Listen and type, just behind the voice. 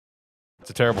It's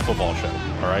a terrible football show,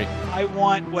 all right? I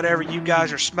want whatever you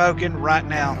guys are smoking right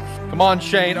now. Come on,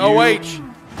 Shane. OH.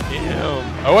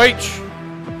 Damn. OH.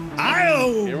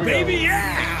 Oh, baby,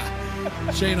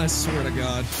 yeah. Shane, I swear to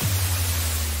God.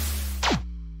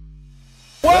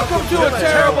 Welcome to a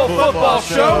terrible football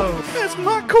show. That's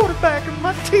my quarterback and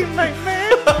my teammate, man.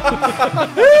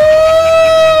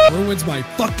 Ruins my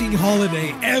fucking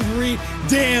holiday every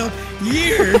damn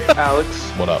year. Alex,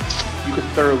 What up? you can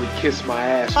thoroughly kiss my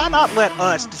ass. Why not let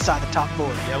us decide the top four?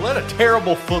 Yeah, let a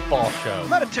terrible football show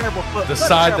Let a terrible foot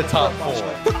decide the let a top terrible four.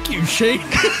 football show. Fuck you, Shane.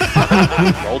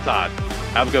 Roll Tide.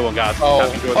 Have a good one, guys. Oh,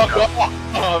 Have a good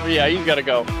one. Yeah, he's got to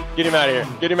go. Get him out of here.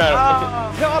 Get him out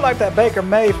of here. I like that Baker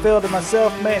Mayfield and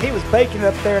myself, man. He was baking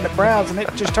up there in the Browns, and it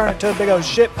just turned into a big old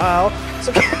shit pile.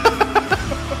 So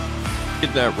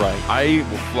Get that right. I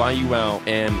will fly you out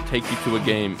and take you to a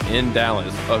game in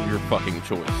Dallas of your fucking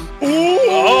choice.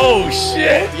 Oh,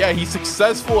 shit. Yeah, he's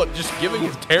successful at just giving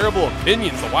his terrible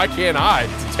opinions, so why can't I?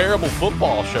 It's a terrible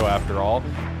football show after all.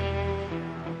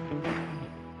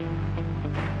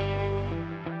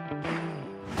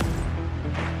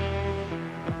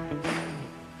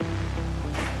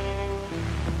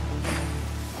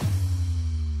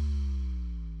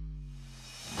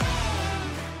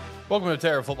 Welcome to the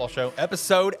Terror Football Show,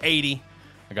 episode 80.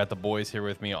 I got the boys here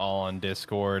with me all on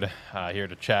Discord, here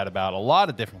to chat about a lot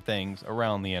of different things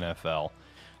around the NFL.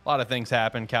 A lot of things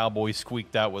happened. Cowboys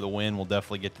squeaked out with a win. We'll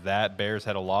definitely get to that. Bears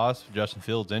had a loss. Justin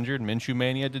Fields injured. Minshew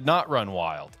Mania did not run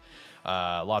wild.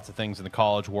 Lots of things in the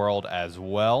college world as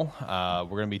well.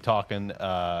 We're going to be talking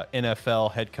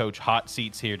NFL head coach hot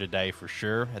seats here today for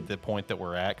sure at the point that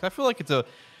we're at. 'Cause I feel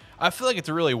like it's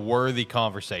a really worthy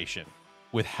conversation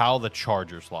with how the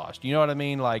Chargers lost. You know what I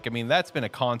mean? That's been a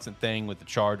constant thing with the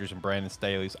Chargers and Brandon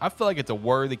Staley's. I feel like it's a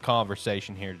worthy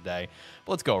conversation here today.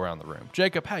 But let's go around the room.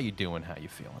 Jacob, how you doing? How you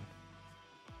feeling?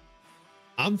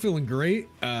 I'm feeling great.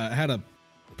 Had a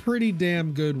pretty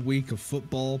damn good week of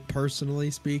football, personally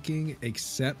speaking,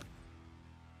 except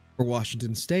for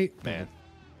Washington State. Man.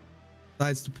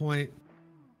 Besides the point,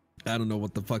 I don't know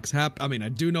what the fuck's happening. I mean, I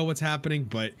do know what's happening,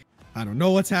 but I don't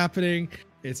know what's happening.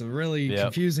 It's a really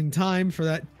confusing time for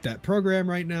that program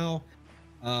right now.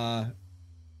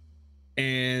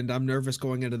 And I'm nervous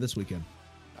going into this weekend.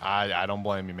 I don't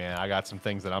blame you, man. I got some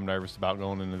things that I'm nervous about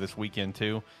going into this weekend,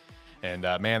 too. And,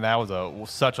 man, that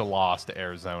was such a loss to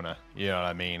Arizona. You know what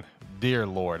I mean? Dear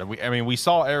Lord. We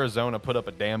saw Arizona put up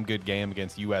a damn good game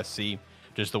against USC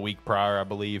just the week prior, I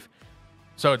believe.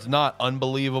 So it's not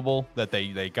unbelievable that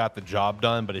they got the job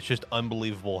done, but it's just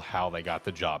unbelievable how they got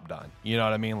the job done. You know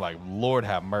what I mean? Like, Lord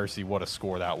have mercy, what a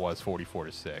score that was,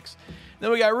 44-6.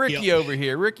 Then we got Ricky over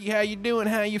here. Ricky, how you doing?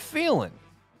 How you feeling?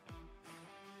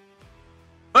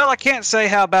 Well, I can't say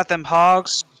how about them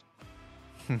Hogs,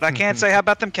 but I can't say how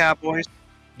about them Cowboys.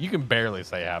 You can barely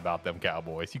say how about them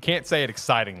Cowboys. You can't say it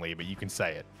excitingly, but you can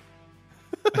say it.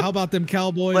 How about them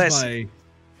Cowboys by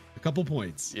a couple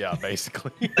points? Yeah,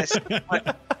 basically.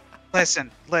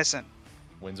 Listen.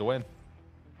 Win's a win.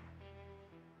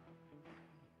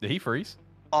 Did he freeze?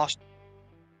 Lost.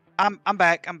 I'm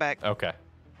back. Okay.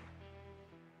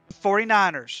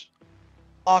 49ers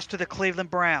lost to the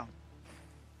Cleveland Browns.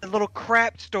 A little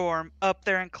crap storm up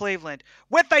there in Cleveland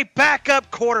with a backup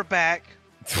quarterback.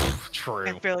 True.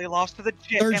 And Philly lost to the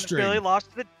Jets.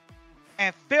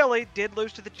 And Philly did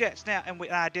lose to the Jets. Now,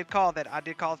 I did call that. I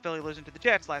did call Philly losing to the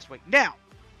Jets last week. Now,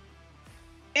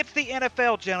 it's the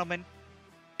NFL, gentlemen.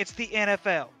 It's the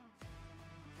NFL.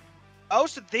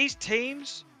 Most of these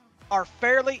teams are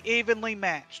fairly evenly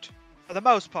matched for the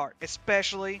most part,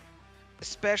 especially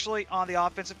on the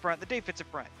offensive front, the defensive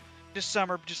front. Just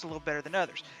some are just a little better than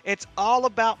others. It's all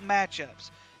about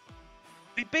matchups.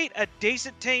 We beat a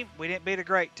decent team. We didn't beat a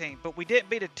great team, but we didn't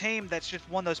beat a team that's just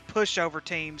one of those pushover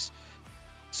teams.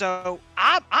 So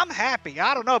I'm happy.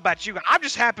 I don't know about you. I'm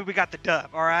just happy we got the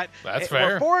dub. All right. That's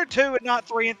fair. We're 4-2 and not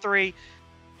 3-3.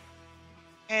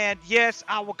 And yes,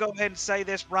 I will go ahead and say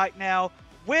this right now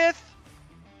with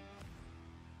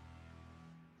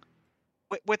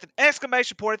an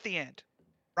exclamation point at the end.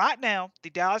 Right now, the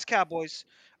Dallas Cowboys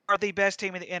are the best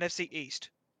team in the NFC East.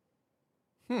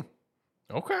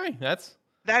 Okay, that's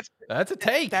a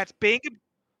take. That's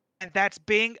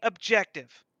being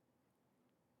objective.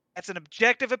 That's an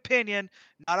objective opinion,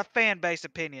 not a fan base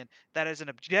opinion. That is an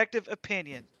objective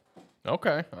opinion.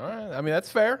 Okay, all right. I mean, that's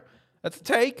fair. That's a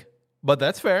take, but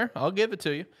that's fair. I'll give it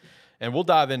to you, and we'll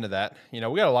dive into that. You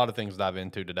know, we got a lot of things to dive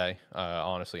into today,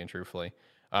 honestly and truthfully.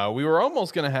 We were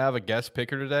almost going to have a guest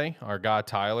picker today. Our guy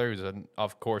Tyler, who's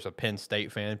of course a Penn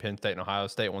State fan, Penn State and Ohio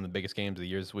State, one of the biggest games of the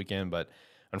year this weekend. But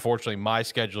Unfortunately, my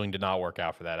scheduling did not work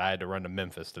out for that. I had to run to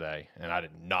Memphis today, and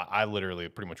I literally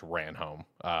pretty much ran home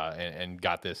and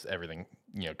got everything,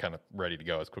 kind of ready to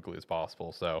go as quickly as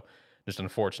possible. So just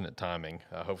unfortunate timing.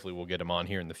 Hopefully we'll get him on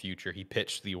here in the future. He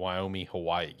pitched the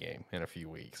Wyoming-Hawaii game in a few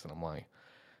weeks, and I'm like,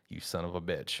 you son of a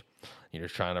bitch. You're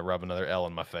just trying to rub another L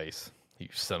in my face. You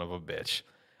son of a bitch.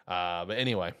 But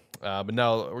anyway, but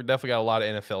no, we definitely got a lot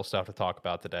of NFL stuff to talk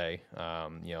about today.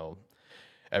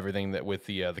 Everything that with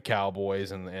the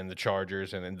Cowboys and the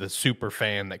Chargers and the super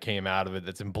fan that came out of it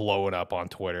that's been blowing up on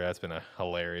Twitter. That's been a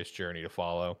hilarious journey to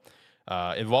follow.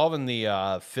 Involving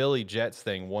the Philly Jets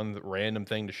thing, one random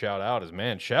thing to shout out is,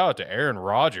 man, shout out to Aaron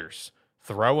Rodgers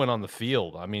throwing on the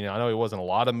field. I mean, I know it wasn't a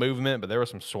lot of movement, but there was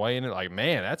some swaying. Like,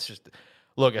 man, that's just...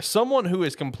 Look, as someone who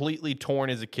is completely torn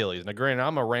his Achilles, now granted,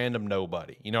 I'm a random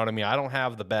nobody. You know what I mean? I don't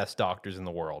have the best doctors in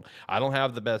the world. I don't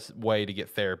have the best way to get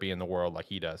therapy in the world like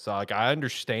he does. So, like, I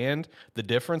understand the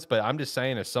difference, but I'm just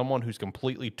saying, as someone who's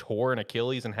completely tore an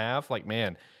Achilles in half, like,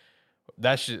 man,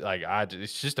 that's just, like,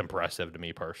 it's just impressive to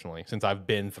me personally, since I've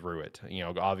been through it.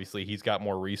 Obviously, he's got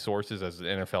more resources as an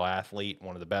NFL athlete,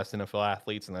 one of the best NFL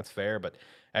athletes, and that's fair. But,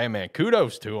 hey, man,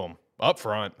 kudos to him. Up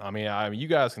front. I mean, you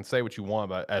guys can say what you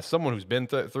want, but as someone who's been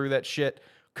through that shit,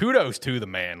 kudos to the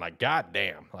man. Like,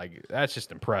 goddamn. Like, that's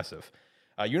just impressive.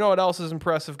 You know what else is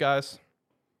impressive, guys?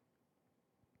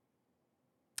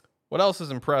 What else is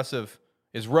impressive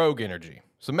is Rogue Energy.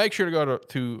 So make sure to go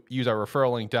to use our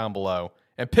referral link down below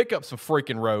and pick up some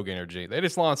freaking Rogue Energy. They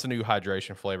just launched a new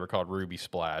hydration flavor called Ruby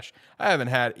Splash. I haven't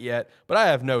had it yet, but I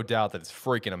have no doubt that it's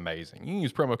freaking amazing. You can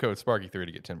use promo code Sparky3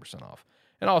 to get 10% off.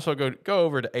 And also go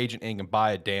over to Agent Ink and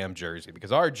buy a damn jersey,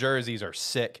 because our jerseys are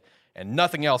sick and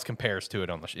nothing else compares to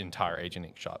it on the entire Agent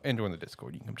Ink shop. And join the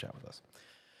Discord. You can come chat with us.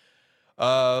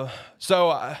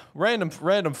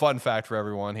 Random fun fact for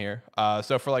everyone here.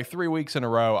 So for like 3 weeks in a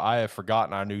row, I have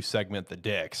forgotten our new segment, The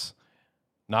Dicks.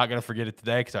 Not going to forget it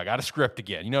today because I got a script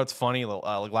again. You know, it's funny.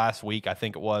 Like last week, I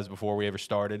think it was, before we ever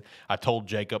started, I told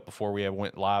Jacob before we ever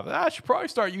went live, I should probably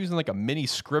start using like a mini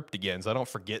script again so I don't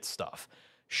forget stuff.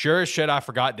 Sure as shit, I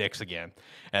forgot dicks again.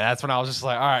 And that's when I was just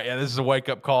like, all right, yeah, this is a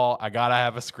wake-up call. I got to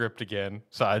have a script again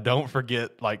so I don't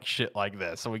forget like shit like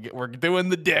this. So we're doing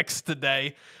the dicks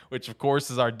today, which, of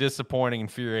course, is our disappointing,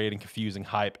 infuriating, confusing,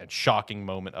 hype, and shocking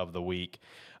moment of the week.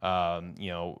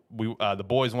 The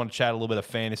boys want to chat a little bit of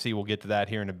fantasy. We'll get to that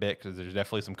here in a bit because there's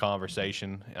definitely some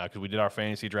conversation because we did our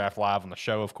fantasy draft live on the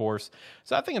show, of course.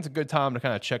 So I think it's a good time to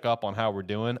kind of check up on how we're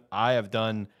doing. I have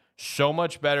done so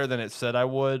much better than it said I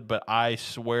would, but I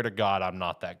swear to God, I'm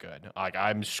not that good. Like,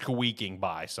 I'm squeaking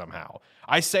by somehow.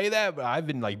 I say that, but I've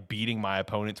been like beating my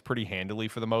opponents pretty handily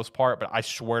for the most part, but I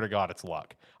swear to God, it's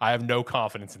luck. I have no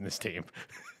confidence in this team.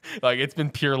 Like, it's been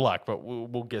pure luck, but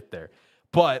we'll get there.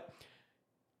 But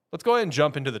let's go ahead and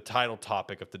jump into the title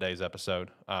topic of today's episode,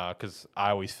 because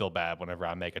I always feel bad whenever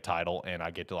I make a title and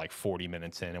I get to like 40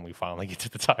 minutes in and we finally get to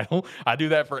the title. I do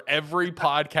that for every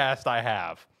podcast I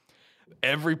have.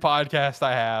 Every podcast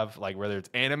I have, like whether it's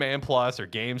Anime and Plus or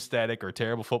Game Static or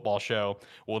Terrible Football Show,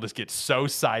 we'll just get so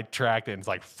sidetracked and it's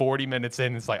like 40 minutes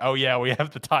in. It's like, oh yeah, we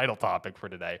have the title topic for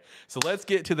today. So let's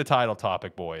get to the title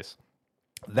topic, boys.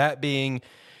 That being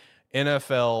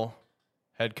NFL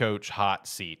head coach hot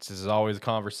seats. This is always a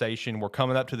conversation. We're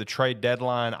coming up to the trade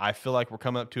deadline. I feel like we're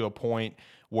coming up to a point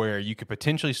where you could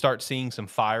potentially start seeing some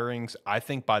firings. I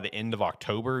think by the end of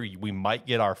October, we might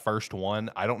get our first one.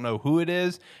 I don't know who it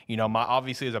is. You know,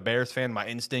 obviously as a Bears fan, my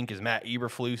instinct is Matt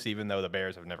Eberflus, even though the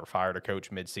Bears have never fired a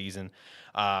coach midseason.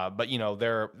 But, you know,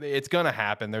 it's going to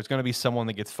happen. There's going to be someone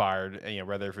that gets fired, you know,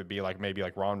 whether if it be like maybe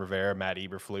like Ron Rivera, Matt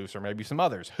Eberflus, or maybe some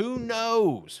others. Who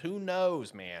knows? Who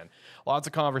knows, man? Lots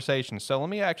of conversations. So let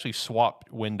me actually swap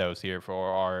windows here for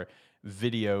our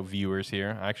video viewers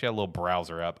here. I actually have a little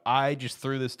browser up. I just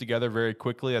threw this together very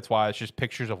quickly. That's why it's just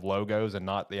pictures of logos and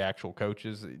not the actual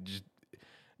coaches. Just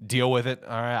deal with it.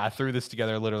 All right. I threw this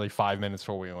together literally 5 minutes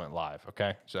before we went live.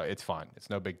 Okay. So it's fine. It's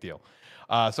no big deal.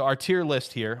 So our tier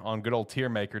list here on good old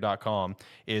tiermaker.com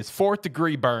is 4th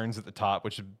degree burns at the top,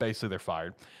 which is basically they're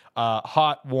fired.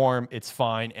 Hot, warm, it's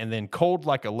fine. And then cold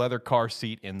like a leather car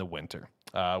seat in the winter,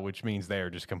 which means they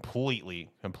are just completely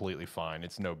fine.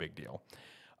 It's no big deal.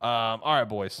 All right,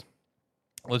 boys,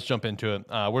 let's jump into it.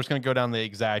 We're just going to go down the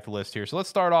exact list here. So let's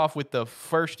start off with the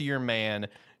first-year man,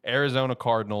 Arizona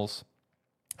Cardinals.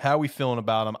 How are we feeling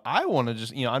about them? I want to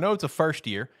just, I know it's a first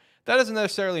year. That doesn't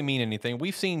necessarily mean anything.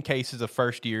 We've seen cases of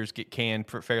first years get canned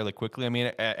fairly quickly. I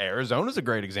mean, Arizona's a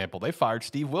great example. They fired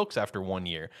Steve Wilkes after 1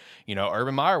 year. You know,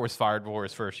 Urban Meyer was fired before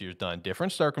his first year's done.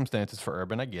 Different circumstances for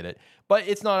Urban, I get it. But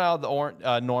it's not out of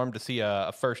the norm to see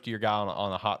a first-year guy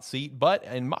on a hot seat. But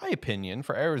in my opinion,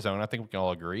 for Arizona, I think we can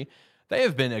all agree, They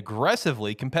have been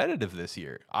aggressively competitive this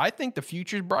year. I think the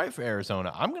future's bright for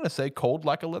Arizona. I'm going to say cold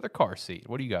like a leather car seat.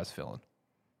 What are you guys feeling?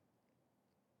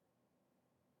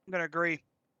 I'm going to agree.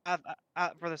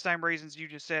 For the same reasons you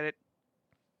just said it.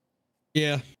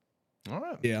 Yeah. All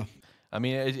right. Yeah. I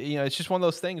mean, it's just one of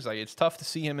those things. Like, it's tough to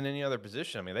see him in any other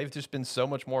position. I mean, they've just been so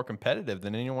much more competitive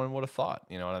than anyone would have thought.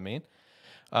 You know what I mean?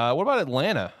 What about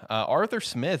Atlanta? Arthur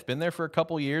Smith, been there for a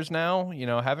couple years now. You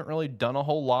know, haven't really done a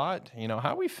whole lot. You know,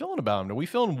 how are we feeling about him? Are we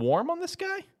feeling warm on this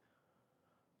guy?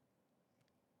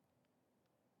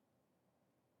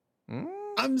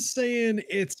 I'm saying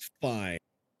it's fine.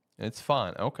 It's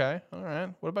fine. Okay. All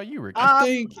right. What about you, Ricky? I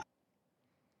think.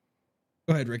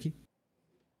 Go ahead, Ricky.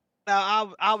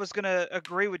 Now, I was going to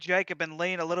agree with Jacob and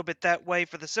lean a little bit that way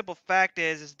for the simple fact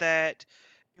is that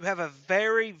you have a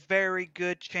very, very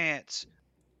good chance.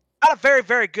 Not a very,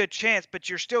 very good chance, but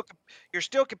you're still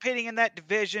competing in that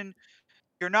division.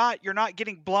 You're not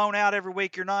getting blown out every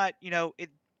week. You're not,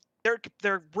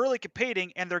 they're really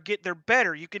competing and they're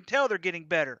better. You can tell they're getting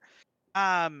better.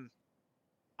 I'm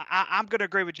going to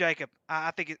agree with Jacob.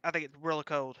 I think it's really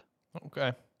cold.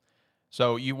 Okay.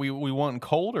 So we want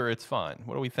cold or it's fine?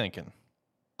 What are we thinking?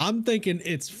 I'm thinking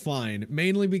it's fine,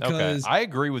 mainly because I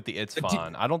agree with the it's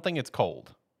fine. I don't think it's cold.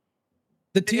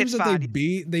 The teams that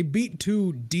they beat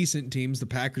two decent teams, the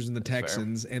Packers and the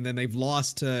Texans, and then they've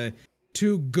lost to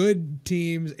two good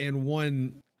teams and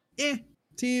one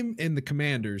team in the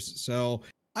Commanders. So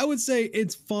I would say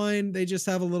it's fine. They just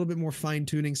have a little bit more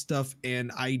fine-tuning stuff,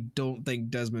 and I don't think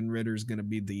Desmond Ridder is going to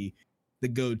be the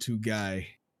go-to guy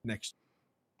next year.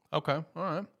 Okay.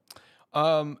 All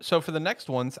right. So for the next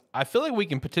ones, I feel like we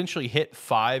can potentially hit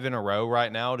 5 in a row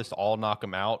right now, just all knock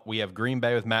them out. We have Green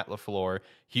Bay with Matt LaFleur,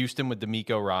 Houston with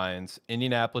D'Amico Ryans,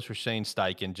 Indianapolis with Shane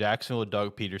Steichen, Jacksonville with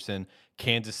Doug Peterson,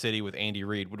 Kansas City with Andy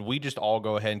Reid. Would we just all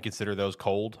go ahead and consider those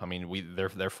cold? I mean,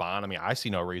 they're fine. I mean, I see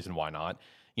no reason why not.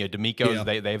 You know, D'Amico's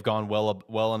they've gone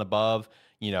well and above.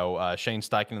 You know, Shane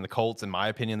Steichen and the Colts, in my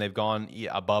opinion, they've gone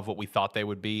above what we thought they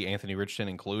would be, Anthony Richardson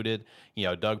included. You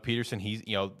know, Doug Peterson,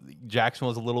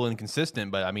 Jacksonville is a little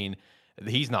inconsistent, but I mean,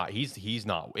 he's not.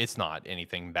 It's not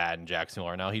anything bad in Jacksonville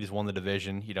right now. He just won the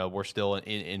division. You know, we're still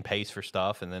in pace for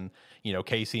stuff. And then, you know,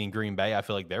 KC and Green Bay, I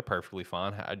feel like they're perfectly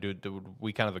fine. Do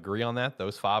we kind of agree on that?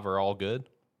 Those 5 are all good.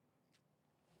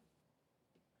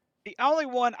 The only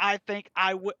one I think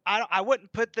I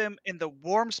wouldn't put them in the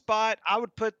warm spot. I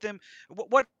would put them.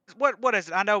 What is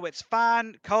it? I know it's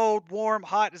fine, cold, warm,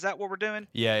 hot. Is that what we're doing?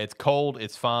 Yeah, it's cold,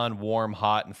 it's fine, warm,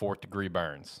 hot, and 4th degree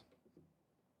burns.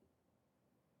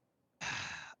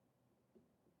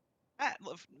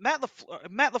 Matt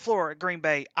LaFleur at Green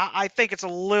Bay. I think it's a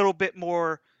little bit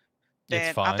more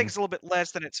than. I think it's a little bit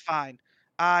less than it's fine.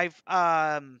 I've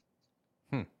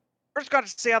first got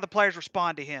to see how the players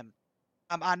respond to him.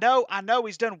 I know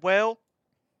he's done well,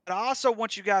 but I also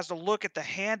want you guys to look at the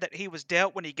hand that he was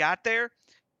dealt when he got there,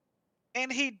 and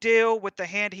he deal with the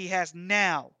hand he has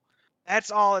now.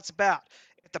 That's all it's about.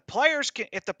 If the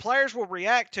players will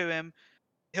react to him,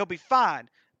 he'll be fine.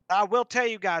 But I will tell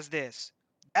you guys this: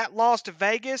 that loss to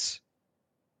Vegas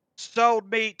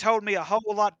told me a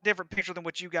whole lot different picture than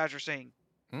what you guys are seeing.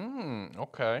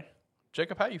 Okay.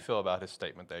 Jacob, how do you feel about his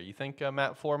statement there? You think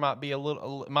Matt LaFleur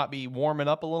might be warming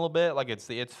up a little bit, like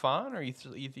it's fine, or you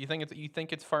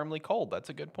think it's firmly cold? That's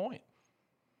a good point.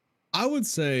 I would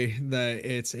say that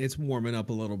it's warming up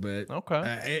a little bit.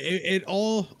 Okay. It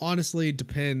all honestly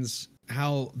depends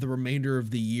how the remainder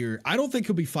of the year. I don't think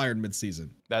he'll be fired midseason.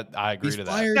 That I agree to that.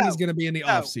 Fired. He's going to be in the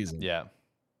off season. Yeah.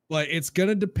 But it's going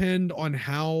to depend on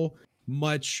how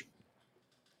much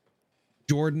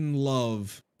Jordan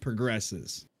Love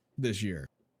progresses this year.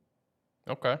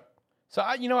 Okay. So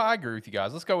I agree with you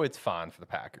guys. Let's go. It's fine for the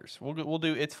Packers. We'll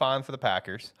do. It's fine for the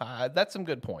Packers. That's some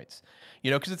good points.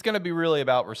 Because it's going to be really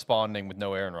about responding with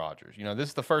no Aaron Rodgers. This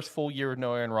is the first full year with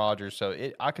no Aaron Rodgers, so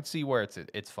I could see where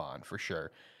it's fine for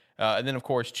sure. And then of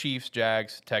course Chiefs,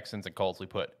 Jags, Texans, and Colts we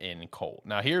put in cold.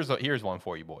 Now here's one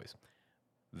for you boys.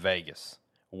 Vegas.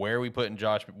 Where are we putting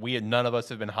Josh? None of us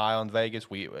have been high on Vegas.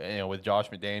 With Josh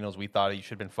McDaniels, we thought he should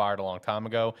have been fired a long time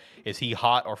ago. Is he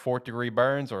hot or 4th degree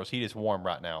burns, or is he just warm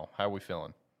right now? How are we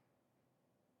feeling?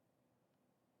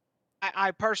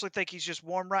 I personally think he's just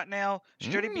warm right now.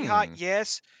 Should he be hot?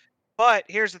 Yes. But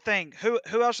here's the thing: who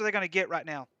else are they going to get right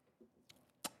now?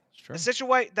 It's true. The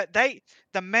situation that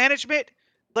the management.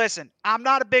 Listen, I'm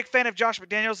not a big fan of Josh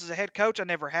McDaniels as a head coach. I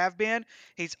never have been.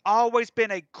 He's always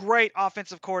been a great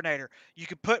offensive coordinator. You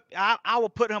could I will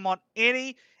put him on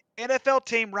any NFL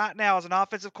team right now as an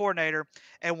offensive coordinator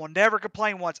and will never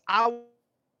complain once. I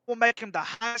will make him the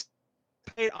highest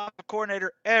paid offensive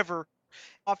coordinator ever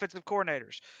offensive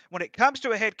coordinators. When it comes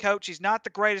to a head coach, he's not the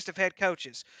greatest of head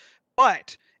coaches.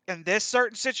 But in this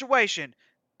certain situation,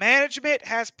 management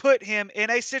has put him in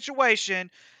a situation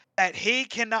that he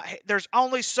cannot, there's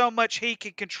only so much he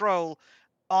can control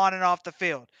on and off the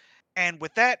field. And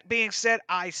with that being said,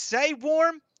 I say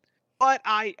warm, but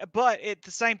at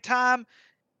the same time,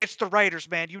 it's the Raiders,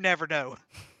 man. You never know.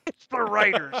 It's the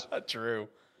Raiders. True.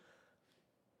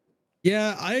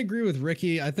 Yeah, I agree with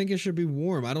Ricky. I think it should be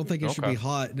warm. I don't think it should be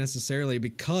hot necessarily,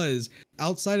 because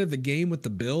outside of the game with the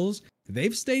Bills,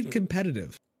 they've stayed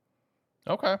competitive.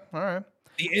 Okay. All right.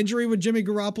 The injury with Jimmy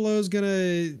Garoppolo is going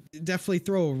to definitely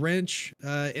throw a wrench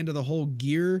into the whole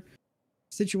gear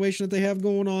situation that they have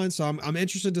going on. So I'm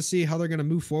interested to see how they're going to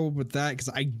move forward with that, because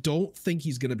I don't think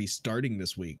he's going to be starting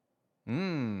this week.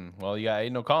 Well, you got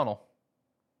Aiden O'Connell.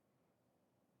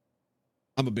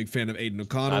 I'm a big fan of Aiden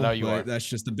O'Connell. I know you are. That's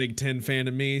just a Big Ten fan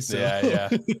of me. So. Yeah.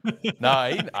 No,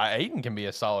 Aiden can be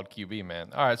a solid QB,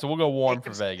 man. All right, so we'll go warm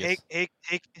for Vegas. He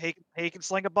can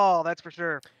sling a ball, that's for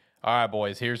sure. All right,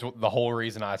 boys. Here's the whole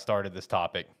reason I started this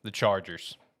topic: the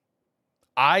Chargers.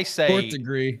 I say fourth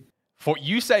degree.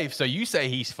 You say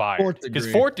he's fired,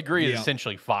 because fourth degree is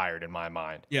essentially fired in my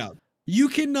mind. Yeah. You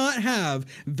cannot have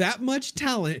that much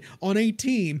talent on a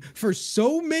team for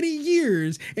so many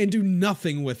years and do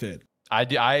nothing with it.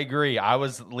 I agree. I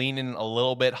was leaning a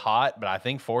little bit hot, but I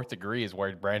think fourth degree is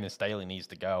where Brandon Staley needs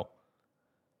to go.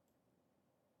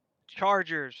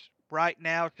 Chargers right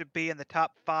now should be in the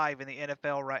top 5 in the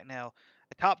NFL right now.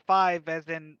 The top 5 as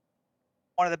in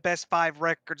one of the best 5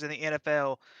 records in the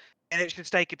NFL. And it should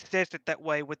stay consistent that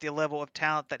way with the level of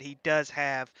talent that he does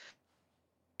have.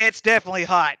 It's definitely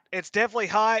hot. It's definitely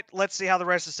hot. Let's see how the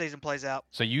rest of the season plays out.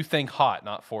 So you think hot,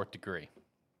 not fourth degree?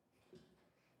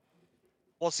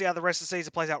 We'll see how the rest of the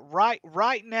season plays out. Right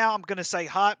now, I'm going to say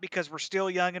hot because we're still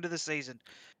young into the season.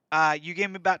 You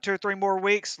give me about 2 or 3 more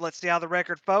weeks. Let's see how the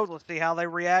record folds. Let's see how they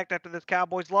react after this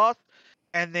Cowboys loss.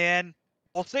 And then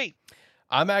we'll see.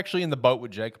 I'm actually in the boat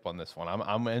with Jacob on this one.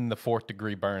 I'm in the fourth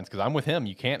degree burns, because I'm with him.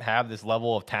 You can't have this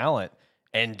level of talent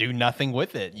and do nothing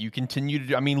with it. You continue to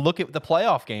do, look at the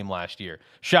playoff game last year.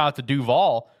 Shout out to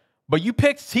Duval. But you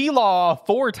picked T-Law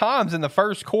 4 times in the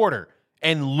first quarter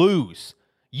and lose.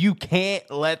 You can't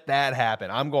let that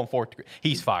happen. I'm going fourth degree.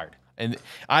 He's fired. And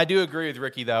I do agree with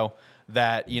Ricky, though,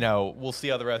 that, we'll see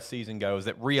how the rest of the season goes.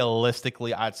 That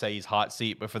realistically, I'd say he's hot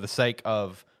seat. But for the sake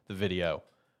of the video,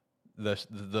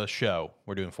 the show,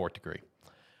 we're doing fourth degree.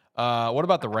 What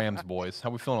about the Rams, boys? How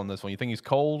we feeling on this one? You think he's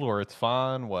cold or it's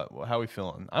fine? How we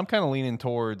feeling? I'm kind of leaning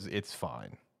towards it's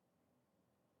fine.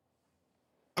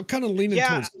 I'm kind of leaning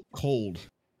towards cold.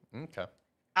 Okay.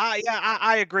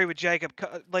 I agree with Jacob,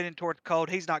 leaning towards cold.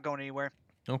 He's not going anywhere.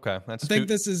 Okay. I think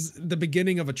this is the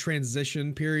beginning of a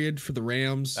transition period for the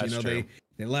Rams. That's true.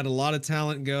 They let a lot of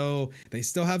talent go. They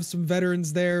still have some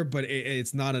veterans there, but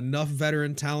it's not enough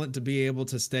veteran talent to be able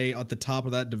to stay at the top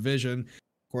of that division.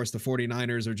 Of course, the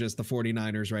 49ers are just the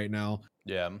 49ers right now.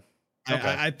 Yeah.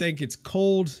 Okay. I think it's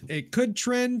cold. It could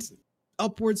trend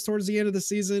upwards towards the end of the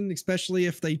season, especially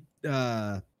if they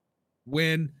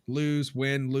win,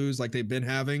 lose like they've been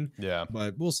having. Yeah.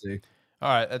 But we'll see. All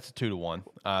right, that's a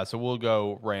 2-1. So we'll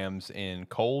go Rams in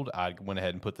cold. I went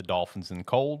ahead and put the Dolphins in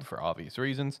cold for obvious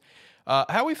reasons. How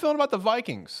are we feeling about the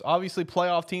Vikings? Obviously,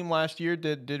 playoff team last year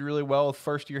did really well with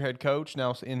first-year head coach.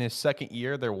 Now in his second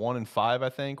year, they're 1-5, I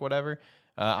think, whatever.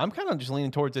 I'm kind of just leaning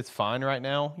towards it's fine right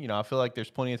now. I feel like there's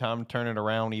plenty of time to turn it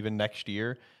around even next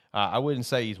year. I wouldn't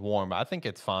say he's warm, but I think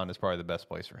it's fine is probably the best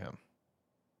place for him.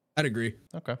 I'd agree.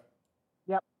 Okay.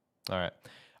 Yep. All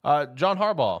right. John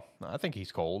Harbaugh, I think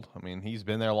he's cold. He's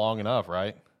been there long enough,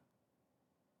 right?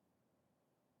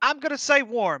 I'm going to say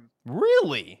warm.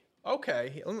 Really?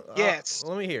 Okay. Yes.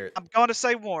 Let me hear it. I'm going to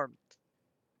say warm.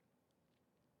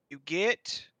 You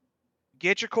get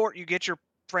your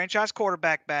franchise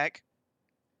quarterback back.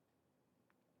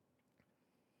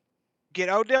 Get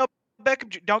Odell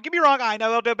Beckham. Don't get me wrong. I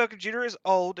know Odell Beckham Jr. is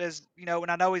old,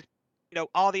 and I know he's,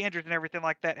 all the injuries and everything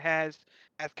like that has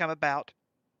come about.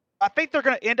 I think they're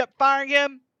going to end up firing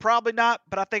him. Probably not,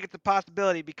 but I think it's a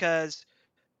possibility because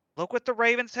look what the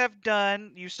Ravens have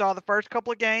done. You saw the first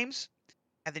couple of games,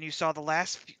 and then you saw the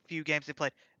last few games they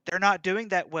played. They're not doing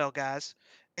that well, guys.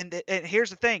 And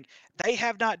here's the thing: they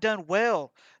have not done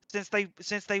well since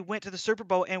they went to the Super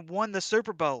Bowl and won the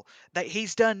Super Bowl.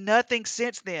 He's done nothing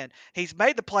since then. He's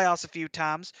made the playoffs a few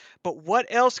times, but what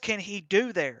else can he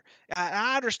do there?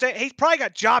 I understand he's probably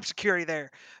got job security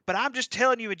there, but I'm just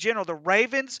telling you in general, the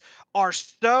Ravens are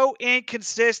so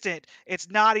inconsistent. It's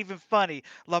not even funny.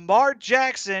 Lamar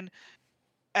Jackson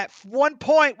at one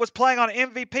point was playing on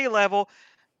MVP level.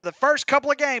 the first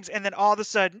couple of games, and then all of a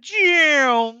sudden,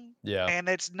 yeah, and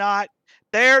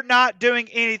they're not doing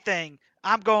anything.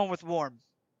 I'm going with Warm.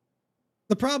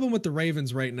 The problem with the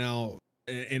Ravens right now,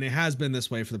 and it has been this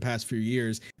way for the past few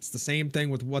years, it's the same thing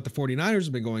with what the 49ers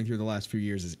have been going through the last few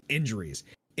years, is injuries.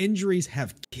 Injuries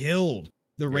have killed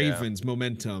the Ravens'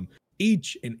 momentum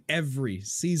each and every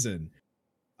season.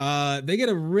 They get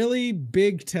a really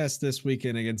big test this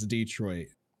weekend against Detroit.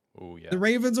 Oh yeah. The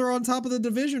Ravens are on top of the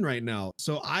division right now.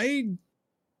 So I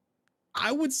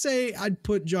would say I'd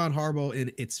put John Harbaugh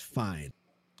in it's fine.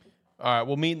 All right,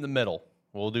 we'll meet in the middle.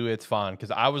 We'll do it's fine, because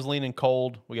I was leaning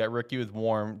cold. We got Ricky with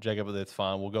warm, Jacob with it's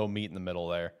fine. We'll go meet in the middle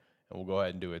there, and we'll go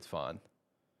ahead and do it's fine.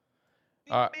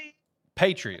 All right,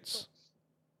 Patriots.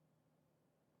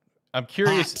 I'm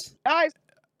curious,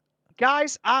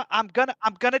 guys. I'm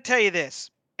gonna tell you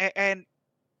this, and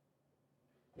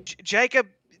Jacob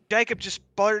just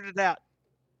blurted it out.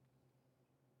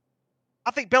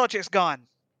 I think Belichick's gone.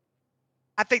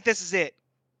 I think this is it.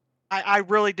 I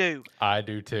really do. I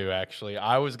do too, actually.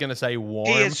 I was going to say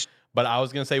Warm, but I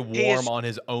was going to say Warm on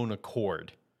his own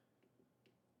accord.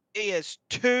 He is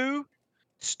too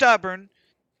stubborn.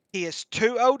 He is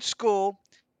too old school.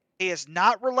 He is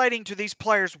not relating to these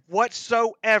players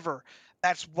whatsoever.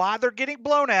 That's why they're getting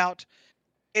blown out.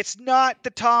 It's not the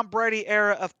Tom Brady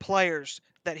era of players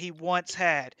that he once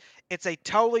had. It's a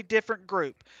totally different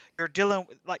group. You're dealing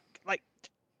with like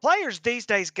players these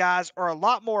days, guys, are a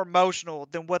lot more emotional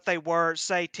than what they were,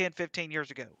 say, 10, 15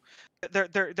 years ago.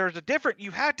 There's a different,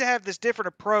 you have to have this different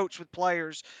approach with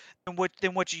players than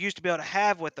what you used to be able to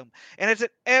have with them. And it's at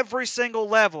every single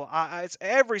level. It's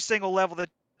every single level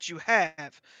that you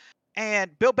have.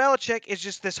 And Bill Belichick is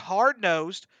just this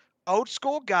hard-nosed,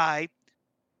 old-school guy.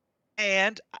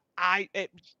 And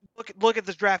look at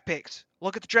the draft picks.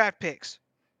 Look at the draft picks.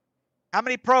 How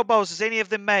many Pro Bowls has any of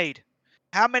them made?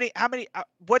 How many?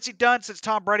 What's he done since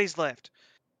Tom Brady's left?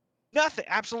 Nothing.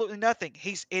 Absolutely nothing.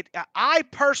 I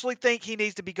personally think he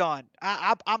needs to be gone.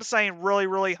 I'm saying really,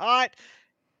 really hot.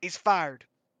 He's fired.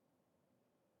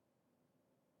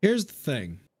 Here's the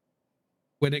thing.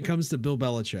 When it comes to Bill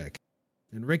Belichick,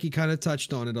 and Ricky kind of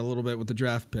touched on it a little bit with the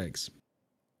draft picks,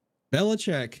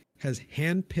 Belichick has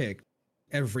handpicked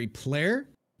every player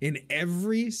and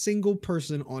every single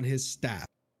person on his staff.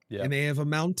 Yep. And they have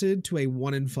amounted to a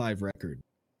 1-5 record.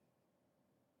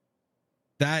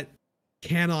 That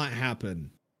cannot happen.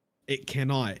 It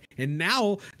cannot. And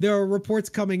now there are reports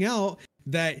coming out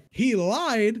that he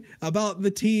lied about the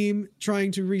team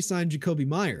trying to re-sign Jacoby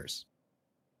Myers.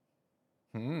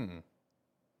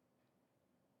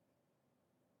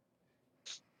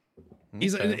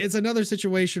 It's another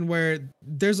situation where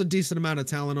there's a decent amount of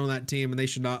talent on that team, and they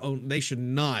should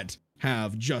not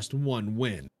have just one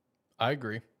win. I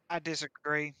agree. I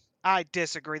disagree.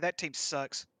 That team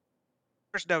sucks.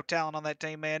 There's no talent on that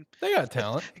team, man. They got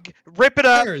talent. Rip it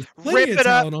up. There's plenty of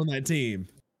talent on that team.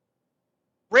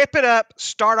 Rip it up.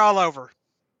 Start all over.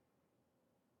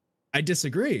 I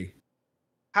disagree.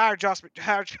 Hire Josh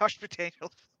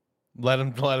McDaniels. Let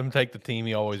him take the team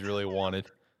he always really wanted.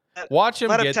 Watch him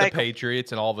get the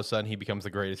Patriots, and all of a sudden he becomes the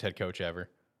greatest head coach ever.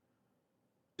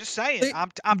 Just saying.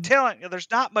 I'm telling you, there's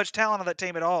not much talent on that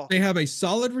team at all. They have a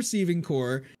solid receiving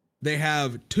core. They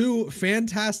have two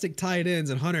fantastic tight ends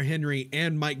in Hunter Henry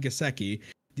and Mike Gesicki.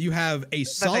 You have a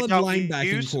solid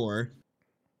linebacking core.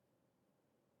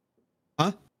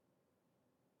 Huh?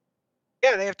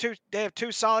 Yeah, they have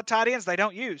two solid tight ends they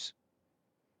don't use.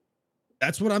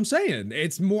 That's what I'm saying.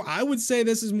 It's more, I would say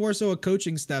this is more so a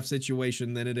coaching staff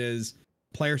situation than it is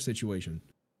player situation.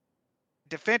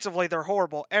 Defensively, they're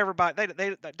horrible. Everybody,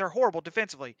 they're horrible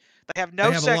defensively. They have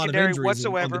no secondary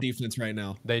whatsoever on the defense right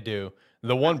now. They do.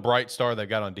 The one bright star they've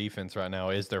got on defense right now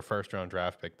is their first-round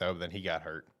draft pick, though. Then he got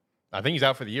hurt. I think he's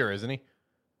out for the year, isn't he?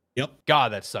 Yep.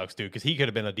 God, that sucks, dude, because he could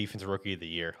have been a defensive rookie of the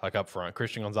year, like up front.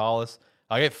 Christian Gonzalez.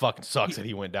 Like, it fucking sucks that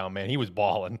he went down, man. He was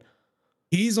balling.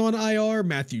 He's on IR.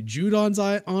 Matthew Judon's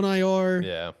on IR.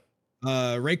 Yeah.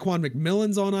 Raekwon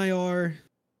McMillan's on IR.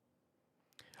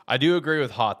 I do agree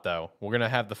with hot, though. We're going to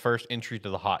have the first entry to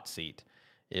the hot seat.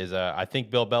 I think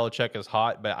Bill Belichick is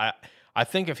hot, but I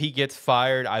think if he gets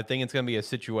fired, I think it's going to be a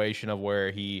situation of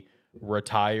where he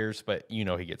retires, but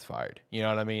he gets fired. You know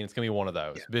what I mean? It's going to be one of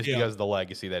those because of the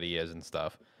legacy that he is and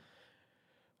stuff.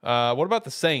 What about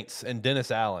the Saints and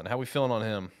Dennis Allen? How are we feeling on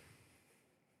him?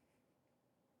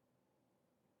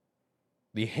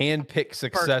 The hand-picked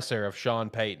successor of Sean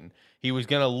Payton. He was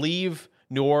going to leave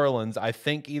New Orleans, I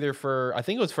think it was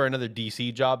for another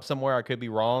DC job somewhere. I could be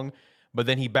wrong. But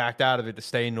then he backed out of it to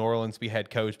stay in New Orleans, be head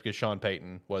coach because Sean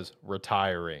Payton was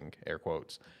retiring, air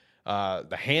quotes.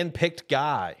 The hand-picked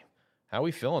guy. How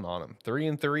we feeling on him?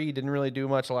 3-3, didn't really do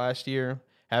much last year.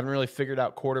 Haven't really figured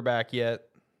out quarterback yet.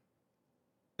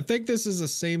 I think this is the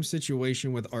same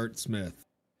situation with Art Smith.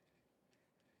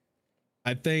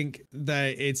 I think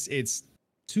that it's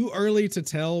too early to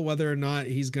tell whether or not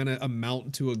he's going to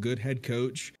amount to a good head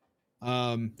coach.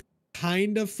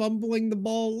 Kind of fumbling the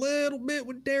ball a little bit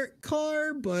with Derek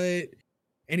Carr, but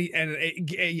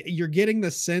you're getting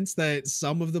the sense that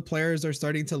some of the players are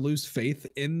starting to lose faith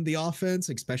in the offense,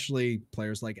 especially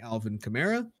players like Alvin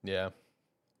Kamara. Yeah.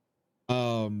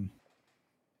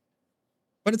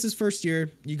 But it's his first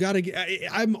year. You got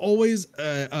to. I'm always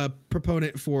a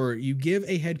proponent for you give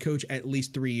a head coach at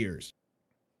least 3 years.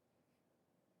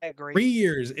 I agree. 3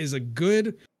 years is a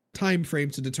good time frame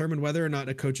to determine whether or not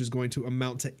a coach is going to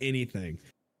amount to anything.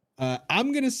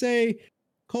 I'm gonna say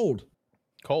cold.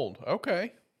 Cold.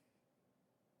 Okay.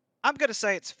 I'm gonna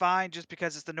say it's fine just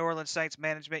because it's the New Orleans Saints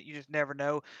management. You just never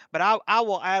know. But I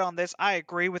will add on this. I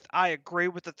agree with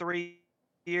the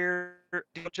 3-year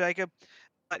deal, Jacob.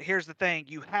 But here's the thing: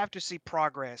 you have to see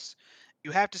progress.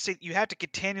 You have to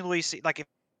continually see. Like if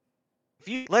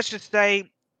you let's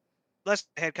say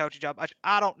head coaching job.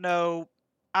 I don't know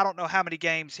how many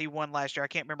games he won last year. I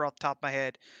can't remember off the top of my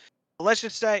head. But let's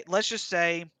just say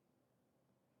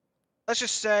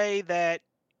that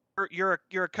you're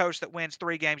a coach that wins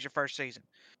 3 games your first season.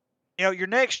 You know, your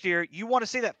next year you want to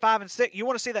see that 5 and 6. You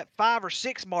want to see that 5 or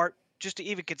 6 mark just to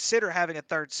even consider having a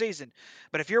third season.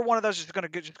 But if you're one of those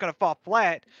that's just gonna fall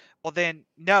flat, well then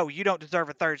no, you don't deserve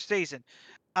a third season.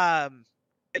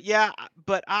 Yeah,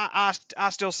 but I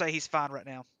still say he's fine right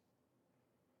now.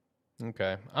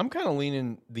 Okay. I'm kind of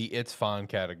leaning the it's fine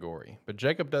category, but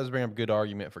Jacob does bring up a good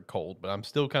argument for cold, but I'm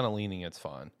still kind of leaning it's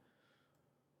fine.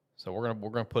 So we're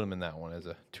gonna put him in that one as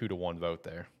a 2-1 vote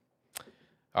there.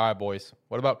 All right, boys.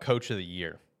 What about Coach of the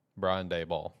Year? Brian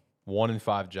Daboll.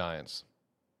 1-5 Giants.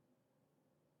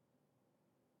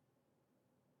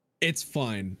 It's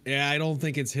fine. Yeah, I don't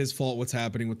think it's his fault what's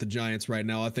happening with the Giants right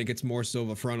now. I think it's more so of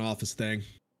a front office thing.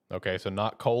 Okay, so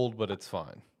not cold, but it's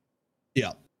fine.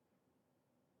 Yeah.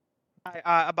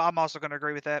 I'm also going to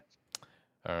agree with that.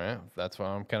 All right, that's what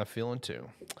I'm kind of feeling too.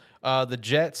 The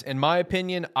Jets, in my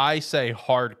opinion, I say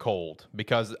hard cold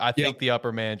because I think the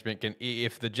upper management can.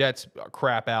 If the Jets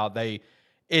crap out,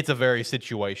 it's a very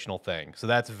situational thing. So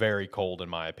that's very cold in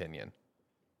my opinion.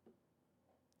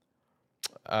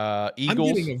 Eagles.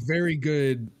 I'm getting a very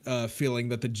good feeling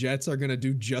that the Jets are going to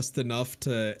do just enough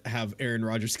to have Aaron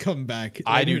Rodgers come back.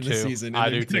 I do in the too. season I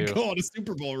do too. too. Go on a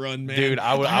Super Bowl run, man. Dude,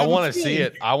 I want to see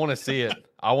it. I want to see it.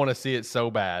 I want to see it so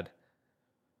bad.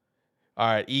 All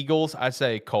right, Eagles, I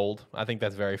say cold. I think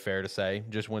that's very fair to say.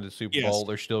 Just win the Super Bowl.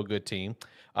 They're still a good team.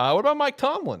 What about Mike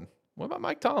Tomlin?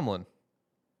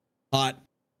 Hot.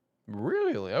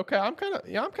 Really? Okay, I'm kind of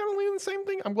leaning the same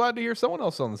thing. I'm glad to hear someone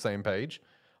else on the same page.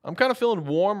 I'm kind of feeling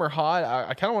warm or hot.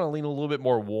 I kind of want to lean a little bit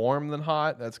more warm than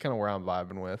hot. That's kind of where I'm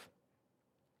vibing with.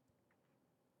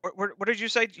 What did you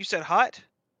say? You said hot?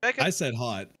 Jacob? I said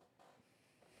hot.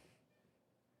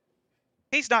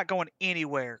 He's not going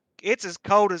anywhere. It's as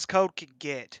cold can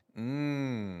get. All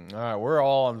right, we're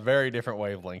all on very different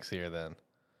wavelengths here then.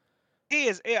 He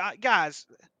is, guys,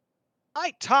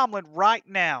 Mike Tomlin right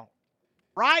now,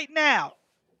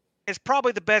 is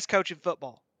probably the best coach in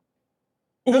football.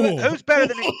 Who's better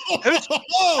than him?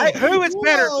 Who is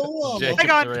better? Hang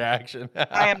on. Reaction.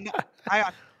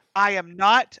 I am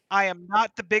not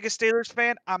the biggest Steelers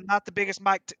fan. I'm not the biggest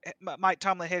Mike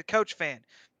Tomlin head coach fan.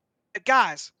 But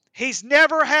guys, he's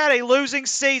never had a losing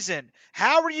season.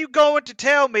 How are you going to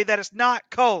tell me that it's not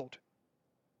cold?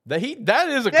 That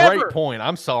is a great point.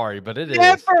 I'm sorry, but it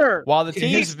is. While the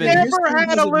team's been never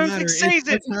had a losing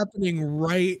season. It's happening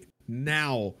right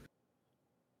now.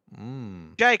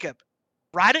 Jacob,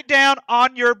 write it down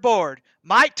on your board.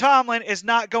 Mike Tomlin is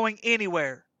not going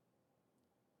anywhere.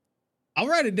 I'll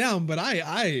write it down, but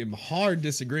I am hard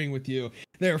disagreeing with you.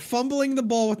 They're fumbling the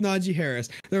ball with Najee Harris.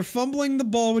 They're fumbling the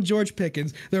ball with George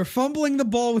Pickens. They're fumbling the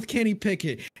ball with Kenny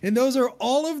Pickett. And those are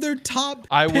all of their top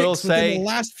picks within the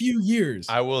last few years.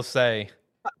 I will say.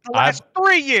 The last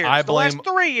 3 years. I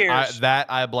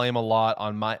blame a lot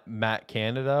on Matt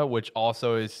Canada, which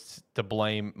also is to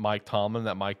blame Mike Tomlin,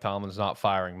 that Mike Tomlin's not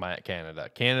firing Matt Canada.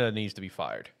 Canada needs to be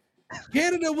fired.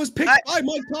 Canada was picked by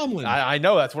Mike Tomlin. I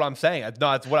know. That's what I'm saying.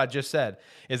 No, that's what I just said.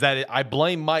 Is that I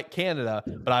blame Mike Canada,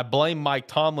 but I blame Mike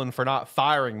Tomlin for not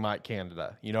firing Mike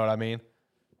Canada. You know what I mean?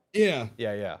 Yeah.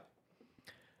 Yeah.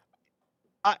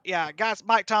 Yeah, guys,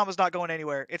 Mike Tomlin's not going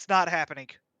anywhere. It's not happening.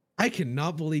 I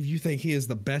cannot believe you think he is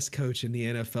the best coach in the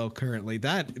NFL currently.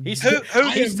 He's top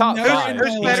 5.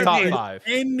 Who's better than he is?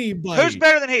 Anybody. Who's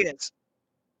better than he is?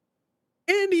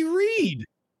 Andy Reid.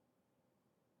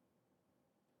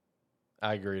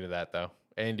 I agree to that, though.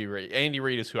 Andy Reid. Andy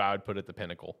Reid is who I would put at the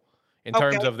pinnacle in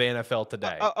terms of the NFL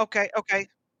today. Okay.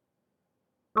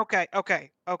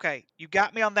 You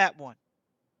got me on that one.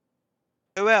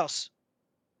 Who else?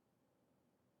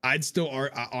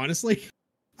 Honestly,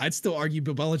 I'd still argue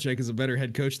Bill Belichick is a better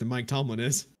head coach than Mike Tomlin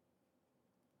is.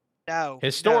 No.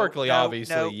 Historically, no,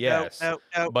 obviously, no, yes. No,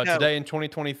 but today in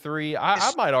 2023,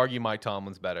 I might argue Mike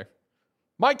Tomlin's better.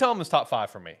 Mike Tomlin's top 5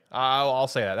 for me. I'll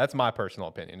say that. That's my personal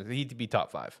opinion. He'd be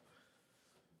top 5.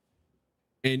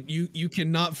 And you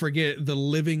cannot forget the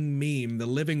living meme, the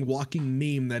living walking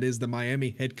meme that is the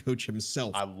Miami head coach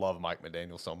himself. I love Mike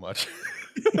McDaniel so much.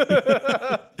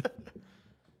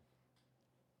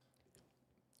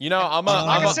 You know, I'm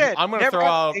gonna throw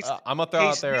out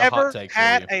there a hot take for you.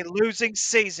 Never had a losing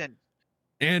season.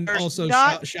 And also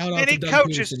shout out to Doug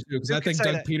Peterson too, because I think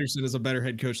Doug Peterson is a better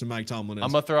head coach than Mike Tomlin is.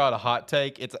 I'm gonna throw out a hot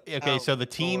take. It's okay. So the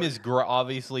team is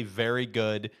obviously very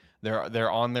good. They're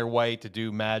on their way to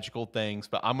do magical things.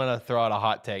 But I'm gonna throw out a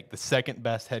hot take. The second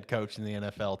best head coach in the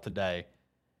NFL today,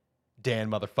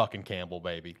 Dan motherfucking Campbell,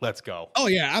 baby. Let's go. Oh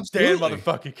yeah, absolutely. Dan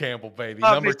motherfucking Campbell, baby.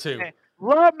 Number 2.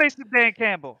 Love me some Dan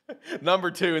Campbell. Number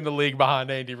 2 in the league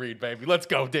behind Andy Reid, baby. Let's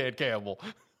go, Dan Campbell.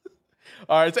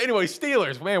 All right. So anyway,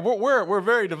 Steelers, man, we're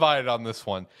very divided on this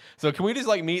one. So can we just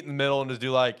like meet in the middle and just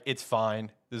do like it's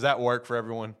fine? Does that work for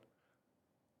everyone?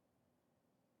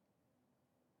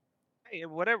 Hey,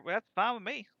 whatever. That's fine with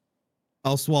me.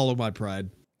 I'll swallow my pride.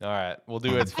 All right. We'll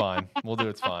do it's fine. We'll do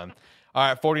it's fine. All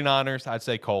right. 49ers, I'd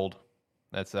say cold.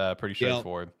 That's pretty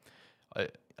straightforward.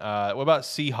 Yep. What about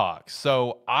Seahawks?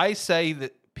 So I say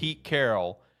that Pete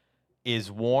Carroll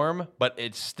is warm, but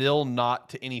it's still not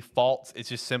to any faults. It's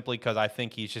just simply because I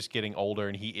think he's just getting older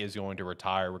and he is going to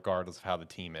retire regardless of how the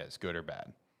team is, good or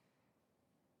bad.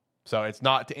 So it's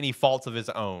not to any faults of his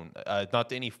own. It's not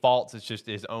to any faults. It's just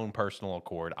his own personal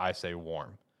accord. I say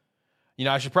warm. You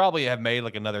know, I should probably have made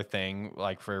like another thing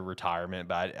like for retirement,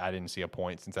 but I didn't see a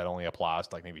point since that only applies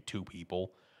to like maybe 2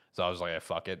 people. So I was like,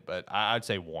 fuck it. But I'd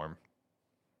say warm.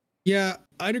 Yeah,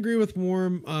 I'd agree with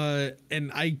warm.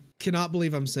 And I cannot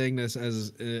believe I'm saying this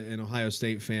as an Ohio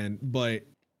State fan, but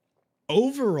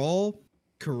overall,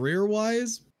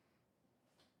 career-wise,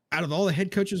 out of all the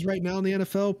head coaches right now in the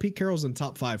NFL, Pete Carroll's in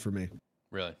top 5 for me.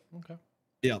 Really? Okay.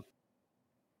 Yeah.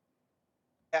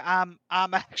 I'm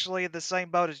actually in the same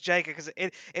boat as Jacob because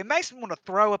it makes me want to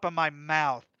throw up in my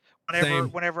mouth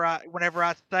whenever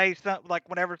I say something like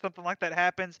whenever something like that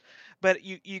happens. But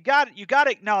you got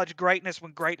to acknowledge greatness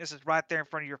when greatness is right there in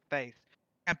front of your face.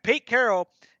 And Pete Carroll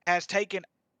has taken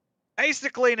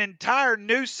basically an entire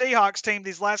new Seahawks team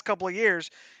these last couple of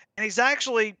years, and he's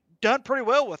actually done pretty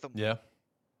well with them. Yeah.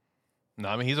 No,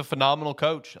 I mean he's a phenomenal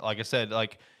coach. Like I said,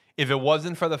 like if it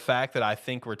wasn't for the fact that I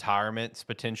think retirement's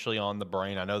potentially on the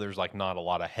brain, I know there's like not a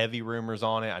lot of heavy rumors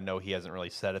on it. I know he hasn't really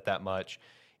said it that much.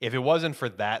 If it wasn't for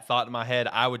that thought in my head,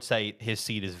 I would say his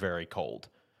seat is very cold.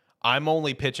 I'm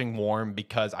only pitching warm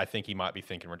because I think he might be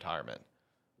thinking retirement.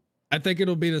 I think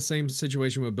it'll be the same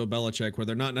situation with Bill Belichick where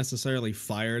they're not necessarily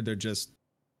fired, they're just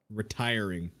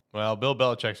retiring. Well, Bill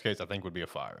Belichick's case, I think, would be a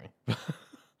firing.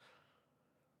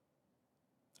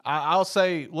 I'll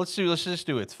say let's just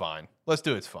do it's fine. Let's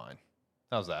do it's fine.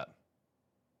 How's that?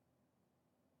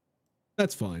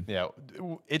 That's fine. Yeah,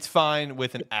 it's fine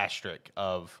with an asterisk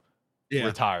of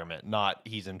retirement, not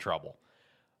he's in trouble.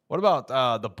 What about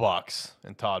the Bucks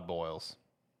and Todd Boyles?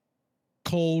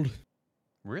 Cold.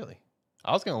 Really?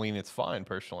 I was going to lean it's fine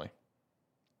personally.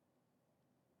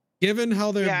 Given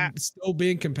how they're still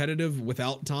being competitive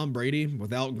without Tom Brady,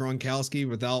 without Gronkowski,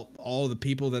 without all the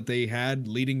people that they had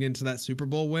leading into that Super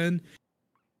Bowl win,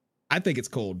 I think it's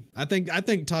cold. I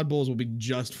think Todd Bowles will be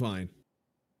just fine.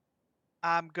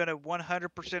 I'm gonna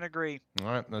 100% agree. All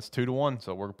right, that's 2-1,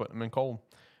 so we're putting him in cold.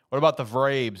 What about the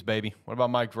Vrabes, baby? What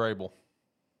about Mike Vrabel?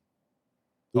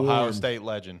 Ohio State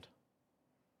legend.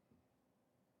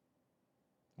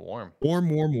 Warm.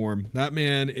 That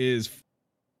man is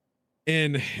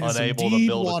in unable to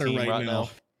build water a team right now.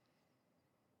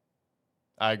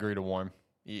 I agree to warm.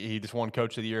 He just won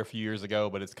Coach of the Year a few years ago,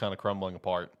 but it's kind of crumbling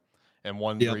apart. And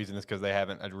one reason is because they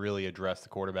haven't really addressed the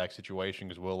quarterback situation.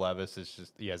 Because Will Levis is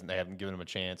just they haven't given him a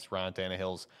chance. Ryan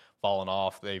Tannehill's fallen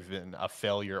off. They've been a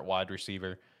failure at wide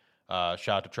receiver. Shout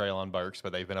out to Treylon Burks,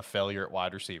 but they've been a failure at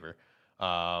wide receiver.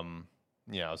 So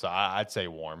I'd say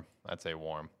warm.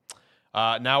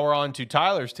 Now we're on to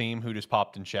Tyler's team, who just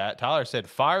popped in chat. Tyler said,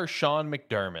 "Fire Sean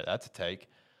McDermott." That's a take.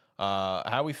 How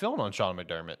are we feeling on Sean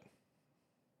McDermott?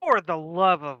 For the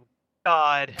love of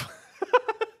God.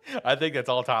 I think that's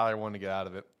all Tyler wanted to get out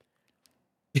of it.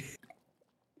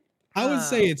 I would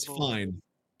say it's fine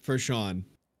for Sean.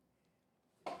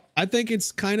 I think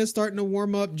it's kind of starting to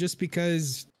warm up just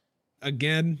because,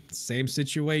 again, same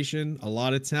situation, a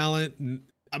lot of talent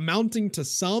amounting to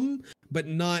some, but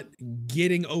not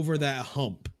getting over that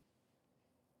hump.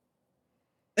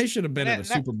 They should have been in a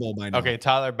Super Bowl by now. Okay,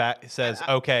 Tyler back says,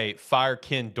 okay, fire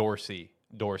Ken Dorsey.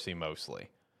 Dorsey mostly.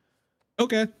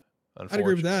 Okay, I'd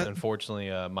agree with that. Unfortunately,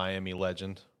 a Miami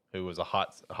legend who was a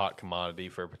hot commodity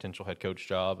for a potential head coach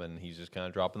job, and he's just kind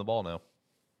of dropping the ball now.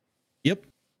 Yep.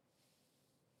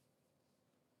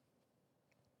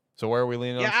 So where are we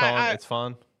leaning on, Sean? It's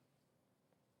fun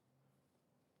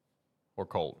or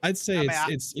cold? I'd say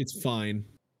it's fine.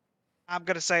 I'm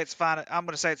gonna say it's fine. I'm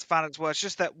gonna say it's fine as well. It's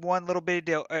just that one little bitty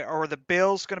deal. Or the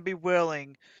Bills gonna be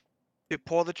willing to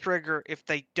pull the trigger if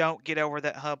they don't get over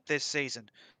that hump this season.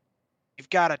 You've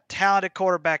got a talented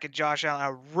quarterback in Josh Allen,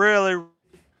 a really,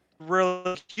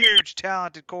 really huge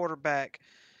talented quarterback.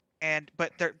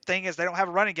 But the thing is, they don't have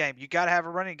a running game. You got to have a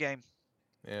running game.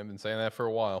 Yeah, I've been saying that for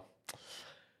a while.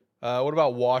 What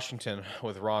about Washington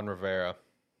with Ron Rivera?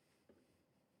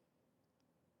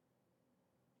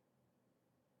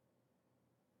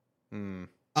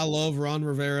 I love Ron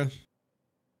Rivera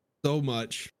so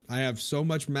much. I have so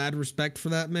much mad respect for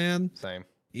that man. Same.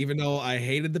 Even though I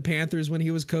hated the Panthers when he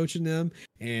was coaching them,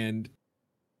 and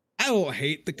I don't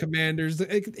hate the Commanders.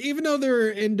 Even though they're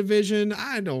in division,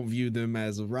 I don't view them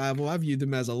as a rival. I view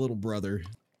them as a little brother.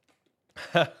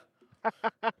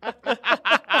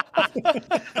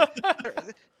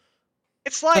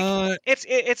 It's like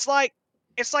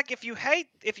it's like if you hate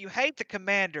the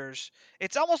Commanders,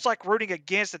 it's almost like rooting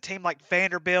against a team like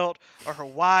Vanderbilt or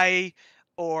Hawaii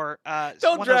or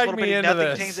don't one drag of those me into nothing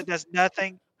this. teams that does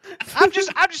nothing. I'm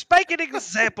just making an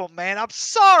example, man. I'm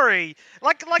sorry.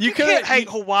 Like you can't hate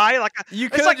Hawaii. You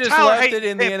could have just left it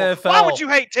in the NFL. Why would you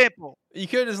hate Temple? You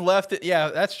could have just left it. Yeah,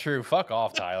 that's true. Fuck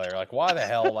off, Tyler. Like, why the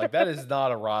hell? Like, that is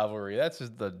not a rivalry. That's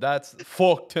just that's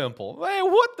fuck Temple.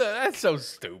 Man, what the? That's so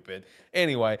stupid.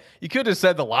 Anyway, you could have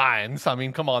said the Lions. I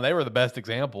mean, come on, they were the best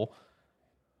example.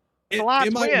 The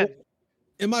Lions win.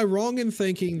 Am I wrong in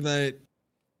thinking that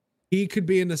he could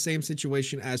be in the same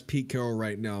situation as Pete Carroll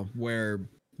right now, where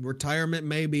retirement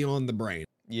may be on the brain?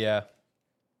 Yeah,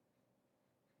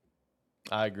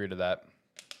 I agree to that.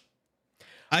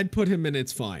 I'd put him in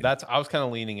it's fine. I was kind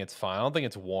of leaning it's fine. I don't think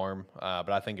it's warm, but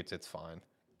I think it's fine.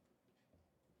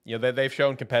 You know, they've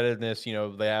shown competitiveness. You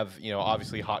know, they have,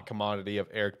 obviously hot commodity of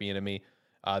Eric Bieniemy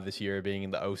this year being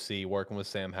in the OC, working with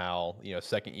Sam Howell. You know,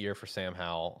 second year for Sam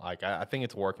Howell. Like, I think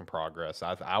it's work in progress.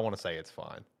 I want to say it's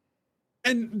fine.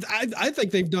 And I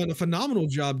think they've done a phenomenal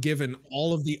job given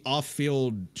all of the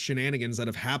off-field shenanigans that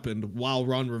have happened while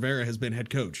Ron Rivera has been head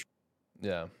coach.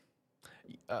 Yeah.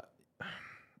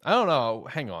 I don't know.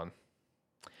 Hang on.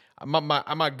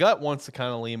 My gut wants to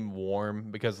kind of lean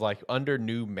warm because, like, under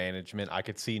new management, I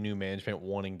could see new management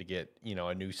wanting to get,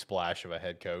 a new splash of a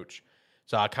head coach.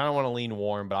 So I kind of want to lean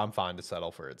warm, but I'm fine to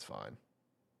settle for it's fine.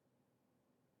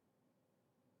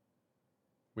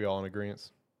 We all in agreement?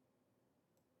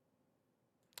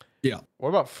 Yeah. What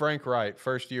about Frank Wright,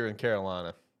 first year in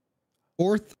Carolina?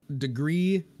 4th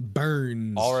degree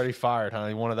burns. Already fired,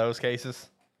 huh? One of those cases?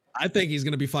 I think he's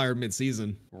going to be fired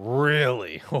mid-season.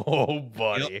 Really? Oh,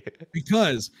 buddy. Yep.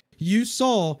 Because you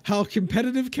saw how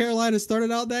competitive Carolina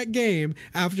started out that game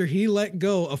after he let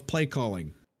go of play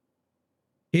calling.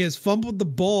 He has fumbled the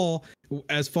ball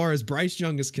as far as Bryce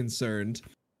Young is concerned.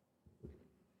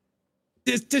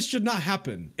 This should not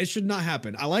happen. It should not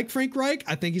happen. I like Frank Reich.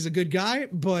 I think he's a good guy,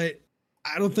 but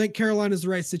I don't think Carolina's the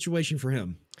right situation for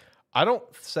him. I don't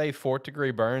say 4th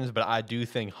degree burns, but I do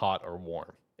think hot or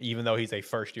warm. Even though he's a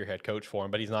first-year head coach for him,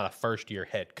 but he's not a first-year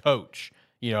head coach.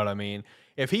 You know what I mean?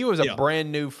 If he was a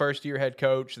brand new first-year head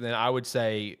coach, then I would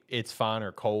say it's fine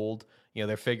or cold.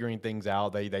 They're figuring things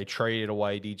out. They traded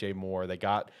away DJ Moore. They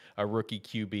got a rookie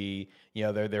QB.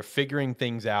 They're figuring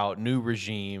things out. New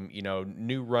regime.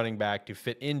 New running back to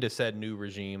fit into said new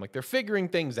regime. Like, they're figuring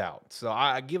things out. So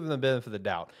I give them the benefit of the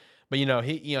doubt. But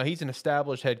he's an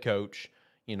established head coach.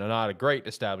 Not a great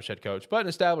established head coach, but an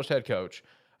established head coach.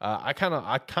 I kind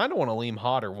of want to lean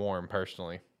hot or warm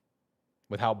personally,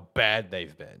 with how bad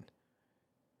they've been,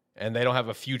 and they don't have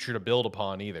a future to build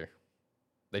upon either.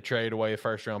 They traded away a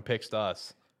first-round picks to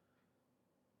us.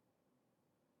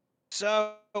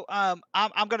 So I'm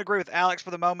going to agree with Alex for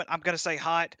the moment. I'm going to say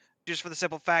hot, just for the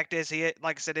simple fact is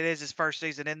like I said, it is his first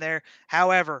season in there.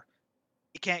 However,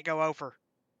 you can't go over.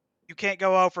 You can't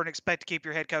go over and expect to keep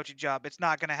your head coaching job. It's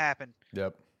not going to happen.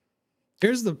 Yep.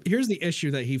 Here's the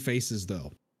issue that he faces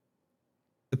though.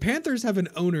 The Panthers have an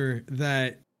owner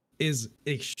that is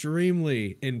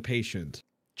extremely impatient.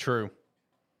 True.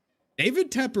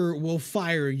 David Tepper will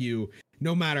fire you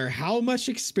no matter how much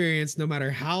experience, no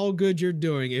matter how good you're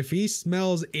doing, if he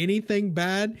smells anything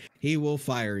bad, he will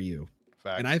fire you.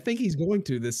 Fact. And I think he's going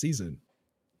to this season.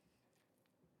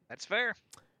 That's fair.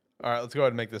 All right, let's go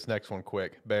ahead and make this next one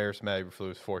quick. Bears, Matt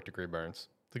Eberflus, 4th-degree burns.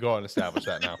 To go ahead and establish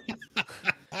that now.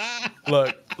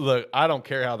 Look, I don't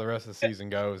care how the rest of the season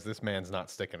goes. This man's not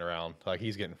sticking around. Like,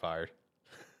 he's getting fired.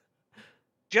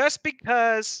 Just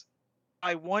because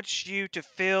I want you to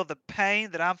feel the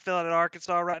pain that I'm feeling at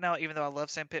Arkansas right now, even though I love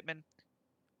Sam Pittman,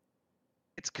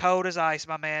 it's cold as ice,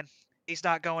 my man. He's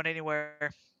not going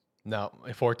anywhere. No,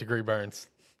 4th-degree burns.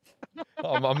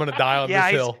 I'm going to die on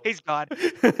yeah, this hill. He's gone.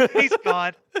 He's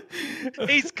gone.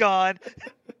 He's gone.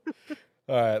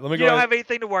 All right, let me go. You don't have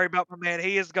anything to worry about, my man.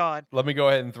 He is gone. Let me go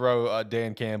ahead and throw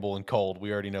Dan Campbell in cold.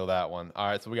 We already know that one. All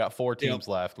right, so we got 4 teams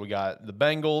left. We got the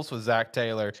Bengals with Zach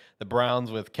Taylor, the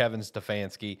Browns with Kevin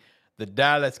Stefanski, the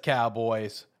Dallas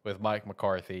Cowboys with Mike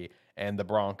McCarthy, and the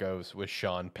Broncos with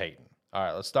Sean Payton. All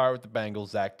right, let's start with the Bengals.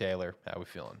 Zach Taylor, how we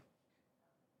feeling?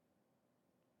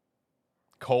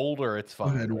 Cold or it's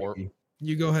fine?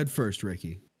 You go ahead first,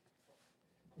 Ricky.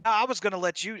 I was gonna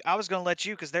let you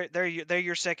because they're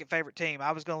your second favorite team.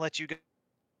 I was gonna let you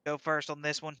go first on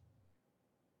this one.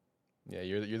 Yeah,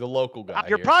 you're the local guy.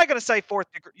 You're probably gonna say 4th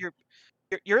degree.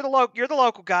 You're the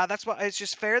local guy. That's why it's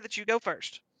just fair that you go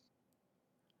first.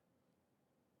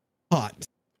 Hot.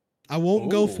 I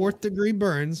won't go 4th-degree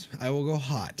burns. I will go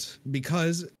hot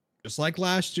because just like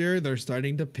last year, they're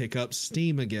starting to pick up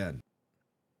steam again.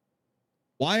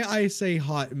 Why I say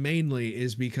hot mainly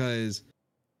is because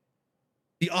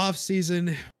the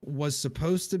offseason was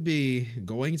supposed to be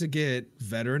going to get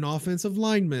veteran offensive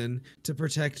linemen to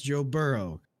protect Joe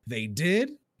Burrow. They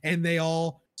did, and they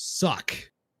all suck.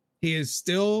 He is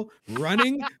still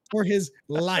running for his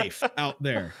life out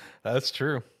there. That's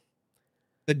true.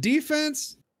 The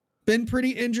defense been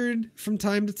pretty injured from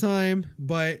time to time,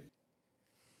 but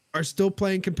are still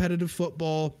playing competitive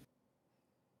football.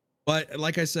 But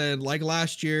like I said, like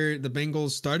last year, the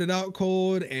Bengals started out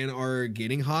cold and are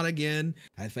getting hot again.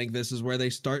 I think this is where they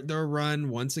start their run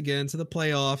once again to the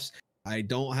playoffs. I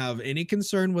don't have any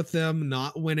concern with them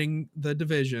not winning the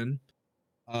division.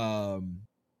 Hot.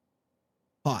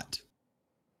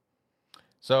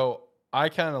 So I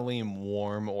kind of lean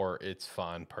warm or it's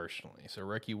fine personally. So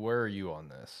Ricky, where are you on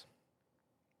this?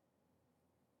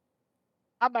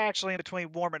 I'm actually in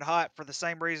between warm and hot for the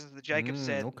same reasons that Jacob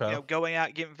said. Okay. You know, going out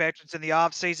and getting veterans in the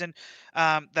off season.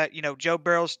 That Joe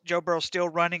Burrow's still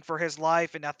running for his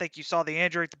life, and I think you saw the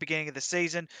injury at the beginning of the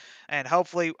season. And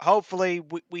hopefully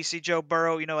we see Joe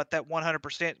Burrow, at that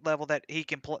 100% level that he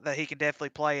can definitely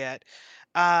play at.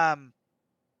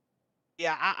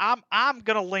 Yeah, I'm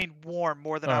gonna lean warm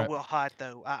more than I will hot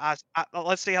though.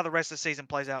 Let's see how the rest of the season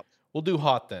plays out. We'll do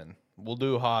hot then. We'll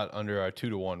do hot under our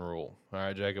 2-to-1 rule. All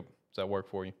right, Jacob. Does that work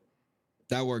for you?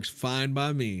 That works fine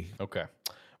by me. Okay.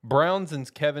 Browns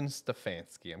and Kevin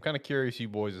Stefanski. I'm kind of curious you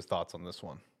boys' thoughts on this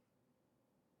one.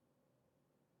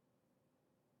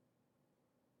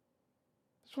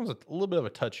 This one's a little bit of a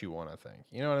touchy one, I think.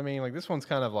 You know what I mean? Like this one's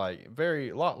kind of like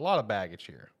a lot of baggage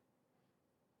here.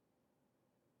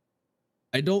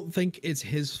 I don't think it's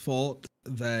his fault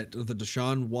that the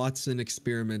Deshaun Watson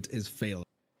experiment is failing.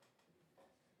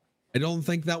 I don't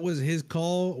think that was his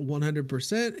call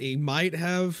 100%. He might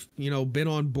have, been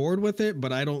on board with it,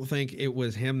 but I don't think it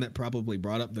was him that probably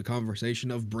brought up the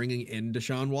conversation of bringing in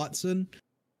Deshaun Watson.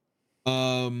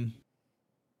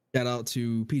 Shout out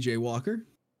to PJ Walker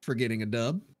for getting a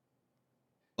dub.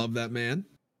 Love that man.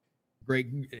 Great.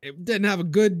 It didn't have a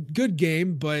good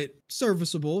game, but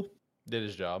serviceable. Did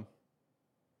his job.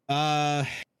 Man,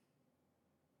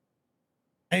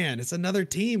 it's another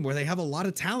team where they have a lot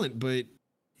of talent, but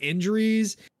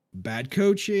injuries, bad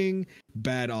coaching,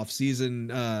 bad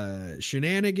offseason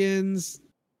shenanigans.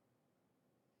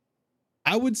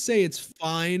 I would say it's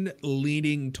fine,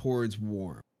 leaning towards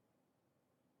warm.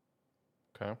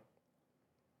 Okay.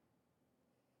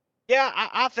 Yeah,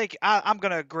 I think I'm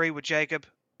gonna agree with Jacob.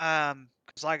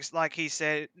 Because like he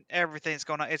said, everything's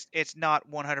it's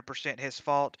not 100% his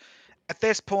fault. At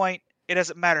this point, it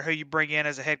doesn't matter who you bring in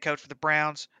as a head coach for the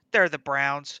Browns. They're the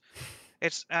Browns.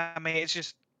 It's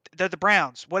just they're the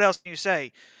Browns. What else can you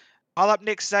say? Call up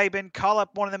Nick Saban. Call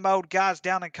up one of them old guys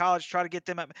down in college. Try to get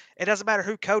them up. It doesn't matter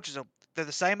who coaches them. They're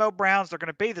the same old Browns. They're going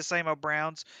to be the same old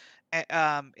Browns.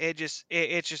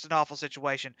 It's just an awful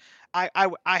situation.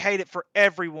 I hate it for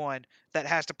everyone that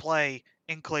has to play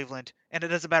in Cleveland, and it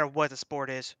doesn't matter what the sport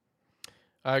is.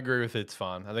 I agree with it's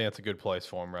fine. I think that's a good place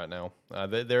for him right now.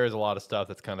 There is a lot of stuff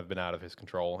that's kind of been out of his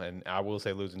control, and I will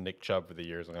say losing Nick Chubb for the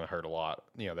years is going to hurt a lot.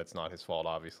 That's not his fault,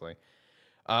 obviously.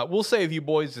 We'll save you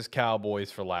boys as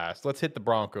Cowboys for last. Let's hit the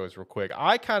Broncos real quick.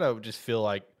 I kind of just feel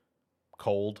like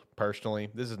cold, personally.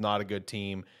 This is not a good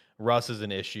team. Russ is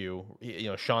an issue.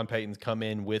 Sean Payton's come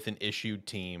in with an issued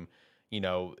team.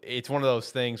 It's one of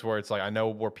those things where it's like, I know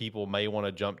where people may want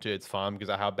to jump to it's fine because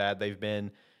of how bad they've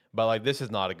been. But, like, this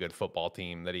is not a good football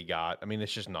team that he got. I mean,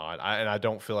 it's just not. And I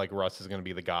don't feel like Russ is going to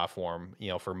be the guy for him,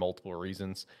 for multiple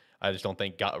reasons. I just don't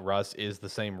think Russ is the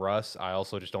same Russ. I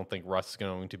also just don't think Russ is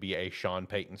going to be a Sean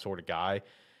Payton sort of guy.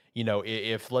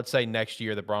 If let's say next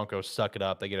year the Broncos suck it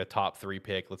up, they get a top 3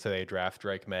 pick. Let's say they draft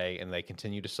Drake May and they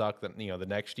continue to suck. The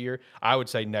next year, I would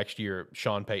say next year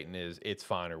Sean Payton it's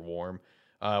fine or warm.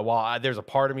 There's a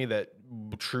part of me that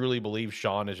truly believes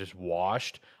Sean is just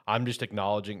washed, I'm just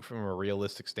acknowledging from a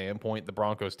realistic standpoint the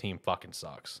Broncos team fucking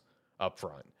sucks up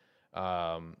front.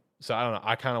 So I don't know.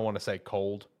 I kind of want to say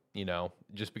cold.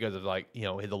 Just because of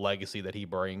the legacy that he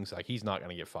brings, like he's not going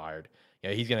to get fired.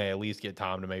 He's going to at least get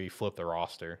time to maybe flip the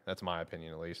roster. That's my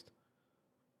opinion, at least.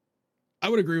 I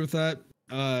would agree with that.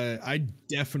 I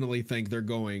definitely think they're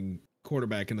going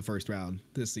quarterback in the first round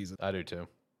this season. I do too.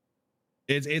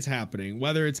 It's happening.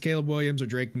 Whether it's Caleb Williams or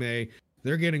Drake May,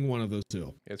 they're getting one of those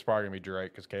two. It's probably going to be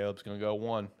Drake because Caleb's going to go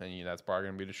 1, and that's probably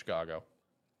going to be to Chicago.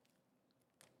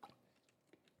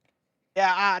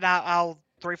 Yeah, I'll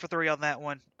 3 for 3 on that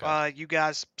one. Okay. You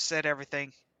guys said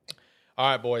everything. All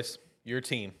right, boys. Your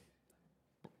team.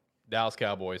 Dallas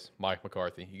Cowboys, Mike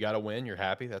McCarthy. You got to win. You're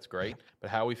happy. That's great. But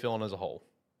how are we feeling as a whole?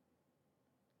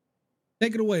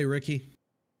 Take it away, Ricky.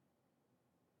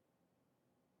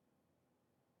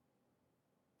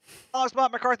 How long's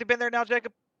Mike McCarthy been there now,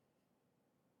 Jacob?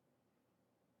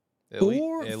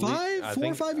 4 or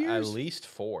 5 years? At least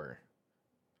 4.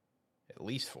 At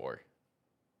least 4.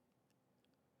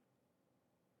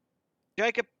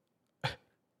 Jacob,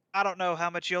 I don't know how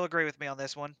much you'll agree with me on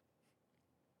this one.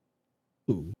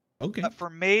 Ooh, okay. But for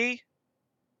me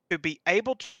to be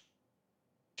able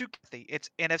to it's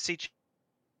NFC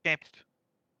Championship.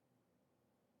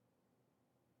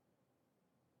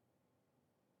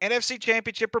 NFC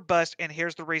Championship or bust, and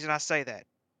here's the reason I say that.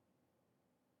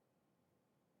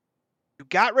 You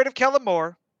got rid of Kellen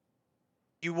Moore.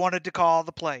 You wanted to call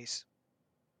the plays.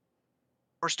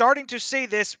 We're starting to see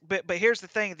this, but here's the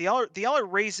thing. The only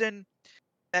reason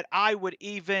that I would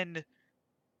even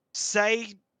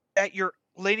say that you're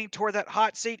leaning toward that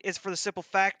hot seat is for the simple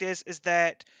fact is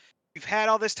that you've had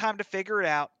all this time to figure it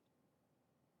out.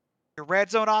 Your red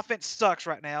zone offense sucks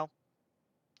right now.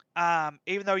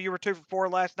 Even though you were 2 for 4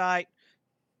 last night,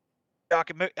 y'all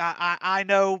can move, I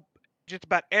know just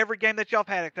about every game that y'all have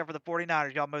had except for the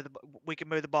 49ers, we can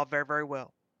move the ball very, very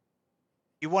well.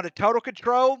 You wanted total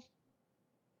control.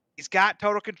 He's got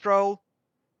total control.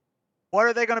 What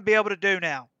are they going to be able to do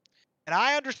now? And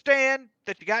I understand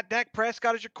that you got Dak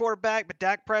Prescott as your quarterback, but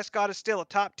Dak Prescott is still a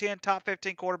top 10, top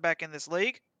 15 quarterback in this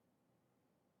league.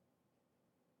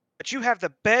 But you have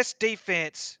the best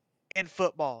defense in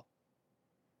football.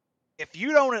 If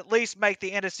you don't at least make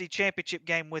the NFC Championship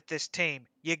game with this team,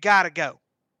 you got to go.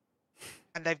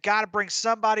 And they've got to bring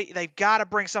somebody.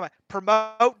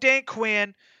 Promote Dan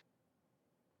Quinn.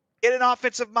 Get an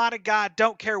offensive-minded guy.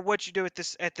 Don't care what you do at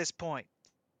this point.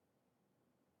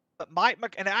 But I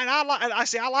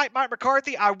like Mike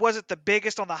McCarthy. I wasn't the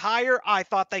biggest on the hire. I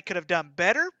thought they could have done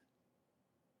better.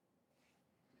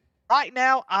 Right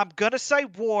now, I'm going to say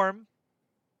warm.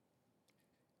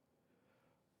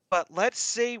 But let's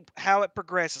see how it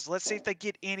progresses. Let's see if they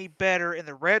get any better in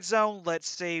the red zone. Let's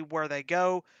see where they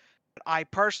go. But I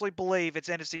personally believe it's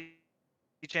NFC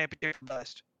Championship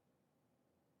bust.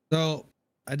 So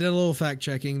I did a little fact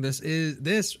checking.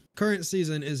 This current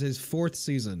season is his 4th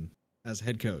season as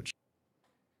head coach.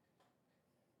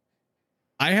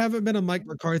 I haven't been a Mike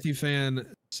McCarthy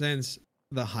fan since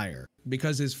the hire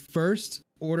because his first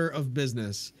order of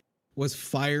business was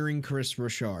firing Chris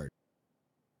Richard,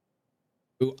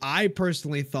 who I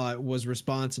personally thought was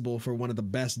responsible for one of the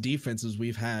best defenses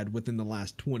we've had within the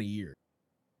last 20 years.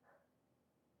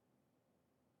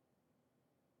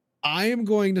 I am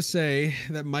going to say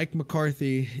that Mike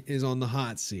McCarthy is on the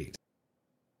hot seat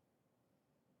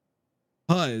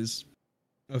because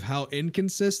of how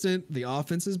inconsistent the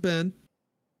offense has been,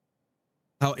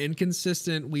 how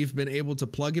inconsistent we've been able to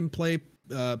plug and play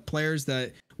players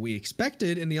that we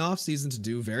expected in the offseason to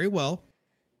do very well,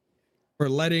 for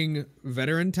letting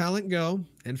veteran talent go,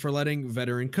 and for letting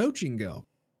veteran coaching go.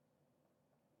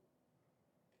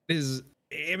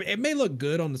 It may look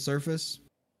good on the surface,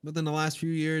 but in the last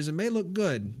few years, it may look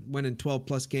good winning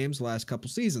 12-plus games the last couple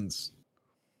seasons.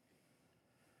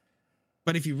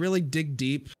 But if you really dig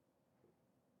deep,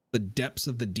 the depths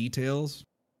of the details,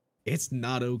 it's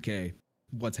not okay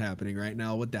what's happening right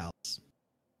now with Dallas.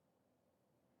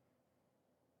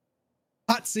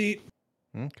 Hot seat.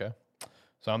 Okay.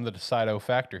 So I'm the decido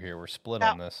factor here. We're split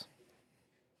on this.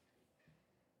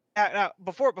 Now,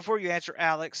 before you answer,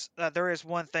 Alex, there is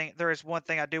one thing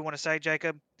I do want to say,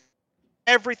 Jacob.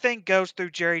 Everything goes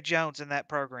through Jerry Jones in that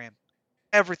program.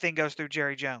 Everything goes through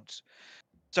Jerry Jones.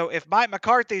 So if Mike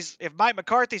McCarthy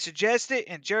suggested it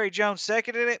and Jerry Jones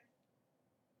seconded it,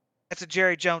 that's a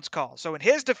Jerry Jones call. So in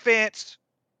his defense,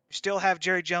 you still have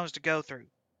Jerry Jones to go through.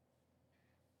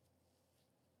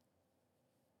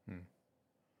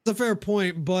 It's a fair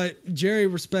point, but Jerry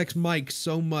respects Mike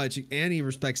so much, and he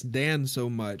respects Dan so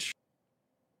much.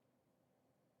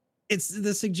 It's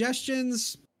the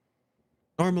suggestions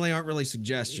normally aren't really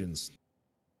suggestions.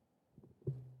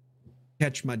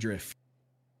 Catch my drift.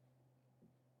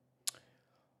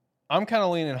 I'm kind of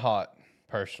leaning hot,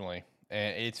 personally,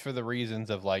 and it's for the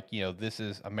reasons of, like, you know, this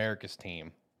is America's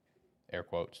team, air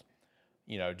quotes.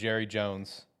 You know, Jerry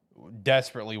Jones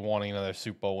desperately wanting another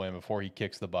Super Bowl win before he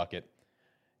kicks the bucket.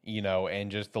 You know,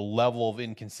 and just the level of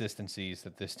inconsistencies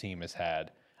that this team has had.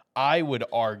 I would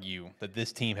argue that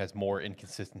this team has more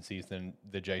inconsistencies than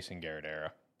the Jason Garrett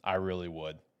era. I really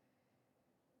would.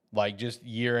 Like, just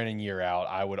year in and year out,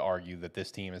 I would argue that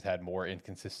this team has had more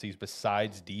inconsistencies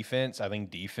besides defense. I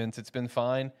think defense, it's been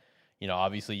fine. You know,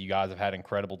 obviously you guys have had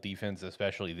incredible defense,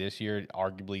 especially this year.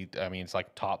 Arguably, I mean, it's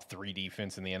like top 3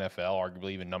 defense in the NFL,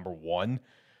 arguably even number 1.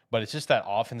 But it's just that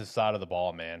offensive side of the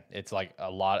ball, man. It's like a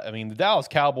lot. I mean, the Dallas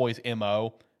Cowboys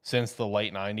MO since the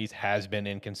late 90s has been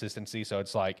inconsistency. So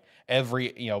it's like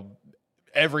every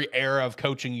era of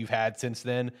coaching you've had since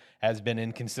then has been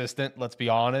inconsistent, let's be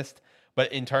honest.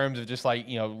 But in terms of just, like,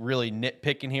 you know, really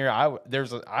nitpicking here,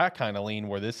 I kind of lean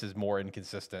where this is more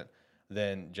inconsistent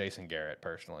than Jason Garrett,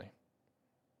 personally.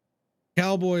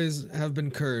 Cowboys have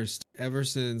been cursed ever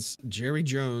since Jerry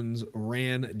Jones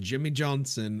ran Jimmy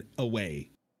Johnson away.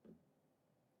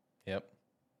 Yep.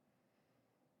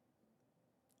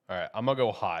 All right, I'm going to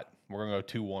go hot. We're going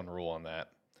to go 2-1 rule on that.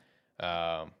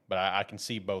 But I can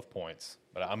see both points.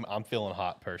 But I'm feeling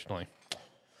hot, personally.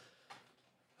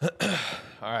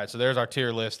 All right, so there's our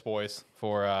tier list, boys,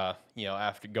 for,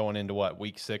 after going into,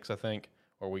 week 6, I think,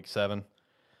 or week 7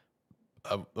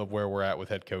 of where we're at with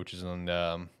head coaches and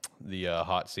the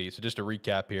hot seat. So just to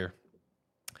recap here.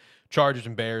 Chargers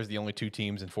and Bears, the only 2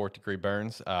 teams in 4th-degree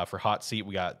burns. For hot seat,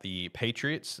 we got the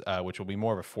Patriots, which will be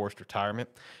more of a forced retirement.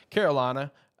 Carolina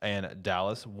and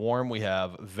Dallas. Warm, we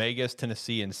have Vegas,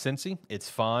 Tennessee, and Cincy. It's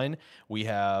fine. We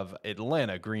have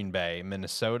Atlanta, Green Bay,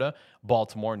 Minnesota,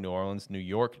 Baltimore, New Orleans, New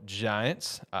York,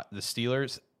 Giants, the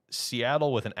Steelers,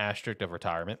 Seattle with an asterisk of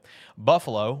retirement,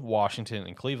 Buffalo, Washington,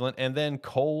 and Cleveland, and then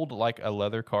cold like a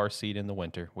leather car seat in the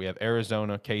winter. We have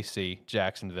Arizona, KC,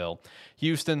 Jacksonville,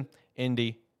 Houston,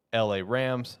 Indy, LA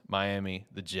Rams, Miami,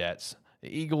 the Jets, the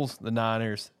Eagles, the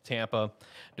Niners, Tampa,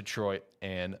 Detroit,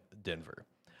 and Denver.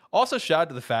 Also, shout out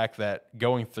to the fact that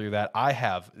going through that, I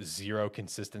have zero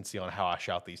consistency on how I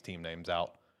shout these team names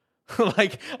out.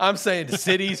 Like, I'm saying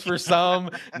cities for some,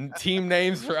 and team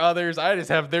names for others.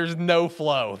 There's no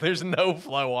flow. There's no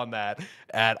flow on that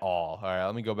at all. All right,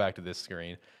 let me go back to this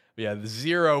screen. Yeah,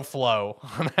 zero flow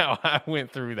on how I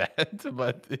went through that,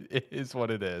 but it is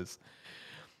what it is.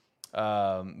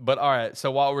 But all right,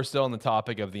 so while we're still on the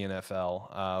topic of the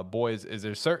NFL, boys, is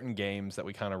there certain games that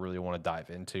we kind of really want to dive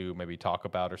into, maybe talk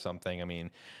about or something? I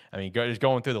mean, just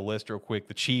going through the list real quick.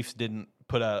 The Chiefs didn't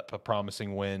put up a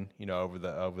promising win, over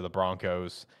the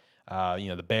Broncos.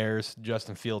 The Bears,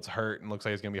 Justin Fields hurt and looks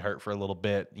like he's going to be hurt for a little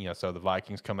bit. So the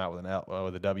Vikings come out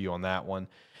with a W on that one.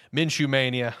 Minshew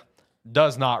Mania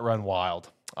does not run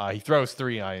wild. He throws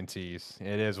 3 INTs.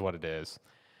 It is what it is.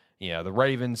 The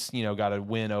Ravens, got a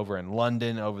win over in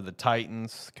London over the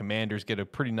Titans. Commanders get a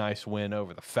pretty nice win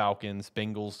over the Falcons.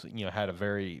 Bengals, had a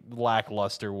very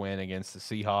lackluster win against the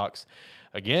Seahawks.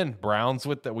 Again, Browns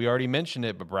we already mentioned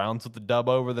it, but Browns with the dub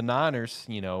over the Niners,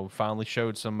 finally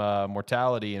showed some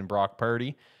mortality in Brock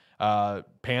Purdy.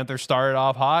 Panthers started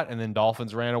off hot, and then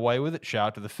Dolphins ran away with it. Shout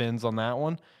out to the Fins on that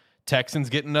one. Texans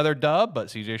get another dub,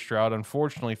 but C.J. Stroud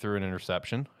unfortunately threw an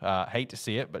interception. Hate to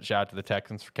see it, but shout out to the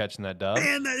Texans for catching that dub.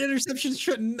 Man, that interception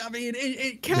shouldn't. I mean,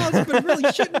 it counts, but it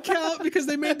really shouldn't count because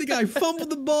they made the guy fumble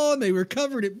the ball and they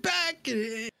recovered it back.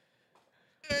 And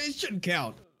it shouldn't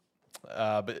count.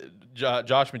 But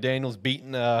Josh McDaniels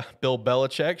beating Bill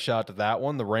Belichick. Shout out to that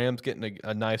one. The Rams getting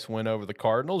a nice win over the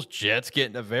Cardinals. Jets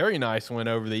getting a very nice win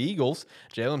over the Eagles.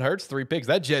 Jalen Hurts 3 picks.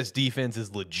 That Jets defense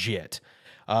is legit.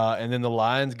 And then the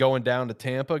Lions going down to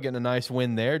Tampa, getting a nice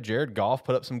win there. Jared Goff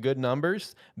put up some good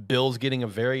numbers. Bills getting a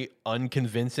very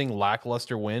unconvincing,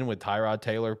 lackluster win with Tyrod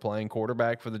Taylor playing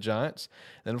quarterback for the Giants.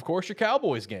 And, of course, your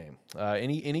Cowboys game.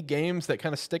 Any games that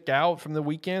kind of stick out from the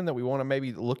weekend that we want to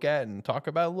maybe look at and talk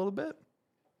about a little bit?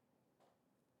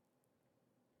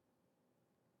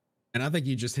 And I think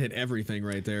you just hit everything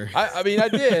right there. I mean, I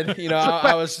did. You know,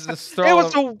 I was just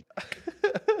throwing.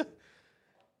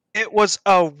 It was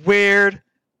a weird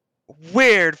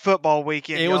football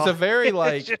weekend. It y'all. was a very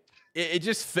like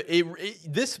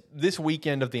this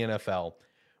weekend of the NFL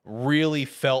really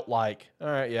felt like, all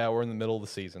right, yeah, we're in the middle of the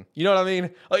season. You know what I mean?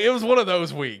 Like, it was one of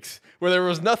those weeks where there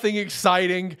was nothing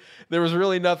exciting. There was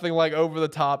really nothing like over the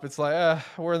top. It's like,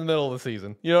 we're in the middle of the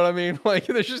season. You know what I mean? Like,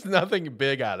 there's just nothing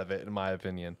big out of it, in my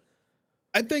opinion.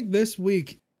 I think this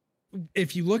week,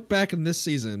 if you look back in this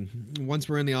season, once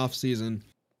we're in the off season,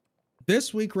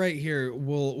 this week right here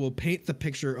will paint the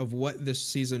picture of what this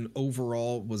season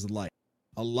overall was like.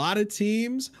 A lot of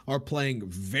teams are playing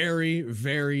very,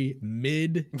 very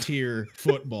mid-tier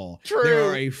football. True. There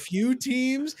are a few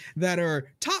teams that are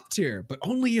top tier, but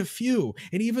only a few.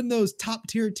 And even those top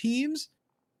tier teams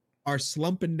are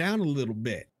slumping down a little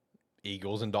bit.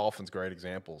 Eagles and Dolphins, great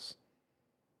examples.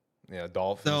 Yeah,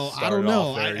 Dolphins. So I don't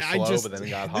know. I just but then it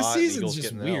got hot. This season's Eagles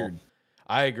just weird. weird.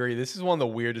 I agree. This is one of the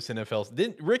weirdest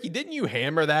NFLs. Ricky, didn't you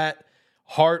hammer that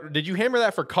hard? Did you hammer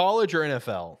that for college or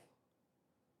NFL?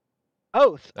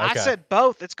 Both. Okay. I said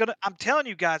both. It's gonna. I'm telling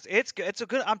you guys, it's a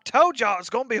good. I'm told y'all it's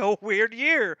gonna be a weird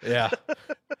year. Yeah.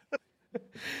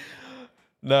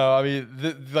 No, I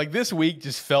mean, like this week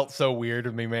just felt so weird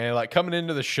to me, man. Like coming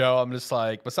into the show, I'm just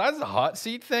like, besides the hot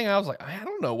seat thing, I was like, I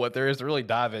don't know what there is to really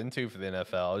dive into for the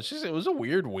NFL. It was a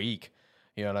weird week.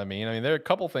 You know what I mean? I mean, there are a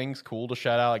couple things cool to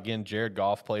shout out. Again, Jared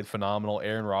Goff played phenomenal.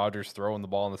 Aaron Rodgers throwing the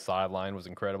ball on the sideline was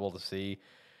incredible to see.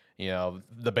 You know,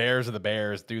 the Bears are the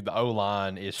Bears. Dude, the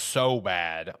O-line is so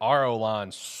bad. Our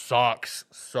O-line sucks.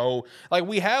 So, like,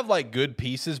 we have, like, good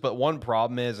pieces, but one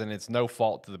problem is, and it's no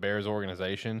fault to the Bears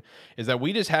organization, is that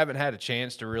we just haven't had a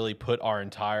chance to really put our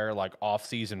entire, like,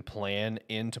 off-season plan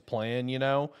into plan, you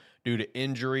know, due to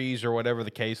injuries or whatever the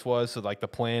case was. So, like, the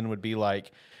plan would be,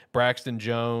 like, Braxton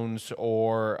Jones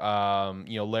or,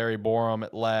 Larry Borum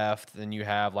at left. Then you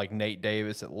have like Nate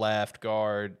Davis at left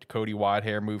guard, Cody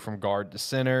Whitehair moved from guard to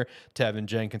center, Tevin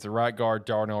Jenkins at right guard,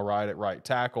 Darnell Wright at right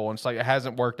tackle. And it's like, it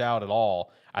hasn't worked out at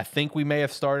all. I think we may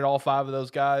have started all five of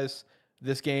those guys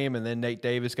this game, and then Nate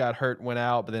Davis got hurt and went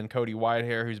out, but then Cody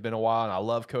Whitehair, who's been a while, and I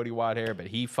love Cody Whitehair, but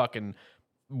he fucking...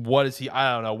 What is he?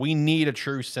 I don't know. We need a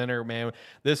true center, man.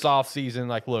 This offseason,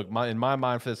 like, look, in my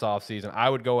mind for this offseason, I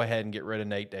would go ahead and get rid of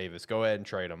Nate Davis. Go ahead and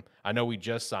trade him. I know we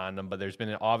just signed him, but there's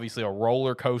been obviously a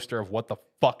roller coaster of what the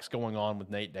fuck's going on with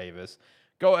Nate Davis.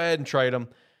 Go ahead and trade him.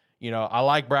 You know, I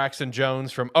like Braxton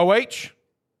Jones from OH.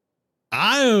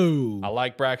 Oh. I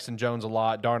like Braxton Jones a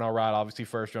lot. Darnell Wright, obviously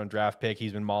first-round draft pick.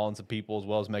 He's been mauling some people as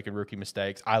well as making rookie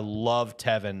mistakes. I love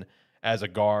Tevin as a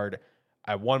guard.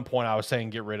 At one point, I was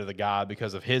saying get rid of the guy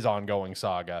because of his ongoing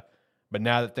saga. But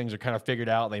now that things are kind of figured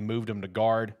out, they moved him to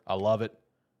guard. I love it.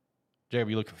 Jacob,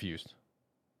 you look confused.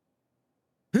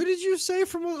 Who did you say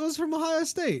was from Ohio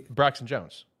State? Braxton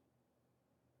Jones.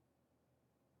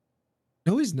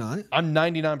 No, he's not. I'm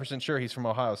 99% sure he's from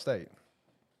Ohio State.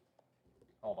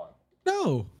 Hold on.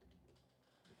 No.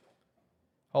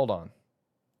 Hold on.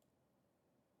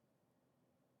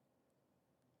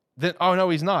 Then, oh, no,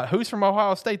 he's not. Who's from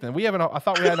Ohio State then? I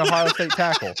thought we had an Ohio State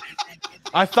tackle.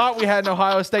 I thought we had an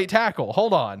Ohio State tackle.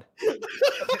 Hold on.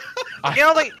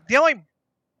 The only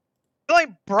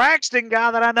Braxton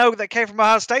guy that I know that came from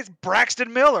Ohio State is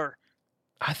Braxton Miller.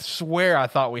 I swear I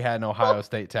thought we had an Ohio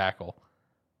State tackle.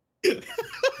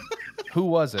 Who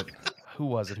was it?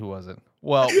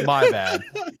 Well, my bad.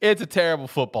 It's a terrible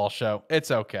football show. It's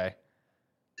okay.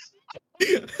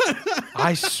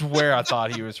 I swear I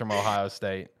thought he was from Ohio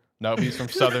State. Nope, he's from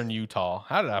Southern Utah.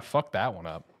 How did I fuck that one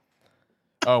up?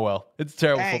 Oh, well. It's a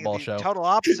terrible football show. Total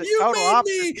opposite.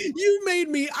 You made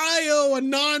me IO a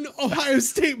non-Ohio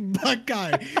State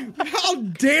Buckeye. How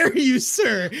dare you,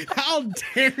 sir? How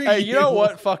dare you? Hey, you know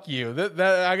what? Fuck you.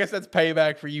 I guess that's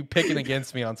payback for you picking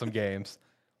against me on some games.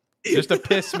 Just to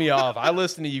piss me off. I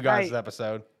listened to you guys'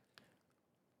 episode.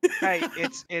 Hey,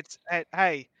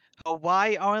 hey,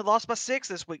 Hawaii only lost by 6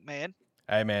 this week, man.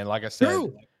 Hey, man, like I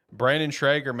said, Brandon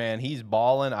Traeger, man, he's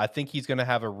balling. I think he's going to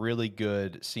have a really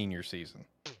good senior season.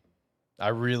 I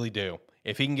really do.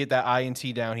 If he can get that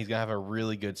INT down, he's going to have a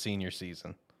really good senior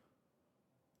season.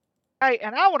 Hey,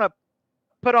 and I want to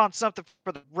put on something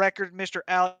for the record, Mr.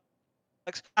 Alex.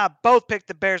 I both picked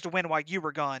the Bears to win while you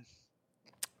were gone.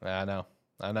 I know.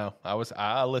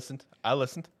 I listened. And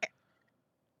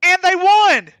they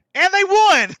won!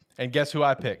 And guess who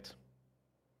I picked?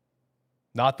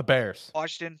 Not the Bears.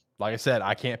 Washington. Like I said,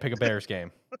 I can't pick a Bears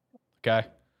game. Okay?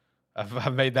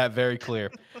 I've made that very clear.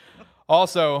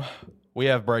 Also, we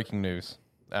have breaking news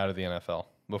out of the NFL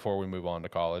before we move on to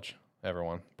college.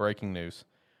 Everyone, breaking news.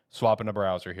 Swapping a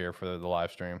browser here for the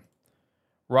live stream.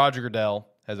 Roger Goodell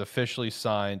has officially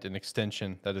signed an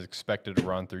extension that is expected to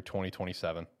run through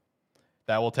 2027.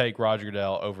 That will take Roger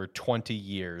Goodell over 20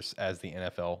 years as the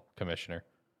NFL commissioner.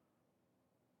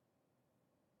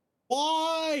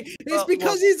 Why? It's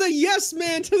because he's a yes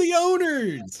man to the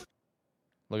owners.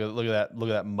 Look at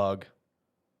that mug.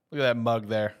 Look at that mug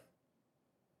there.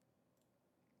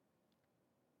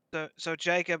 So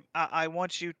Jacob, I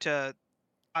want you to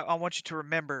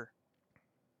remember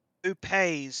who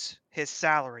pays his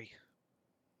salary.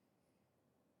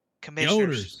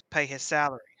 Commissioners pay his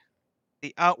salary.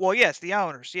 The owners.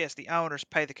 Yes, the owners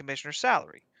pay the commissioner's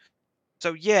salary.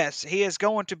 So yes, he is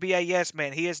going to be a yes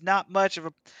man. He is not much of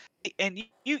a, and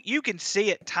you can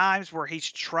see at times where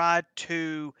he's tried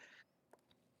to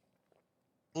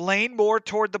lean more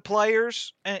toward the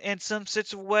players in some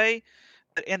sense of way.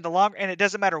 But in the long, and it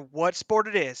doesn't matter what sport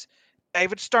it is.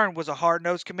 David Stern was a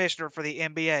hard-nosed commissioner for the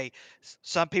NBA.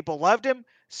 Some people loved him,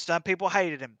 some people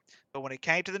hated him. But when it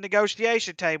came to the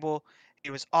negotiation table, he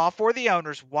was all for the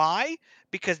owners. Why?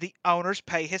 Because the owners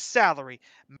pay his salary.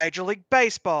 Major League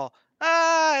Baseball,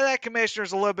 that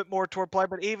commissioner's a little bit more toward play,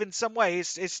 but even some way,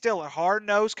 he's still a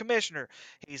hard-nosed commissioner.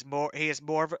 He is more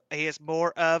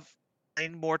of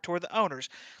leaning more toward the owners.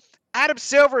 Adam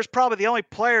Silver is probably the only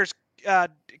players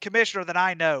commissioner that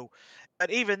I know. But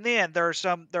even then, there are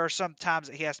some times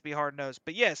that he has to be hard nosed.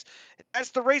 But yes, that's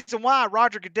the reason why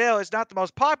Roger Goodell is not the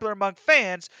most popular among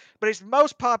fans, but he's the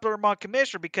most popular among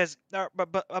commissioner because,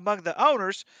 but among the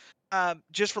owners,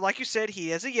 just for like you said,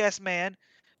 he is a yes man.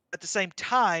 At the same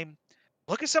time,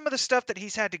 look at some of the stuff that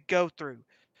he's had to go through.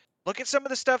 Look at some of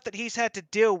the stuff that he's had to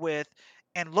deal with,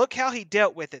 and look how he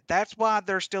dealt with it. That's why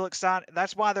they're still excited.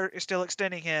 That's why they're still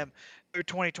extending him through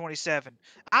 2027.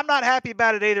 I'm not happy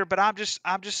about it either, but I'm just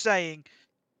saying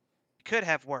it could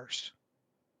have worse.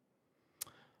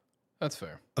 That's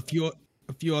fair. A few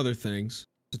other things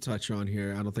to touch on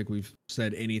here. I don't think we've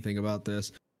said anything about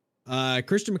this.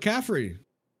 Christian McCaffrey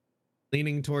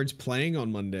leaning towards playing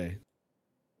on Monday.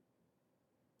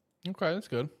 Okay, that's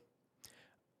good.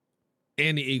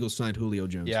 And the Eagles signed Julio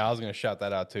Jones. Yeah, I was going to shout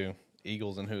that out too.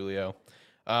 Eagles and Julio.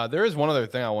 There is one other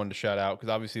thing I wanted to shout out because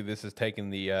obviously this has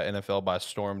taken the NFL by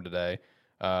storm today.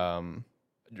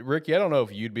 Ricky, I don't know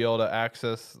if you'd be able to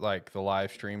access like the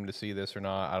live stream to see this or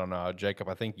not. I don't know. Jacob,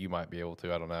 I think you might be able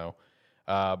to. I don't know.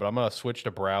 But I'm going to switch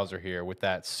to browser here with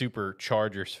that Super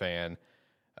Chargers fan.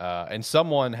 And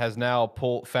someone has now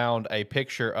found a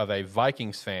picture of a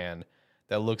Vikings fan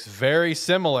that looks very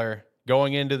similar,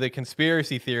 going into the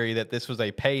conspiracy theory that this was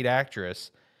a paid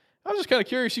actress. I was just kind of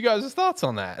curious you guys' thoughts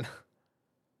on that.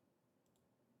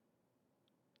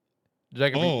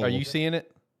 Jacob, are you seeing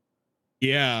it?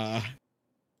 Yeah.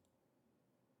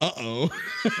 Uh-oh.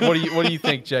 What do you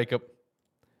think, Jacob? Is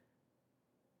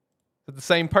it the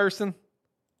same person?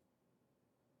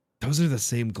 Those are the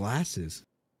same glasses.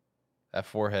 That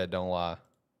forehead don't lie.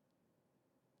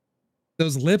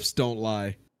 Those lips don't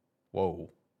lie. Whoa.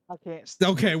 I can't.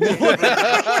 Okay. Well,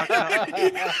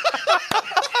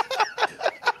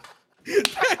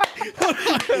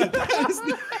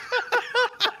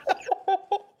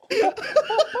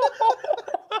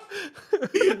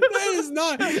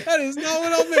 that is not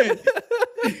what I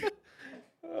meant.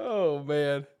 Oh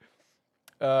man.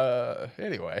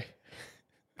 Anyway.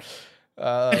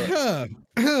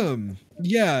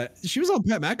 Yeah, she was on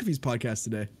Pat McAfee's podcast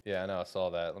today. Yeah, I know. I saw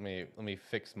that. Let me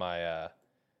fix my.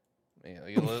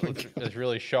 Let's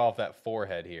really show off that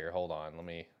forehead here. Hold on.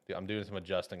 I'm doing some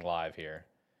adjusting live here.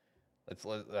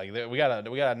 We got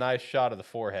a nice shot of the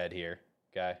forehead here.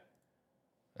 Okay.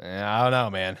 I don't know,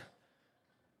 man.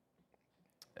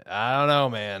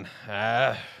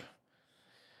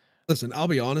 Listen, I'll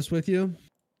be honest with you.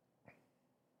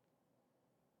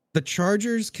 The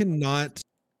Chargers cannot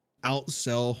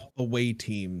outsell away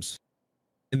teams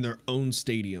in their own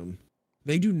stadium.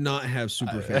 They do not have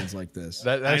super fans like this.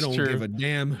 I don't give a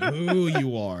damn who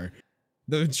you are.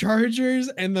 The Chargers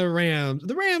and the Rams.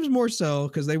 The Rams more so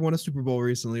because they won a Super Bowl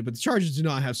recently, but the Chargers do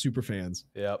not have super fans.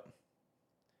 Yep.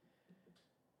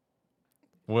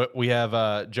 We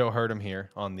have Joe Hurdham here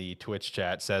on the Twitch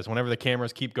chat. Says, whenever the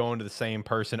cameras keep going to the same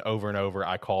person over and over,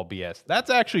 I call BS. That's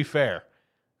actually fair.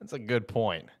 That's a good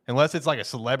point. Unless it's like a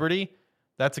celebrity,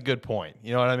 that's a good point.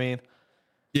 You know what I mean?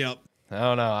 Yep. I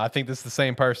don't know. I think this is the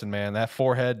same person, man. That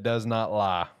forehead does not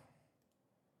lie.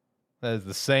 That is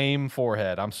the same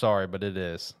forehead. I'm sorry, but it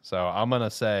is. So I'm going to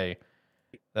say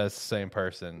that's the same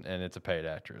person, and it's a paid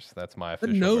actress. That's my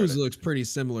official verdict. The nose looks pretty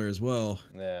similar as well.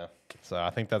 Yeah. So I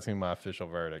think that's going to be my official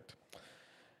verdict.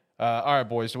 All right,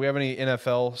 boys. Do we have any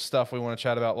NFL stuff we want to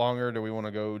chat about longer? Or do we want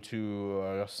to go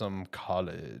to some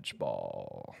college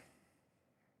ball?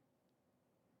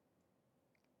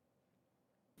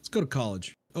 go to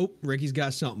college. Oh, Ricky's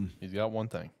got something. He's got one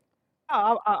thing.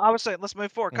 I was saying, let's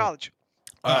move forward. College.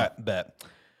 All right, bet.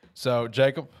 So,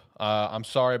 Jacob, I'm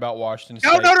sorry about Washington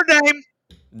Go State. Notre Dame.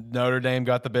 Notre Dame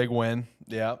got the big win.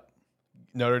 Yep.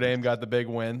 Notre Dame got the big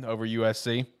win over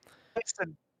USC.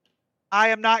 Listen, I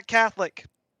am not Catholic.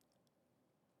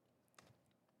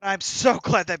 I'm so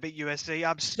glad they beat USC.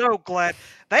 I'm so glad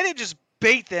they didn't just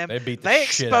beat them. They beat the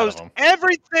shit out of exposed them.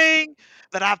 everything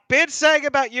that I've been saying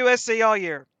about USC all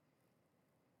year.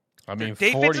 I mean,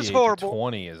 Their defense is horrible.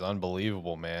 48-20 is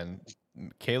unbelievable, man.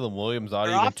 Caleb Williams not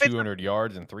Their even offensive- 200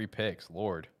 yards and 3 picks.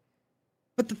 Lord.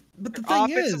 But the thing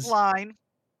Offensive is, line.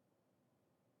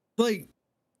 like,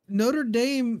 Notre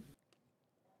Dame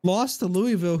lost to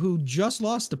Louisville, who just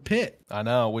lost to Pitt. I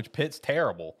know, which Pitt's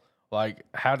terrible. Like,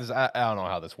 how does I don't know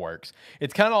how this works.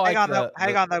 It's kind of like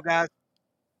Hang on, though, guys.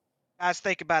 Guys,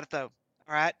 think about it, though.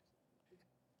 All right?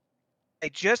 They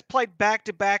just played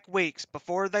back-to-back weeks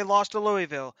before they lost to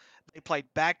Louisville. They played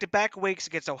back-to-back weeks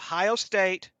against Ohio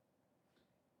State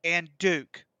and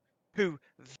Duke, who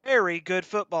very good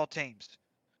football teams.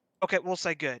 Okay, we'll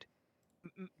say good.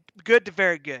 Good to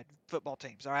very good football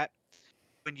teams, all right?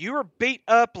 When you are beat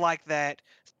up like that,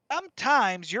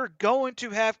 sometimes you're going to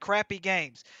have crappy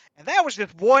games. And that was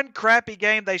just one crappy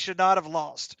game they should not have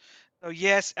lost. So,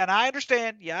 yes, and I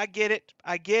understand. Yeah, I get it.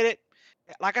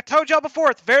 Like I told y'all before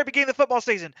at the very beginning of the football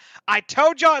season, I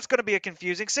told y'all it's going to be a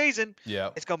confusing season.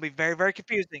 Yeah. It's going to be very, very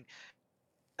confusing.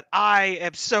 But I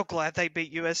am so glad they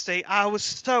beat USC. I was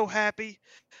so happy.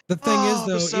 The thing is, I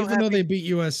though, was so even though happy. they beat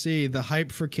USC, the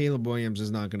hype for Caleb Williams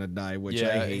is not going to die, which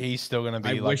I hate. He's still going to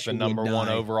I be like wish the he would number one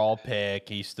die. overall pick.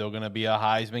 He's still going to be a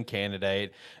Heisman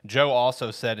candidate. Joe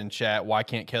also said in chat, why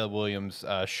can't Caleb Williams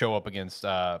show up against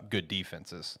good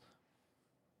defenses?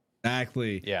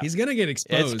 Exactly. Yeah. He's going to get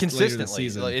exposed It's consistently. later this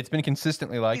season. It's been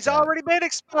consistently like He's that. already been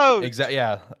exposed. Exactly.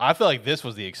 Yeah, I feel like this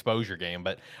was the exposure game,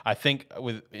 but I think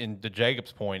to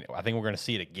Jacob's point, I think we're going to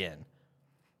see it again.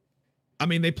 I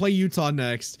mean, they play Utah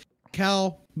next.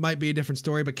 Cal might be a different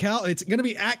story, but Cal, it's going to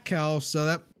be at Cal, so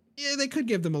that they could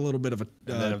give them a little bit of a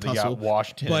And then if they tussle. got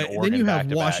Washington, But and Oregon then you have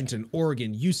back-to-back. Washington,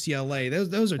 Oregon, UCLA.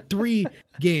 Those are three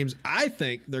games I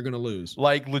think they're going to lose.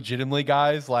 Like legitimately,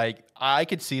 guys. Like I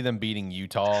could see them beating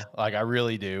Utah. Like I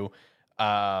really do.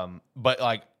 But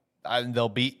like they'll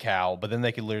beat Cal, but then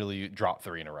they could literally drop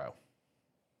 3 in a row.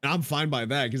 I'm fine by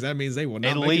that because that means they will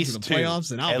not At make least it to the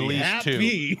playoffs, and I'll At be least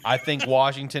happy. 2. I think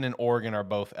Washington and Oregon are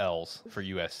both L's for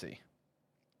USC.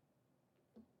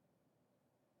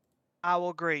 I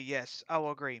will agree. Yes, I will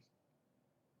agree.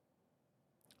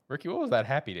 Ricky, what was that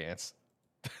happy dance?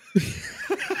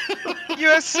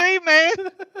 USC, man.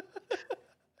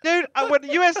 Dude, when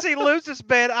USC loses,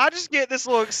 man, I just get this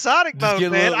little exotic Just mode, get a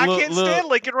man. little- I can't little- stand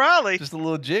Lincoln Riley. Just a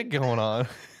little jig going on.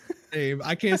 Dave,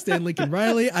 I can't stand Lincoln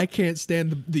Riley. I can't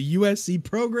stand the USC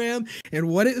program and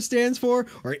what it stands for,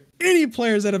 or any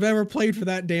players that have ever played for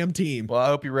that damn team. Well, I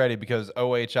hope you're ready because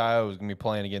OHIO is going to be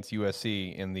playing against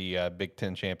USC in the Big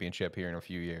Ten championship here in a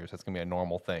few years. That's going to be a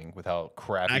normal thing with how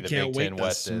crappy I the can't Big wait Ten to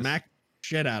West is. smack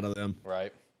shit out of them.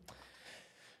 Right.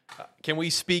 Can we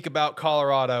speak about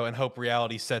Colorado and hope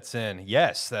reality sets in?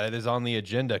 Yes, that is on the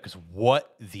agenda because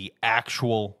what the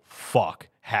actual fuck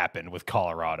happened with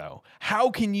Colorado? How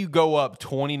can you go up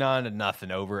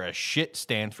 29-0 over a shit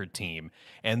Stanford team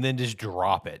and then just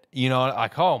drop it? You know,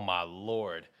 like, oh my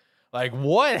Lord. Like,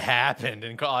 what happened?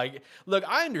 And like, look,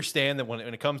 I understand that when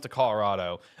it comes to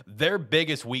Colorado, their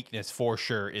biggest weakness for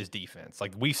sure is defense.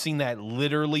 Like, we've seen that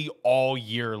literally all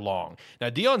year long. Now,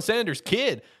 Deion Sanders'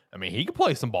 kid, I mean, he can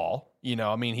play some ball. You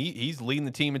know, I mean, he's leading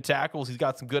the team in tackles. He's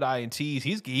got some good INTs.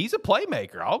 He's a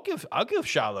playmaker. I'll give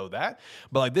Shiloh that.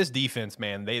 But like this defense,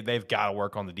 man, they've got to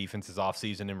work on the defense's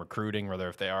offseason in recruiting, whether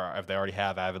if they already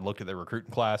have. I haven't looked at their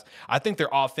recruiting class. I think their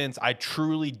offense, I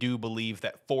truly do believe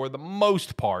that for the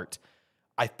most part,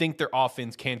 I think their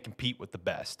offense can compete with the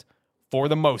best. For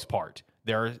the most part.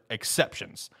 There are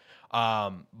exceptions.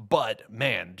 But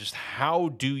man, just how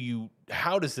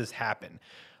does this happen?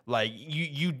 Like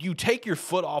you take your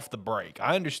foot off the brake.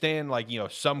 I understand, like, you know,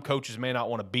 some coaches may not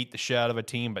want to beat the shit out of a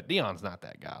team, but Deion's not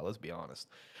that guy. Let's be honest.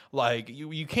 Like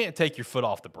you can't take your foot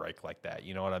off the brake like that.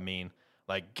 You know what I mean?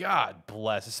 Like, God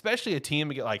bless, especially a team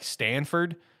like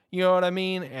Stanford. You know what I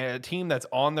mean? And a team that's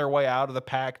on their way out of the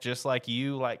pack, just like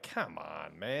you. Like, come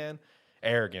on, man.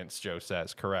 Arrogance, Joe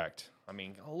says. Correct. I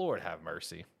mean, Lord have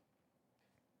mercy.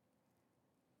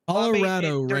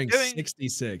 Colorado they're ranks doing-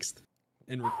 66th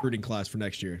in recruiting class for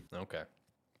next year. Okay.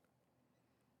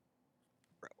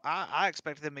 I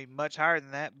expected them to be much higher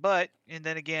than that, and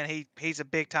then again, he's a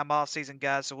big time off season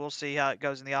guy, so we'll see how it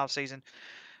goes in the off season.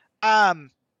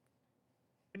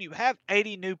 when you have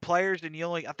 80 new players and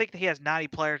I think he has 90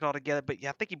 players altogether, but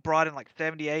I think he brought in like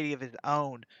 70, 80 of his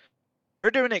own.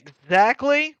 They're doing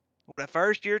exactly what a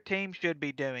first-year team should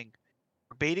be doing.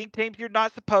 You're beating teams you're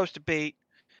not supposed to beat,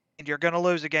 and you're going to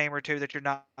lose a game or two that you're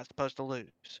not supposed to lose.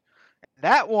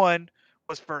 That one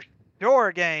was for sure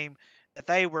a game that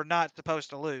they were not supposed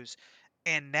to lose.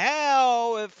 And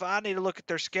now, if I need to look at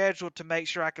their schedule to make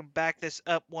sure I can back this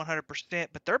up 100%,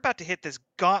 but they're about to hit this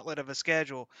gauntlet of a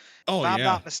schedule, if I'm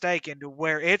not mistaken, to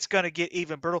where it's going to get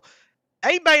even brutal.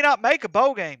 They may not make a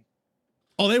bowl game.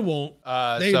 Oh, they won't.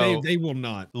 They will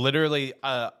not. Literally,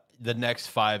 the next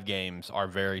 5 games are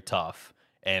very tough.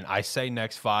 And I say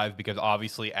next 5 because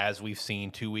obviously, as we've seen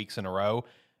 2 weeks in a row,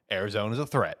 Arizona's a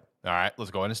threat. All right, let's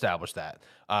go ahead and establish that.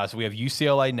 So we have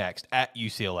UCLA next at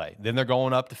UCLA. Then they're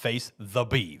going up to face the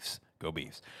Beavs. Go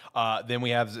Beavs. Then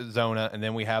we have Zona, and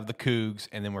then we have the Cougs,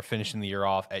 and then we're finishing the year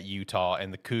off at Utah.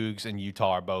 And the Cougs and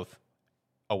Utah are both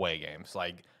away games.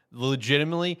 Like,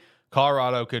 legitimately,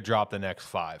 Colorado could drop the next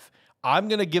 5. I'm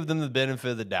going to give them the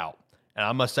benefit of the doubt. And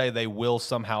I must say they will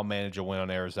somehow manage a win on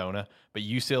Arizona. But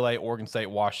UCLA, Oregon State,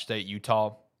 Washington State,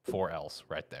 Utah, 4 L's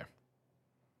right there.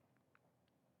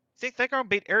 Think they're going to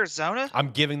beat Arizona?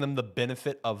 I'm giving them the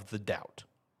benefit of the doubt.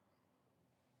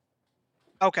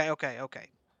 Okay.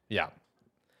 Yeah.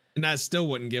 And that still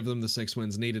wouldn't give them the 6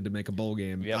 wins needed to make a bowl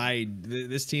game. Yep.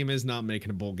 This team is not making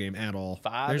a bowl game at all.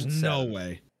 5 There's and no 7.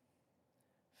 way.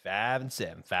 5 and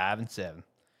 7. 5 and 7.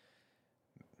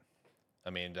 I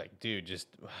mean, like, dude, just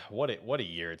what a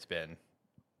year it's been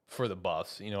for the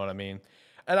Buffs. You know what I mean?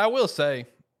 And I will say,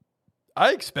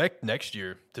 I expect next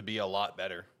year to be a lot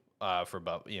better for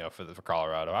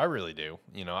Colorado. I really do.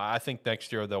 You know, I think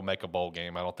next year they'll make a bowl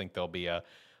game. I don't think they'll be a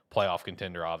playoff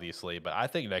contender, obviously, but I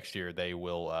think next year they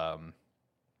will.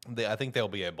 I think they'll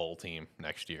be a bowl team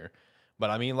next year. But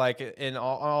I mean, like, and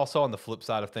also on the flip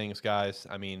side of things, guys.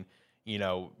 I mean, you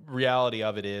know, reality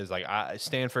of it is, like,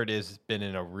 Stanford has been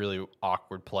in a really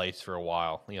awkward place for a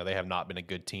while. You know, they have not been a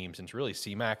good team since really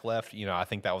C-Mac left. You know, I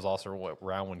think that was also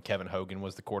around when Kevin Hogan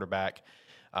was the quarterback.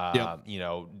 You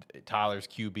know, Tyler's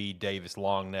QB, Davis,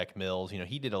 Longneck, Mills, you know,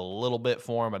 he did a little bit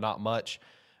for him, but not much.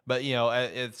 But, you know,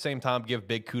 at the same time, give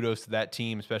big kudos to that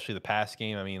team, especially the pass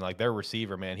game. I mean, like, their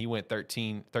receiver, man, he went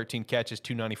 13 catches,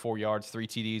 294 yards, 3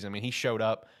 TDs. I mean, he showed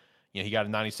up. You know, he got a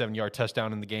 97-yard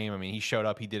touchdown in the game. I mean, he showed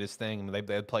up. He did his thing. I mean,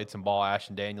 they had played some ball.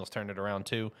 Ashton Daniels turned it around,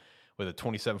 too, with a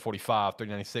 27-45,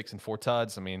 396, and 4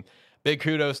 tuds. I mean, big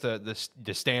kudos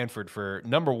to Stanford for,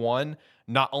 number one,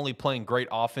 not only playing great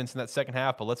offense in that second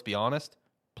half, but let's be honest,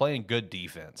 playing good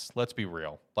defense. Let's be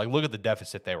real. Like, look at the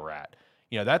deficit they were at.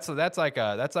 You know, that's like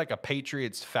a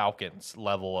Patriots Falcons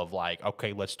level of, like,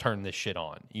 okay, let's turn this shit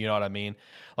on. You know what I mean?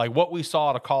 Like, what we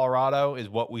saw out of Colorado is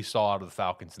what we saw out of the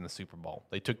Falcons in the Super Bowl.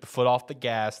 They took the foot off the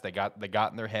gas. They got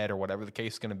in their head, or whatever the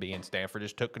case is going to be, and Stanford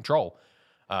just took control.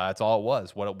 That's all it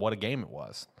was. What a game it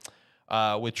was.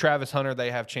 With Travis Hunter,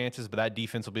 they have chances, but that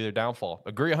defense will be their downfall.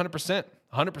 Agree 100%.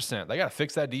 100%. They got to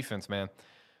fix that defense, man.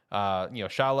 You know,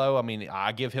 Shiloh, I mean,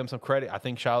 I give him some credit. I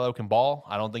think Shiloh can ball.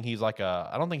 I don't think he's like a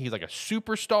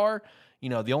superstar. You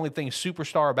know, the only thing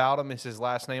superstar about him is his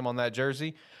last name on that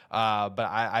jersey. But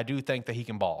I do think that he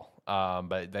can ball.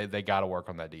 But they got to work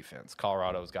on that defense.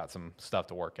 Colorado's got some stuff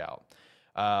to work out.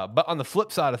 But on the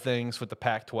flip side of things with the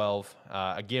Pac-12,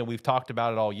 again, we've talked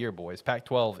about it all year, boys.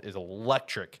 Pac-12 is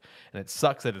electric, and it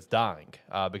sucks that it's dying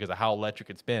because of how electric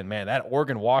it's been. Man, that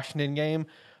Oregon-Washington game,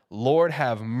 Lord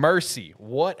have mercy.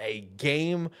 What a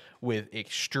game with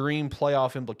extreme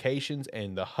playoff implications,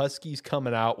 and the Huskies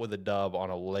coming out with a dub on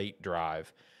a late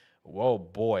drive. Whoa,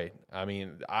 boy. I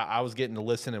mean, I was getting to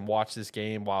listen and watch this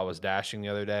game while I was dashing the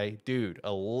other day. Dude,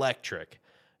 electric,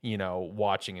 you know,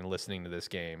 watching and listening to this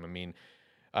game. I mean,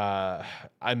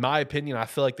 in my opinion, I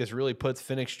feel like this really puts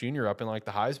Phoenix Jr. up in, like,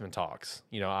 the Heisman talks.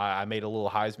 You know, I made a little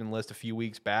Heisman list a few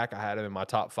weeks back. I had him in my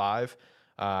top 5.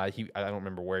 I don't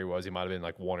remember where he was. He might have been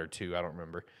like 1 or 2. I don't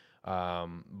remember.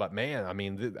 But man, I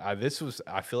mean, this was,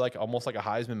 I feel like, almost like a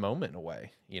Heisman moment in a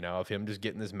way, you know, of him just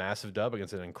getting this massive dub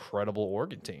against an incredible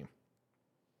Oregon team.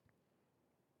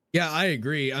 Yeah, I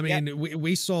agree. I mean,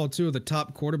 we saw 2 of the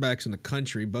top quarterbacks in the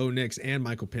country, Bo Nix and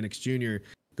Michael Penix Jr.,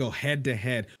 go head to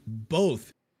head.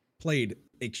 Both played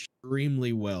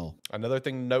extremely well. Another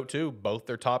thing to note too, both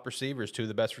their top receivers, 2 of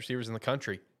the best receivers in the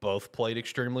country, both played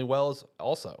extremely well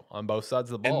also on both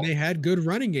sides of the ball. And they had good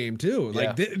running game too.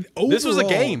 Yeah. Like this was a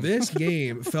game. This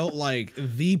game felt like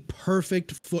the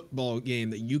perfect football game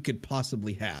that you could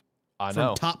possibly have. I know.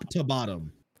 From top to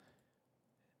bottom.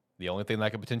 The only thing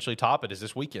that could potentially top it is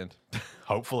this weekend.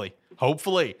 Hopefully.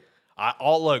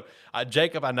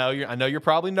 Jacob, I know you're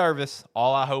probably nervous.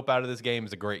 All I hope out of this game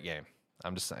is a great game.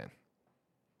 I'm just saying.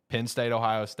 Penn State,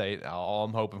 Ohio State. All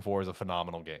I'm hoping for is a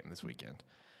phenomenal game this weekend.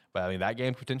 But I mean, that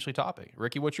game's potentially topic.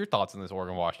 Ricky, what's your thoughts on this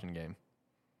Oregon-Washington game?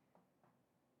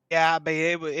 Yeah, I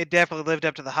mean, it definitely lived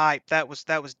up to the hype. That was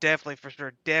definitely for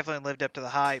sure. Definitely lived up to the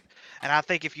hype. And I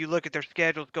think if you look at their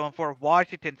schedules going forward,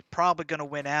 Washington's probably going to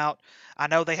win out. I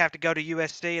know they have to go to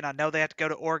USC, and I know they have to go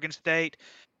to Oregon State.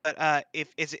 But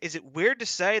is it weird to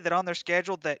say that on their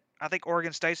schedule that I think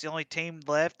Oregon State's the only team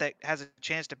left that has a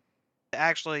chance to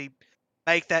actually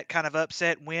make that kind of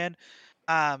upset win?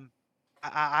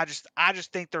 I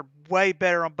just think they're way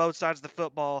better on both sides of the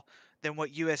football than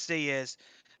what USC is.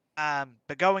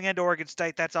 But going into Oregon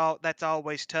State, that's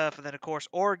always tough. And then of course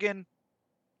Oregon.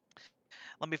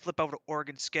 Let me flip over to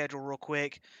Oregon's schedule real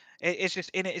quick. It's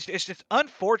just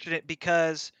unfortunate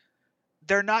because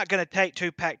they're not going to take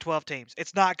 2 Pac-12 teams.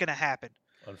 It's not going to happen.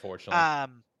 Unfortunately.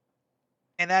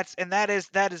 And that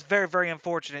is very, very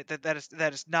unfortunate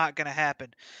that is not going to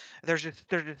happen. There's just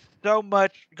so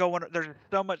much going. There's just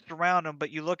so much around them.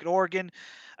 But you look at Oregon,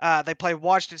 they play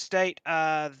Washington State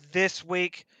this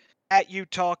week at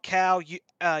Utah, Cal,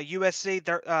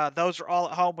 USC. Those are all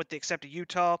at home with the except of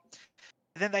Utah.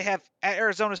 And then they have at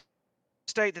Arizona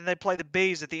State. Then they play the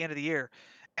Bees at the end of the year,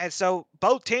 and so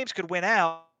both teams could win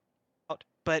out.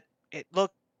 But it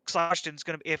looks like Washington's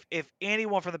going to be, if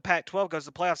anyone from the Pac-12 goes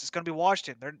to the playoffs, it's going to be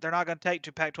Washington. They're not going to take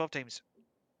 2 Pac-12 teams.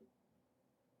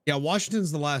 Yeah,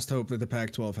 Washington's the last hope that the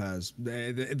Pac-12 has.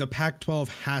 The Pac-12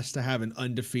 has to have an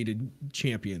undefeated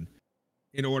champion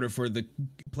in order for the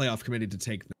playoff committee to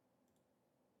take them.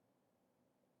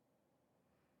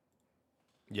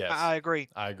 Yes, I agree.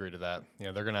 I agree to that.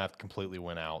 They're going to have to completely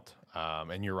win out.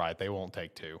 And you're right, they won't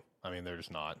take 2. I mean, they're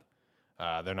just not.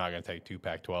 They're not going to take 2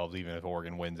 Pac-12s, even if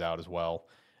Oregon wins out as well.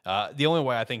 The only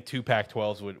way I think 2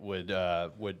 Pac-12s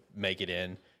would make it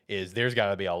in is there's got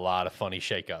to be a lot of funny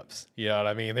shakeups. You know what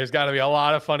I mean? There's got to be a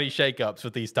lot of funny shakeups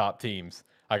with these top teams,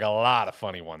 like a lot of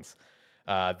funny ones.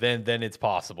 Then it's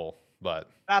possible. But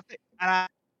I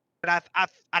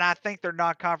think their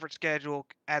non-conference schedule,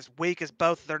 as weak as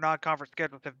both of their non-conference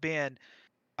schedules have been,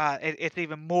 it's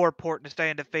even more important to stay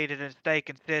undefeated and stay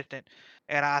consistent.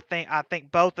 And I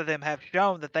think both of them have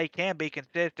shown that they can be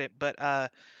consistent. But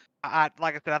like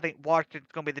I said, I think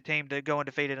Washington's going to be the team to go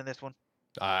undefeated in this one.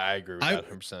 I agree with that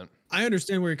 100%. I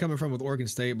understand where you're coming from with Oregon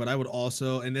State, but I would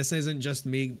also, and this isn't just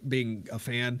me being a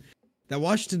fan, that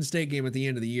Washington State game at the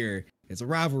end of the year, it's a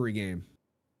rivalry game.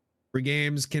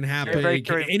 Games can happen.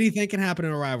 Anything can happen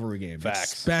in a rivalry game,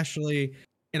 Facts. Especially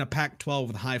in a Pac-12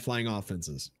 with high-flying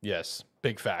offenses. Yes,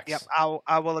 big facts. Yep,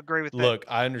 I will agree with that. Look,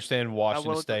 I understand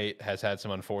Washington State has had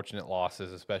some unfortunate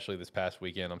losses, especially this past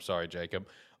weekend. I'm sorry, Jacob,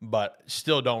 but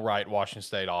still don't write Washington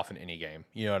State off in any game.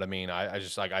 You know what I mean? I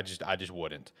just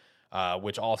wouldn't.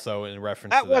 Which also in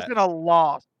reference to that wasn't a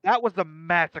loss. That was a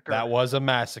massacre. That was a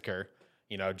massacre.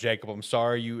 Jacob, I'm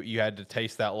sorry you had to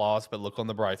taste that loss, but look on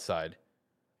the bright side.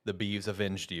 The Beavs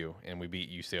avenged you, and we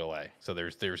beat UCLA. So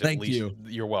there's at least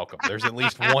you're welcome. There's at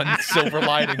least one silver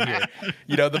lining here.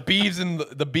 The Beavs and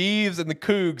the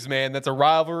Cougs, man. That's a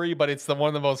rivalry, but it's one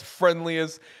of the most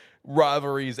friendliest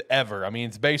rivalries ever. I mean,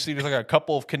 it's basically just like a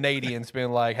couple of Canadians being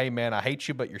like, "Hey, man, I hate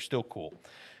you, but you're still cool."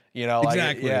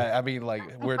 Exactly. Yeah. I mean,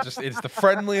 it's the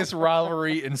friendliest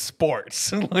rivalry in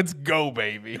sports. Let's go,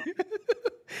 baby.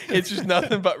 It's just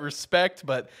nothing but respect,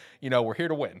 but we're here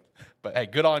to win. But hey,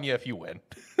 good on you if you win.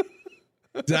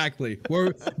 Exactly.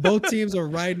 Both teams are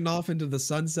riding off into the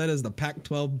sunset as the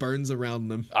Pac-12 burns around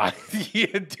them.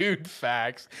 Yeah, dude,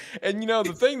 facts. And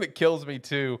the thing that kills me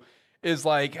too is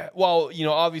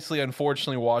obviously,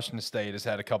 unfortunately, Washington State has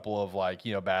had a couple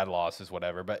of bad losses,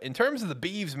 whatever. But in terms of the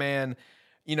Beavs, man,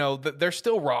 they're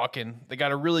still rocking. They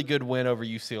got a really good win over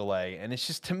UCLA, and it's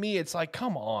just, to me, it's like,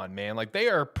 come on, man. They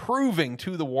are proving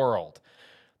to the world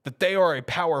that they are a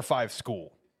Power 5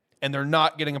 school. And they're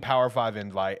not getting a Power 5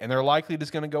 invite, and they're likely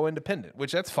just going to go independent,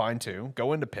 which that's fine too.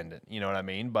 Go independent, you know what I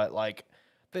mean? But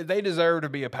they deserve to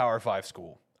be a Power 5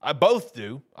 school. I both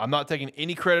do. I'm not taking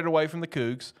any credit away from the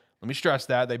Cougs. Let me stress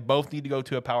that. They both need to go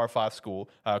to a Power 5 school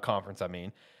conference,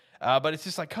 But it's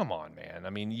just come on, man.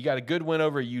 I mean, you got a good win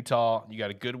over Utah. You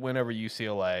got a good win over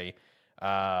UCLA.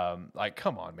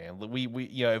 Come on, man.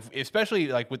 We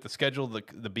especially with the schedule the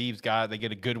Beavs got, they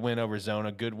get a good win over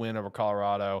Zona, good win over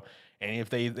Colorado. And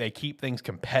if they keep things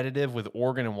competitive with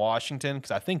Oregon and Washington, because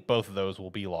I think both of those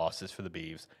will be losses for the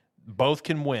Beavs. Both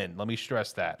can win. Let me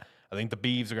stress that. I think the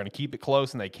Beavs are going to keep it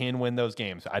close, and they can win those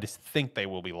games. I just think they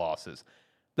will be losses.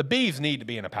 The Beavs need to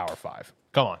be in a Power 5.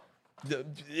 Come on.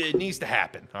 It needs to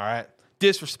happen, all right?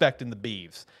 Disrespecting the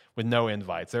Beavs with no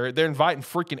invites. They're inviting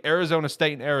freaking Arizona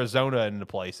State and Arizona into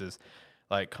places.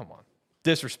 Come on.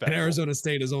 Disrespectful. And Arizona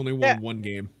State has only won one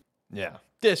game. Yeah.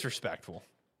 Disrespectful.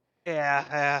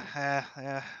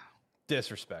 Yeah.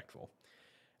 Disrespectful.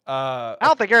 I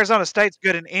don't think Arizona State's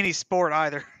good in any sport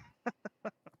either.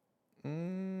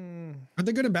 Aren't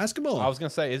they good in basketball? I was gonna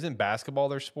say, isn't basketball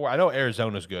their sport? I know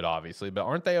Arizona's good, obviously, but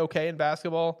aren't they okay in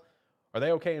basketball? Are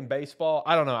they okay in baseball?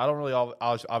 I don't know. I don't really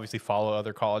obviously follow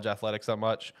other college athletics that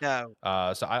much. No.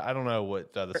 So I don't know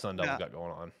what the Sun Devils got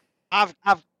going on.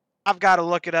 I've got to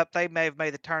look it up. They may have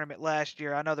made the tournament last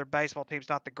year. I know their baseball team's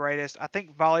not the greatest. I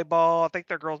think volleyball. I think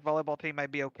their girls volleyball team may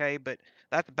be okay, but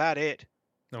that's about it.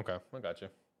 Okay, I got you.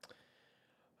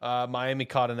 Miami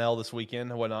caught an L this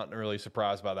weekend. I was not really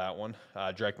surprised by that one.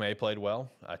 Drake May played well.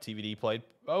 TVD played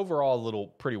overall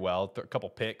pretty well. A couple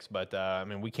picks, but I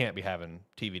mean, we can't be having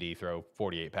TVD throw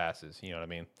 48 passes. You know what I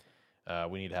mean?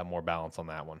 We need to have more balance on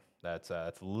that one. That's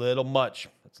a little much.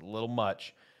 It's a little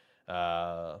much.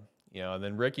 And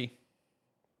then Ricky,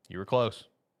 you were close.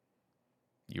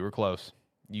 You were close.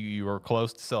 You were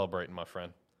close to celebrating, my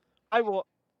friend. I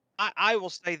will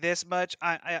say this much.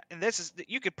 And this is,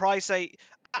 you could probably say,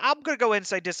 I'm going to go ahead and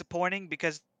say disappointing,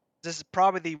 because this is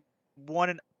probably the one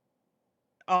and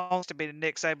almost to be the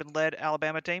Nick Saban-led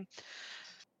Alabama team.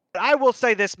 But I will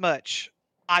say this much.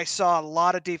 I saw a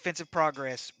lot of defensive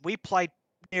progress. We played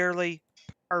nearly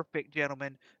perfect,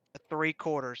 gentlemen, the 3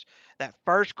 quarters. That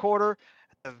first quarter,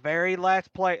 the very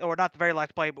last play, or not the very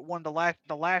last play, but one of the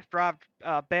last drive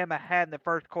Bama had in the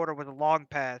first quarter was a long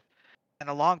pass. And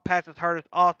the long passes hurt us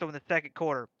also in the second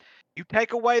quarter. You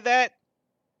take away that,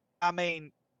 I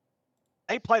mean,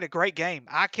 they played a great game.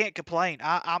 I can't complain.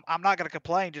 I'm not going to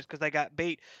complain just because they got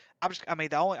beat. It's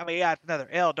another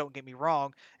L, don't get me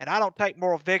wrong. And I don't take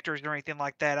moral victories or anything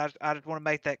like that. I just want to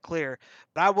make that clear.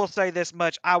 But I will say this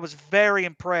much. I was very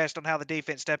impressed on how the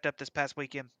defense stepped up this past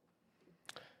weekend.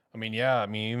 I mean, yeah. I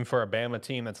mean, even for a Bama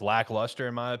team that's lackluster,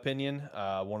 in my opinion,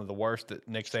 one of the worst that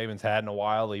Nick Saban's had in a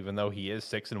while, even though he is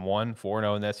 6-1,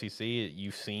 4-0 in the SEC,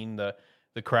 you've seen the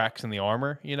cracks in the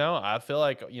armor. I feel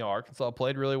like, Arkansas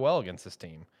played really well against this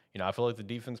team. I feel like the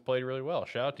defense played really well.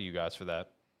 Shout out to you guys for that.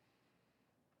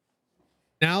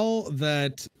 Now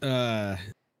that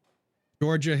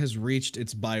Georgia has reached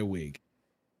its bye week,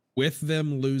 with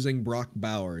them losing Brock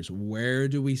Bowers, where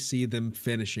do we see them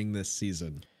finishing this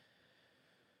season?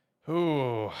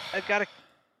 Ooh. They've got a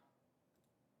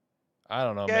I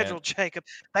don't know, schedule, man. Jacob.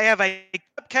 They have a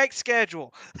cupcake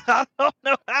schedule. I don't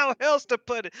know how else to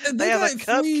put it. They have a cupcake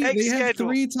schedule. They have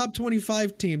 3 top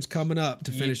 25 teams coming up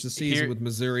to finish the season with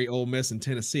Missouri, Ole Miss, and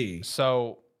Tennessee.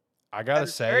 So I gotta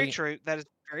say, very true. That is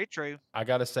very true. I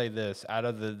gotta say this: out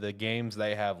of the games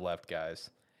they have left,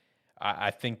 guys,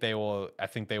 I think they will. I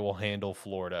think they will handle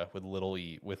Florida with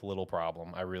little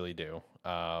problem. I really do.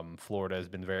 Florida has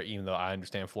been even though I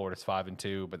understand Florida's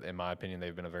 5-2, but in my opinion,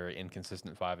 they've been a very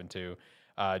inconsistent 5-2.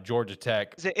 Georgia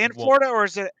Tech. Is it in Florida or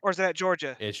is it at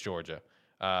Georgia? It's Georgia.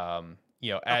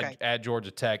 Add Georgia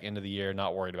Tech into the year.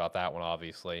 Not worried about that one,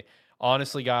 obviously.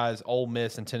 Honestly, guys, Ole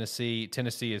Miss and Tennessee.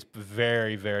 Tennessee is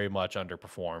very, very much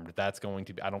underperformed. That's going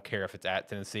to be. I don't care if it's at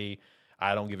Tennessee.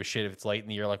 I don't give a shit if it's late in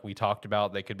the year, like we talked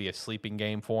about. They could be a sleeping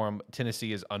game for them.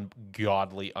 Tennessee is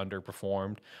ungodly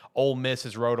underperformed. Ole Miss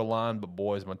has rode a line, but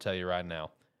boys, I'm going to tell you right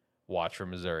now, watch for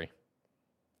Missouri.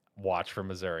 Watch for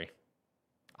Missouri.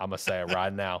 I'm going to say it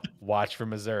right now. Watch for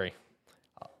Missouri.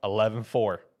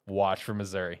 11-4. Watch for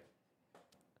Missouri.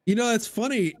 It's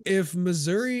funny. If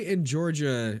Missouri and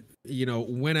Georgia,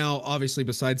 went out, obviously,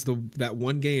 besides that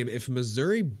one game, if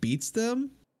Missouri beats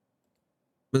them,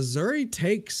 Missouri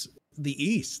takes the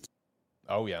East.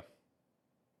 Oh yeah.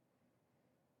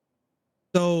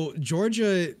 So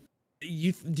Georgia,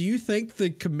 do you think the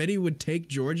committee would take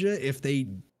Georgia if they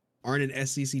aren't an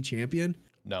SEC champion?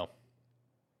 No.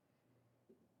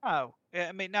 Oh, yeah,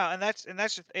 I mean, no, and that's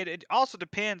just it. It also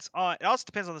depends on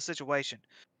the situation,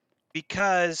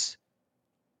 because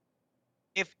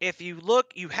if you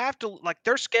look, you have to, like,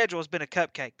 their schedule has been a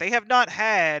cupcake. They have not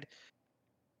had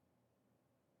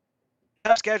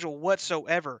a schedule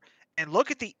whatsoever. And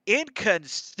look at the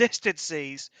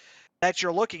inconsistencies that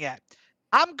you're looking at.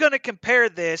 I'm going to compare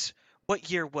this.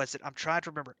 What year was it? I'm trying to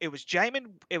remember. It was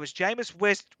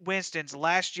Jameis Winston's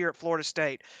last year at Florida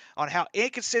State, on how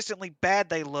inconsistently bad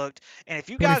they looked. And if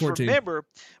you guys remember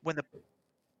when the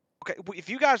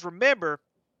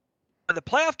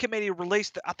playoff committee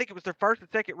released, I think it was their first and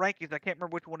second rankings. I can't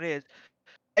remember which one it is.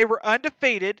 They were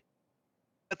undefeated,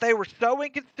 but they were so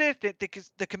inconsistent because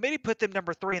the committee put them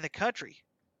number 3 in the country.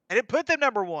 And it put them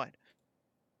number 1.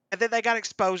 And then they got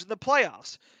exposed in the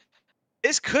playoffs.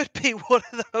 This could be one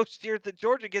of those years that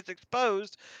Georgia gets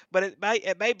exposed, but it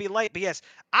may be late. But yes,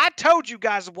 I told you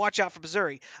guys to watch out for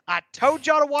Missouri. I told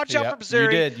y'all to watch out for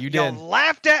Missouri. You did. Y'all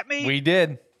laughed at me. We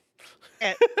did.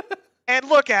 And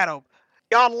look at them.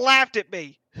 Y'all laughed at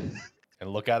me. And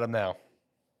look at them now.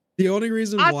 The only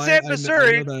reason I why said I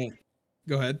Missouri. know that.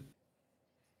 Go ahead.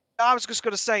 I was just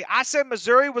going to say, I said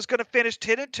Missouri was going to finish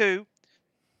 10-2,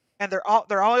 and their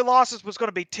only losses was going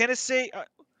to be Tennessee.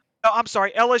 No, I'm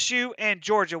sorry, LSU and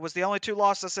Georgia was the only two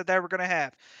losses I said they were going to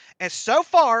have. And so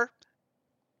far,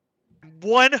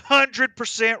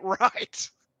 100%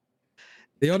 right.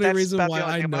 The only reason why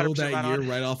I know that right year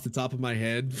right off the top of my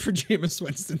head for Jameis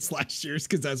Winston's last year is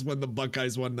because that's when the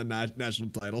Buckeyes won the national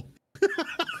title.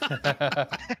 Because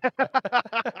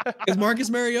Marcus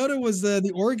Mariota was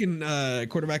the Oregon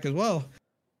quarterback as well.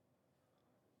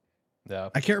 Yeah,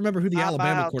 I can't remember who the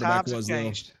Alabama quarterback was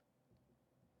though.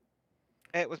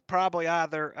 It was probably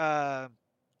either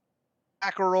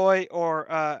McElroy or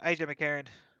AJ McCarron.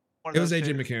 It was AJ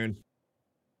McCarron.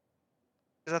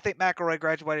 Because I think McElroy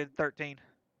graduated in 13.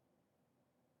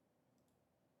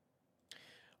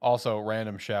 Also,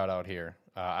 random shout out here.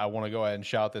 I want to go ahead and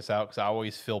shout this out because I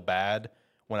always feel bad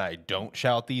when I don't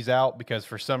shout these out because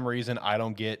for some reason I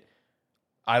don't get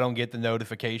the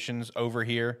notifications over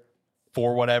here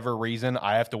for whatever reason.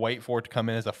 I have to wait for it to come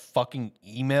in as a fucking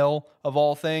email of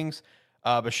all things.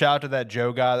 But shout out to that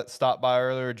Joe guy that stopped by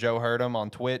earlier. Joe heard him on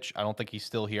Twitch. I don't think he's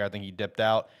still here. I think he dipped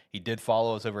out. He did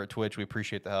follow us over at Twitch. We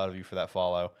appreciate the hell out of you for that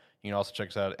follow. You can also check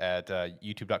us out at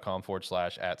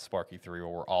youtube.com/@Sparky3, where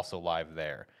we're also live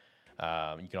there.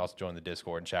 You can also join the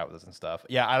Discord and chat with us and stuff.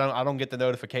 Yeah, I don't get the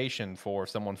notification for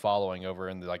someone following over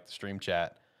in the stream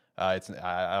chat. I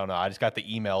don't know. I just got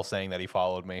the email saying that he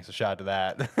followed me, so shout out to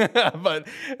that. But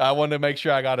I wanted to make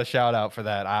sure I got a shout out for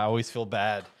that. I always feel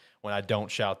bad when I don't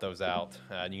shout those out.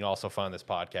 And you can also find this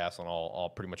podcast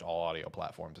on pretty much all audio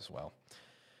platforms as well.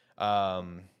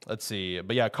 Let's see.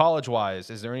 But yeah, college-wise,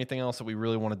 is there anything else that we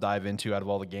really want to dive into out of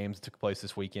all the games that took place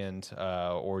this weekend?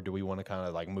 Or do we want to kind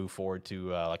of move forward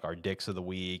to our dicks of the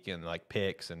week and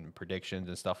picks and predictions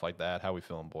and stuff like that? How we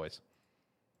feeling, boys?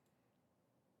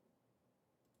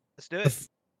 Let's do it.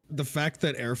 The fact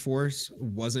that Air Force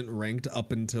wasn't ranked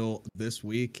up until this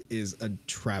week is a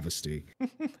travesty.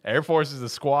 Air Force is a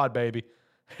squad, baby.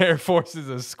 Air Force is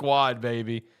a squad,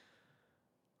 baby.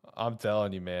 I'm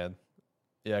telling you, man.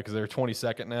 Yeah, because they're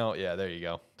 22nd now. Yeah, there you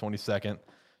go. 22nd.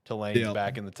 Tulane's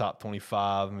back in the top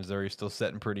 25. Missouri's still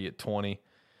sitting pretty at 20.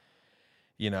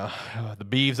 You know, the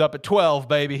Beavs up at 12,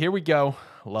 baby. Here we go.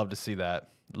 Love to see that.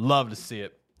 Love to see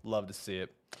it. Love to see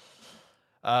it.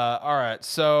 All right,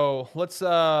 so let's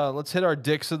hit our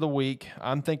dicks of the week.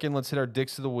 I'm thinking let's hit our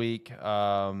dicks of the week.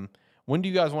 When do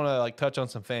you guys want to touch on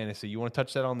some fantasy? You want to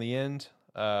touch that on the end?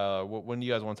 When do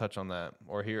you guys want to touch on that?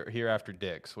 Or here after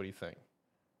dicks? What do you think?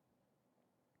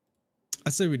 I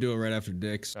say we do it right after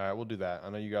dicks. All right, we'll do that. I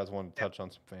know you guys want to touch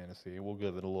on some fantasy. We'll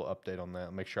give it a little update on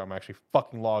that. Make sure I'm actually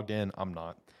fucking logged in. I'm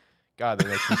not. God, that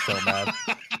makes me so mad.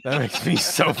 That makes me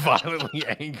so violently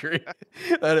angry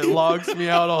that it logs me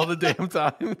out all the damn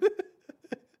time.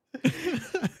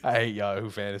 I hate Yahoo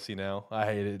Fantasy now. I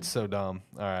hate it. It's so dumb.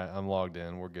 All right, I'm logged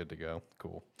in. We're good to go.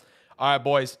 Cool. All right,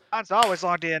 boys. Mine's always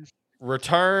logged in.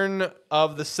 Return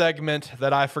of the segment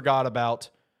that I forgot about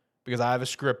because I have a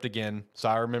script again, so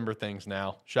I remember things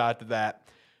now. Shout out to that.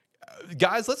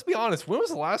 Guys, let's be honest. When was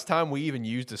the last time we even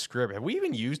used a script? Have we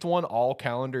even used one all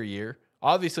calendar year?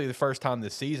 Obviously, the first time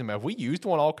this season, but have we used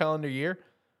one all calendar year?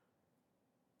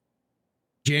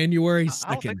 January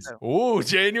 2nd. Ooh,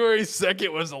 January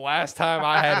 2nd was the last time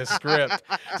I had a script.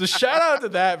 So shout out to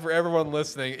that for everyone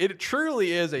listening. It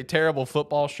truly is a terrible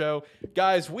football show.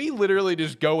 Guys, we literally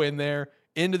just go in there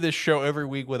into this show every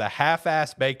week with a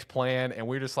half-ass baked plan, and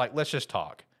we're just like, let's just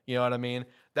talk. You know what I mean?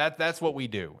 That's what we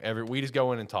do. We just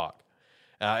go in and talk.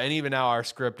 And even now, our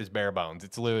script is bare bones.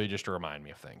 It's literally just to remind me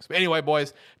of things. But anyway,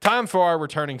 boys, time for our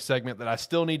returning segment that I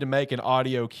still need to make an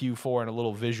audio cue for and a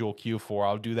little visual cue for.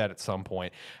 I'll do that at some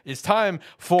point. It's time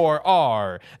for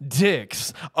our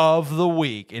Dicks of the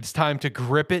Week. It's time to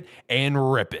grip it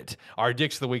and rip it. Our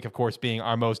Dicks of the Week, of course, being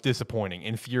our most disappointing,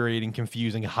 infuriating,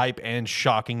 confusing, hype, and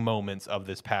shocking moments of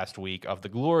this past week of the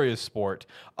glorious sport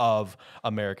of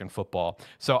American football.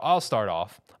 So I'll start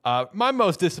off. My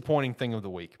most disappointing thing of the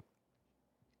week.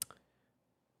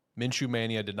 Minshew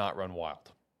Mania did not run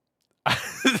wild.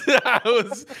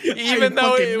 Even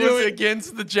though it was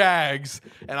against the Jags,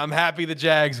 and I'm happy the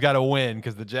Jags got a win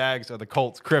because the Jags are the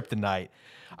Colts' kryptonite.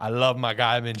 I love my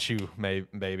guy Minshew,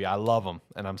 baby. I love him,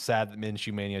 and I'm sad that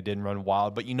Minshew Mania didn't run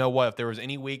wild. But you know what? If there was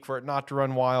any week for it not to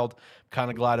run wild, I'm kind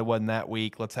of glad it wasn't that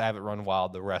week. Let's have it run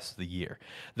wild the rest of the year.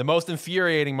 The most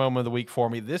infuriating moment of the week for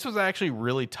me, this was actually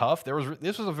really tough.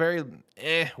 This was a very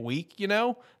week, you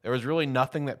know? There was really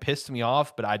nothing that pissed me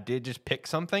off, but I did just pick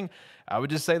something. I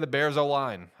would just say the Bears O-line.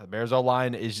 O-line. The Bears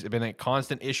O-line has been a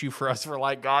constant issue for us for,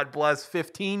 like, God bless,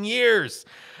 15 years.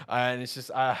 And it's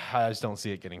just, I just don't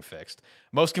see it getting fixed.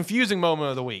 Most confusing moment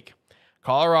of the week.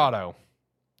 Colorado.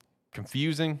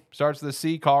 Confusing. Starts with the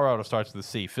C. Colorado starts with the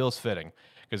C. Feels fitting.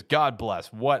 Because God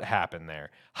bless, what happened there?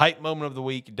 Hype moment of the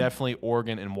week, definitely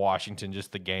Oregon and Washington,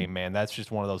 just the game, man. That's just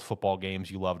one of those football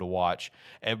games you love to watch.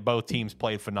 And both teams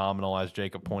played phenomenal, as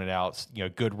Jacob pointed out. You know,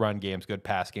 good run games, good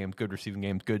pass games, good receiving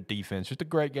games, good defense. Just a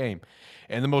great game.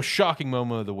 And the most shocking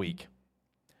moment of the week.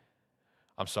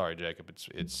 I'm sorry, Jacob.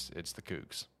 It's the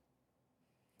Cougs.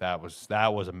 That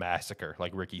was a massacre,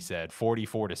 like Ricky said.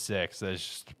 44-6. That's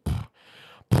just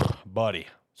buddy.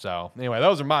 So, anyway,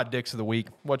 those are my dicks of the week.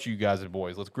 What you guys and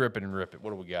boys? Let's grip it and rip it.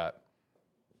 What do we got?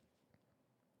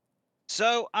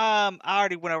 So, I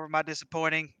already went over my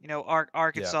disappointing,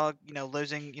 Arkansas,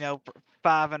 losing,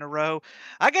 5 in a row.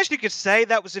 I guess you could say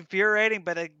that was infuriating,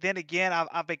 but then again,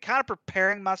 I've been kind of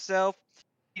preparing myself,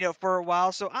 for a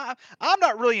while. So I'm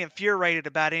not really infuriated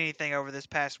about anything over this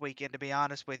past weekend, to be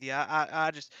honest with you. I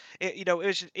just, it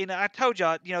was, I told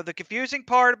y'all, the confusing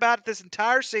part about this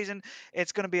entire season,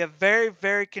 it's going to be a very,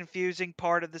 very confusing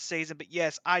part of the season. But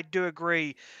yes, I do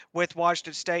agree with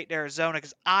Washington State and Arizona,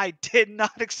 because I did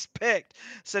not expect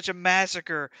such a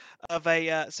massacre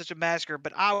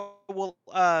But I will,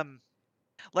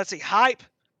 let's see, hype.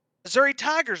 Missouri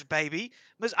Tigers, baby.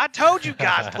 I told you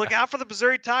guys to look out for the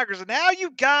Missouri Tigers, and now you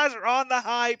guys are on the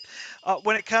hype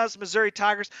when it comes to Missouri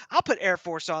Tigers. I'll put Air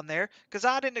Force on there because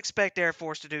I didn't expect Air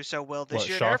Force to do so well this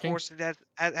year. Shocking? Air Force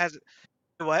has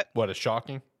what? What is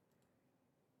shocking?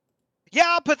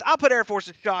 Yeah, I'll put Air Force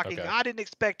as shocking. Okay. I didn't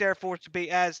expect Air Force to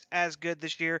be as good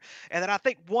this year. And then I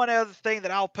think one other thing that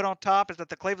I'll put on top is that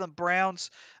the Cleveland Browns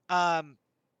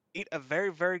beat a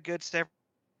very, very good San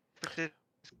Francisco.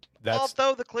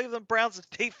 Although the Cleveland Browns'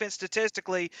 defense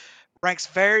statistically ranks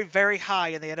very, very high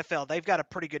in the NFL, they've got a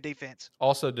pretty good defense.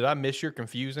 Also, did I miss your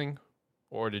confusing,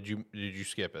 or did you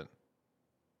skip it?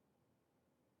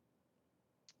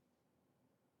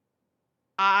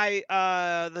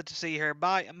 Let's see here.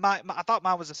 I thought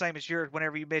mine was the same as yours.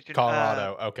 Whenever you mentioned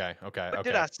Colorado, okay. What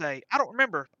did I say? I don't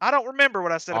remember. I don't remember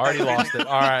what I said. Already lost it.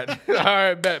 All right, all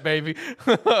right, bet baby.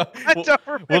 I don't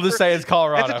remember. We'll just say it's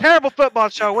Colorado. It's a terrible football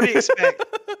show. What do you expect?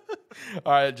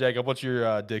 All right, Jacob. What's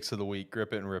your dicks of the week?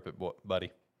 Grip it and rip it, buddy.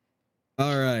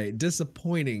 All right.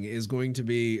 Disappointing is going to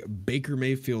be Baker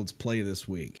Mayfield's play this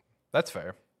week. That's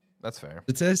fair. That's fair.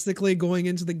 Statistically, going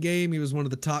into the game, he was one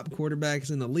of the top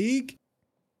quarterbacks in the league.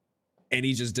 And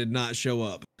he just did not show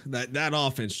up. That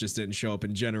offense just didn't show up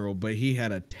in general, but he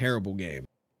had a terrible game.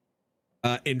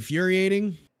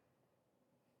 Infuriating.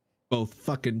 Both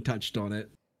fucking touched on it.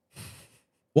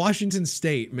 Washington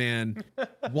State, man.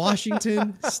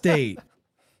 Washington State.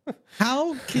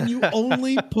 How can you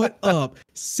only put up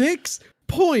 6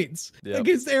 points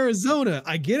against Arizona?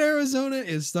 I get Arizona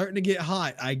is starting to get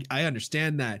hot. I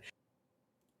understand that.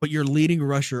 But your leading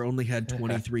rusher only had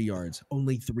 23 yards,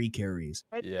 only 3 carries.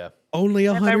 Yeah. Only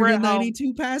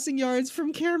 192 passing yards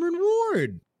from Cameron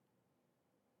Ward.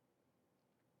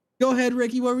 Go ahead,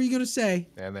 Ricky. What were you going to say?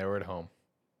 And they were at home.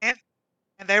 And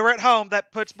they were at home.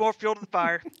 That puts more fuel to the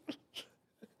fire.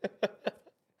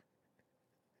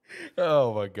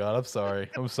 Oh, my God. I'm sorry.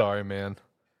 I'm sorry, man.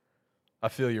 I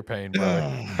feel your pain,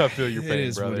 brother. I feel your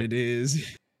pain, brother. It is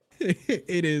what it is.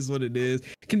 It is what it is.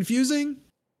 Confusing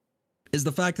is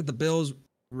the fact that the Bills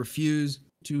refuse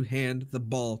to hand the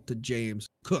ball to James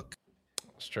Cook.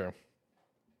 It's true.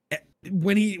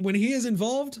 When he is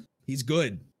involved, he's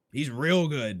good. He's real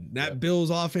good. That Bills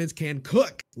offense can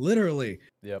cook, literally.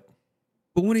 Yep.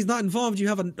 But when he's not involved, you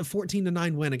have a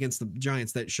 14-9 win against the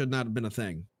Giants that should not have been a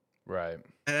thing. Right.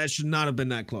 And that should not have been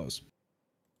that close.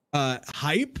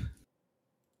 Hype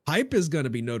is going to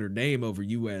be Notre Dame over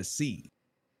USC.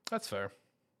 That's fair.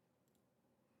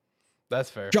 That's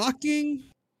fair. Shocking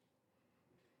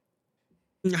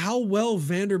how well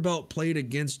Vanderbilt played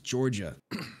against Georgia.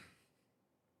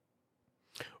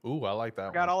 Ooh, I like that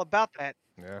Forgot all about that.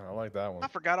 Yeah, I like that one. I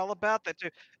forgot all about that too.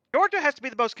 Georgia has to be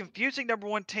the most confusing number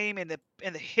 1 team in the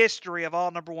history of all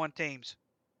number 1 teams.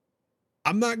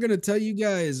 I'm not going to tell you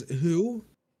guys who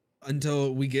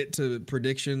until we get to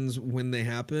predictions when they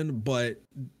happen, but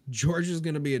Georgia's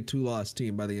going to be a 2-loss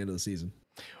team by the end of the season.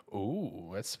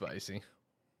 Ooh, that's spicy.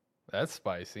 That's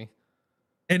spicy.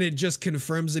 And it just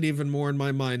confirms it even more in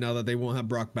my mind now that they won't have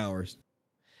Brock Bowers.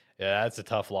 Yeah, that's a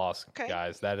tough loss,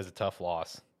 guys. That is a tough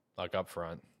loss, like up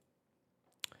front.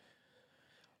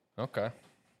 Okay.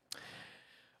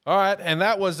 All right, and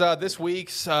that was this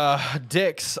week's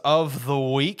Dicks of the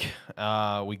Week.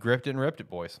 We gripped it and ripped it,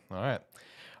 boys. All right.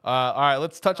 All right,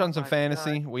 let's touch on some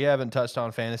fantasy. God. We haven't touched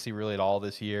on fantasy really at all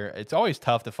this year. It's always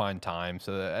tough to find time,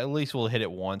 so at least we'll hit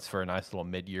it once for a nice little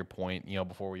mid-year point,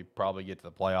 before we probably get to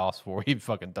the playoffs, before we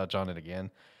fucking touch on it again.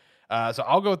 So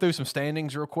I'll go through some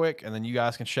standings real quick, and then you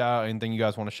guys can shout out anything you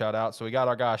guys want to shout out. So we got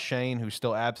our guy Shane, who's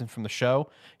still absent from the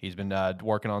show. He's been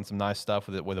working on some nice stuff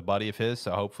with a buddy of his,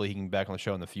 so hopefully he can be back on the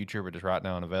show in the future, but just right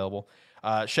now unavailable.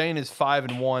 Shane is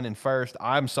 5-1 in first.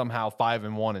 I'm somehow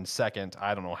 5-1 in second.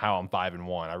 I don't know how I'm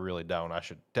 5-1. I really don't. I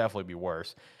should definitely be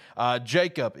worse.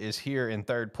 Jacob is here in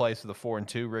third place with a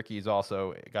 4-2. Ricky's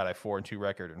also got a 4-2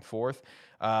 record in fourth.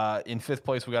 In fifth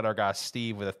place, we got our guy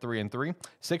Steve with a 3-3.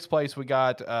 Sixth place, we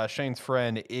got Shane's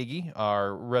friend Iggy,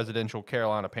 our residential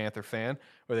Carolina Panther fan,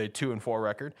 with a 2-4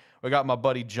 record. We got my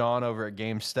buddy John over at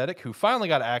GameStetic, who finally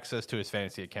got access to his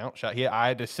fantasy account. I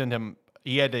had to send him.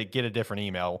 He had to get a different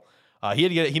email.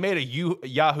 He made a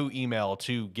Yahoo email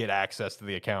to get access to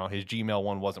the account. His Gmail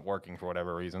one wasn't working for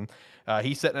whatever reason.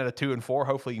 He's sitting at a 2-4.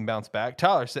 Hopefully he can bounce back.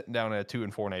 Tyler's sitting down at a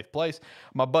 2-4 in eighth place.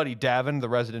 My buddy Davin, the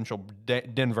residential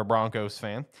Denver Broncos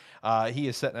fan, he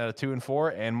is sitting at a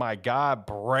 2-4. And my guy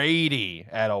Brady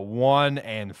at a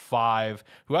 1-5,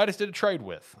 who I just did a trade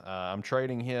with. I'm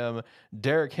trading him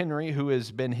Derrick Henry, who has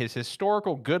been his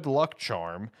historical good luck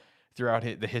charm throughout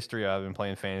the history I've been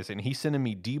playing fantasy, and he's sending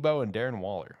me Debo and Darren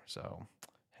Waller. So,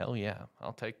 hell yeah,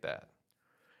 I'll take that.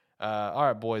 All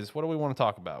right, boys, what do we want to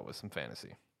talk about with some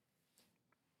fantasy?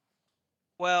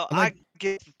 Well, I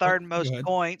get the third most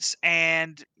points,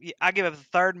 and I give up the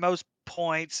third most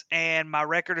points, and my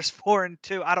record is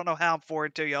 4-2. I don't know how I'm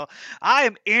 4-2, y'all. I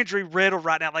am injury riddled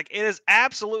right now. Like, it is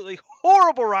absolutely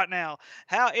horrible right now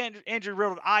how injury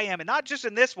riddled I am, and not just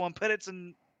in this one, but it's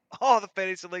in all the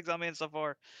fantasy leagues I'm in so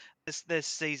far this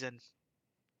season.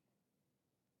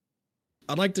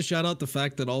 I'd like to shout out the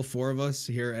fact that all four of us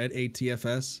here at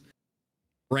ATFS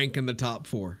rank in the top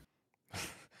 4.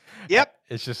 Yep.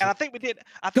 It's just, and I think we did.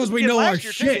 Because we know our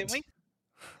shit. Too, didn't we?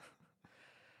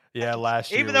 Yeah,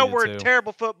 last year. Even though we're a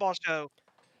terrible football show.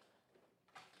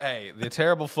 Hey, the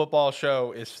Terrible Football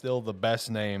Show is still the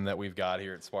best name that we've got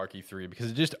here at Sparky 3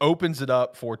 because it just opens it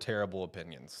up for terrible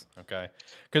opinions, okay?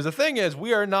 Because the thing is,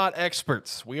 we are not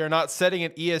experts. We are not setting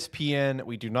at ESPN.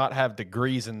 We do not have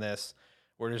degrees in this.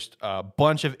 We're just a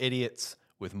bunch of idiots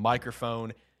with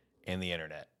microphone and the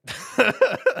internet.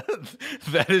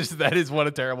 That is what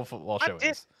a Terrible Football Show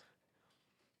is.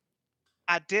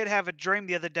 I did have a dream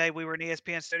the other day. We were in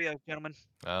ESPN studios, gentlemen.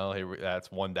 Oh,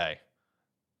 that's one day.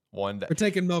 One day. We're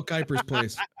taking Mel Kiper's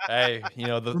place. Hey,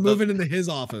 we're moving into his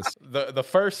office. The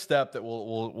first step that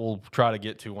we'll try to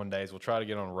get to one day is we'll try to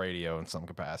get on radio in some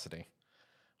capacity.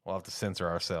 We'll have to censor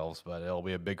ourselves, but it'll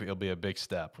be a big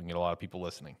step. We can get a lot of people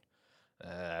listening.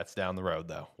 That's down the road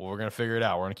though. Well, we're gonna figure it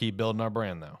out. We're gonna keep building our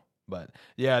brand though. But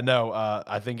yeah, no,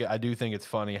 I do think it's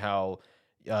funny how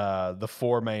the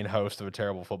 4 main hosts of a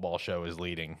Terrible Football Show is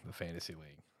leading the fantasy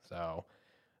league. So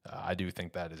I do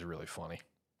think that is really funny.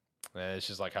 It's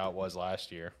just like how it was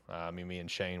last year. Me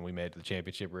and Shane, we made it to the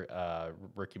championship.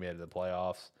 Ricky made it to the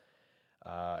playoffs.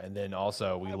 And then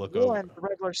also we look over the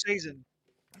regular season.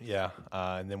 Yeah.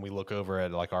 And then we look over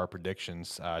at like our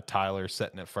predictions. Tyler's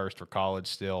sitting at first for college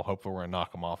still. Hopefully we're going to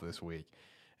knock him off this week.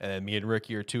 And then me and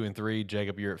Ricky are 2-3.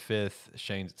 Jacob, you're at 5th.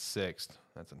 Shane's at 6th.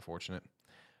 That's unfortunate.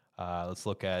 Let's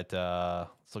look at some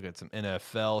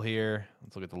NFL here.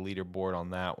 Let's look at the leaderboard on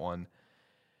that one.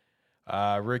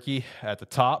 Ricky at the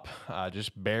top,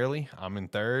 just barely. I'm in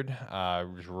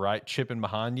 3rd, just right chipping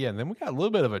behind you. And then we got a little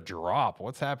bit of a drop.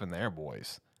 What's happened there,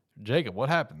 boys? Jacob, what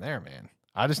happened there, man?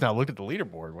 I just now looked at the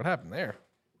leaderboard. What happened there?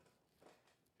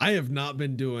 I have not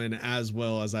been doing as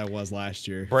well as I was last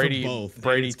year. Brady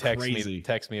texted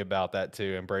text me about that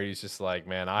too. And Brady's just like,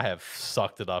 man, I have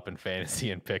sucked it up in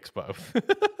fantasy and picks both.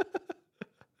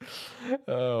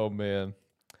 Oh man.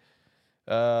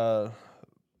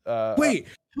 Wait,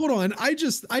 hold on. I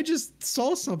just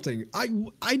saw something. I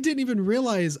didn't even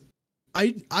realize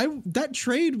that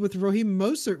trade with Raheem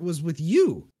Mostert was with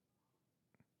you.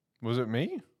 Was it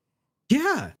me?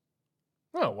 Yeah.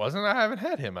 No, it wasn't. I haven't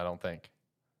had him, I don't think.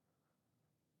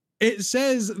 It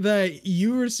says that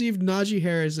you received Najee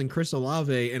Harris and Chris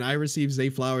Olave, and I received Zay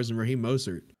Flowers and Raheem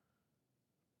Mostert.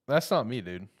 That's not me,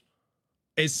 dude.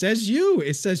 It says you.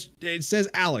 It says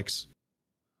Alex.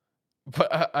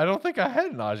 But I don't think I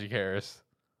had Najee Harris.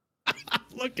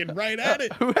 Looking right at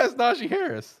it. Who has Najee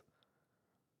Harris?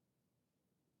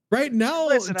 Right now,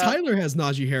 Tyler has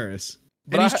Najee Harris.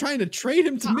 And he's trying to trade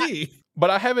him to me. But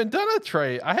I haven't done a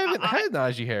trade. I haven't had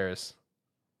Najee Harris.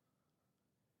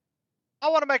 I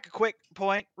want to make a quick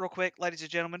point, real quick, ladies and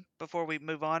gentlemen, before we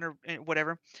move on or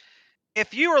whatever.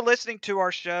 If you are listening to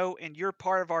our show and you're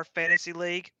part of our fantasy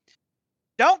league,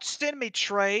 don't send me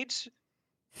trades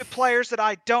to players that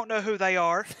I don't know who they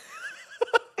are.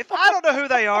 If I don't know who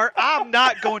they are, I'm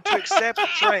not going to accept the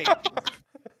trade.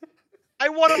 I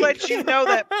want to let you know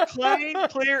that plain,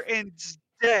 clear, and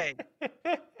day.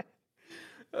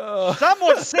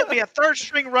 Someone sent me a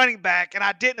third-string running back, and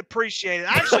I didn't appreciate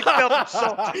it. I actually felt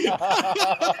insulted.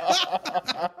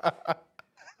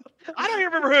 I don't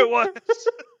even remember who it was.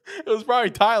 It was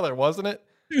probably Tyler, wasn't it?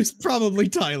 It was probably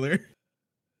Tyler.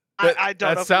 I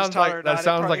don't know if it was Tyler or not. That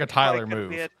sounds like a Tyler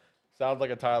move. Sounds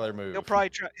like a Tyler move. He'll probably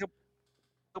try. He'll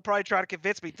probably try to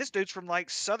convince me. This dude's from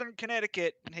like Southern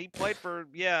Connecticut, and he played for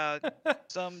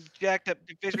some jacked up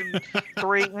Division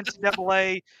III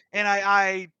NCAA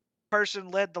NII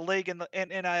person led the league in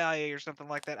NIIA or something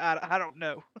like that. I don't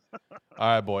know. All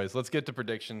right, boys, let's get to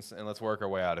predictions and let's work our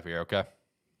way out of here. Okay.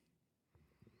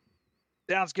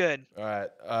 Sounds good. All right,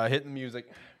 hitting the music,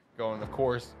 going. Of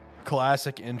course,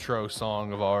 classic intro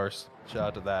song of ours. Shout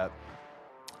out to that.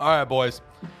 All right, boys,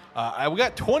 we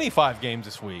got 25 games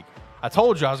this week. I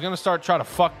told you I was going to start trying to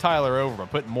fuck Tyler over by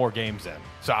putting more games in.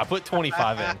 So I put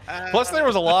 25 in. Plus, there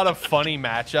was a lot of funny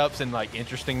matchups and, like,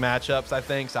 interesting matchups, I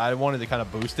think. So I wanted to kind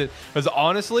of boost it. Because,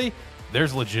 honestly,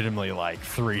 there's legitimately, like,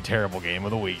 3 terrible game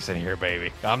of the weeks in here,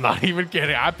 baby. I'm not even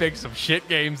kidding. I picked some shit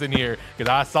games in here because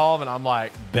I saw them, and I'm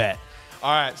like, bet.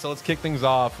 All right, so let's kick things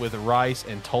off with Rice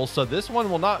and Tulsa. This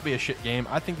one will not be a shit game.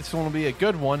 I think this one will be a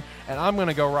good one, and I'm going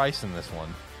to go Rice in this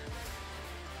one.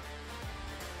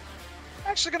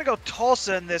 Actually going to go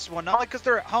Tulsa in this one, not only because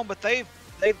they're at home, but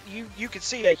you can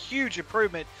see a huge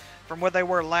improvement from where they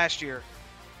were last year.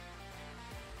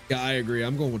 Yeah, I agree.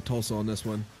 I'm going with Tulsa on this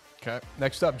one. Okay.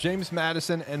 Next up, James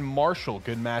Madison and Marshall.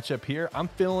 Good matchup here. I'm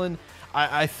feeling.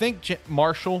 I think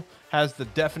Marshall has the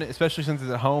definite, especially since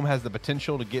it's at home, has the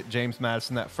potential to get James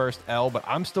Madison that first L. But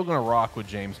I'm still going to rock with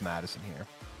James Madison here.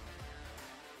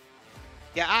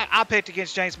 Yeah, I picked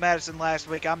against James Madison last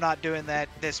week. I'm not doing that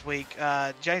this week.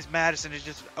 James Madison is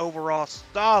just overall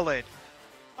solid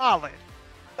Sun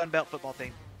Belt football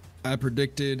team. I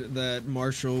predicted that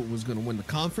Marshall was going to win the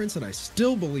conference, and I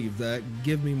still believe that.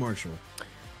 Give me Marshall.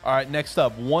 All right, next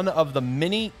up, one of the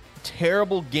many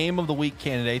terrible game of the week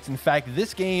candidates. In fact,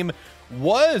 this game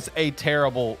was a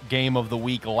terrible game of the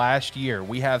week last year.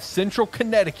 We have Central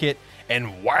Connecticut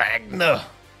and Wagner.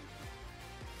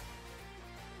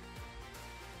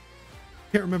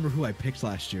 Can't remember who I picked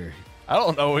last year. I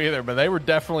don't know either, but they were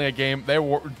definitely a game. They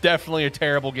were definitely a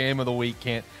terrible game of the week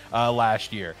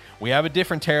last year. We have a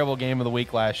different terrible game of the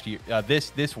week last year.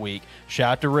 This week.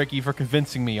 Shout out to Ricky for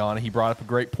convincing me on it. He brought up a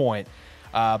great point.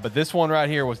 But this one right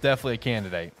here was definitely a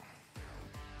candidate.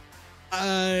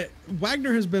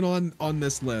 Wagner has been on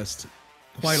this list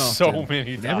quite often. So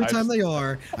many times. Every time they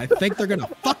are, I think they're gonna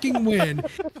fucking win.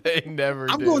 They never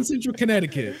do. I'm going Central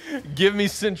Connecticut. Give me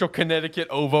Central Connecticut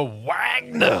over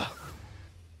Wagner.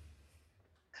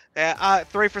 Yeah,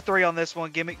 3 for 3 on this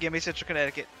one. Give me Central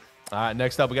Connecticut. All right,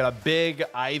 next up, we got a big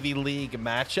Ivy League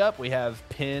matchup. We have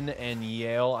Penn and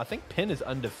Yale. I think Penn is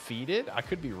undefeated. I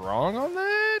could be wrong on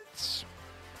that.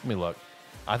 Let me look.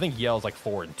 I think Yale's like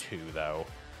 4-2 though.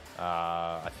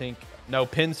 No,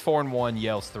 Penn's 4-1,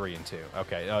 Yale's 3-2.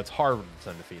 Okay, no, it's Harvard that's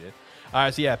undefeated. All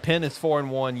right, so yeah, Penn is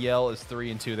 4-1, Yale is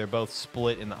 3-2. They're both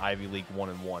split in the Ivy League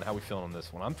 1-1. How are we feeling on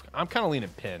this one? I'm kind of leaning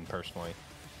Penn personally.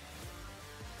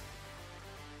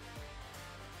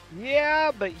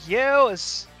 Yeah, but Yale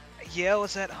is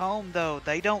at home though.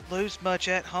 They don't lose much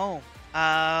at home.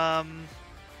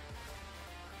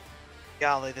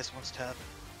 Golly, this one's tough.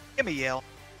 Give me Yale.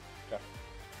 Okay.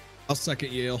 I'll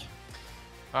second Yale.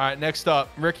 All right, next up,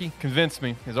 Ricky, convince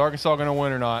me. Is Arkansas going to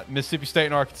win or not? Mississippi State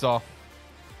and Arkansas.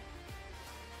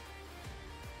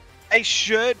 They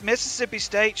should. Mississippi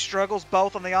State struggles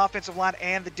both on the offensive line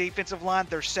and the defensive line.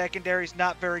 Their secondary is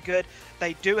not very good.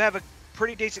 They do have a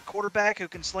pretty decent quarterback who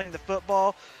can sling the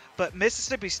football. But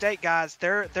Mississippi State, guys,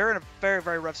 they're in a very,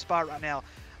 very rough spot right now.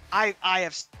 I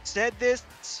have said this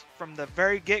from the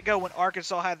very get-go when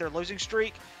Arkansas had their losing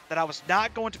streak, that I was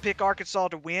not going to pick Arkansas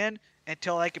to win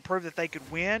until they could prove that they could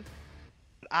win.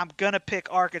 I'm going to pick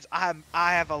Arkansas.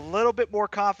 I have a little bit more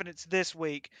confidence this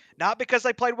week. Not because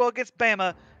they played well against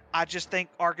Bama. I just think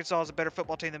Arkansas is a better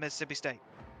football team than Mississippi State.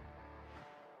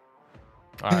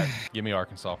 All right, give me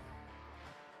Arkansas.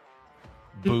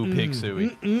 Boo Pig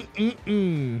Suey.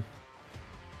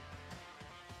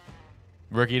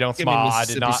 Ricky, don't smile. I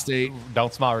did not. State.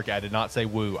 Don't smile, Ricky. I did not say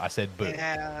woo. I said boo.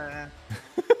 Yeah.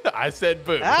 I said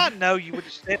boo. I know you would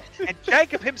have said. And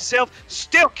Jacob himself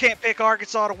still can't pick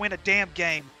Arkansas to win a damn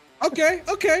game. Okay.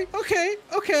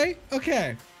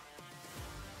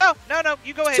 No.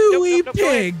 You go ahead. Sweet Go pig.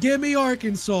 ahead. Give me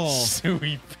Arkansas.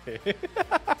 Sweet pig.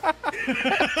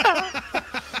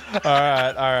 All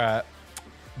right.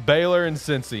 Baylor and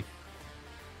Cincy.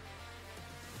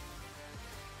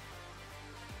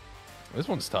 This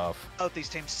one's tough. Both these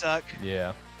teams suck.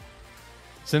 Yeah.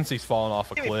 Cincy's fallen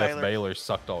off a Give me cliff. Baylor. Baylor's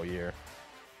sucked all year.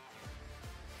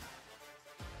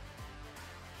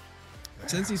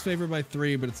 Cincy's favored by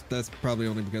 3, but that's probably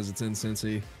only because it's in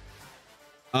Cincy.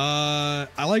 I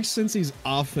like Cincy's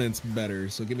offense better,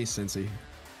 so give me Cincy.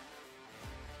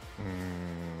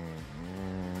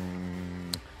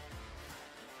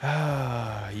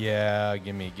 Yeah,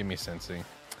 give me Cincy.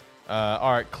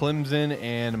 All right, Clemson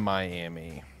and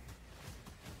Miami.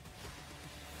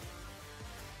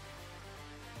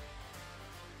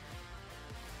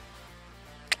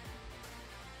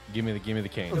 Give me the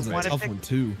Canes. That's a tough one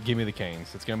too. Give me the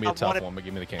Canes. It's gonna be a tough one, but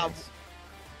give me the Canes.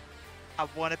 I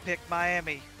want to pick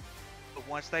Miami, but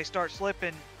once they start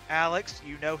slipping, Alex,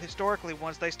 you know historically,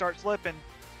 once they start slipping,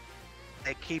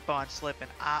 they keep on slipping.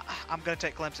 I'm gonna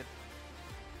take Clemson.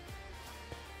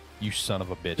 You son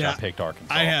of a bitch! Yeah, I picked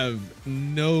Arkansas. I have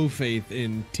no faith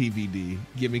in TVD.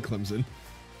 Give me Clemson.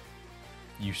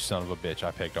 You son of a bitch!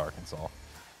 I picked Arkansas.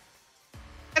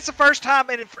 That's the first time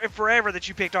in forever that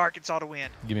you picked Arkansas to win.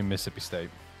 Give me Mississippi State.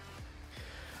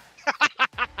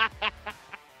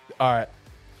 All right.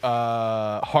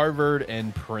 Harvard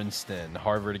and Princeton.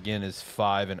 Harvard again is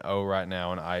 5-0 right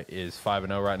now, and is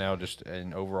 5-0 right now just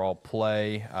in overall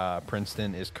play.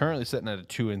 Princeton is currently sitting at a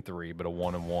 2-3, but a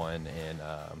 1-1 in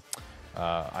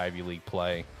Ivy League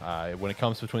play. When it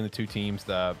comes between the two teams,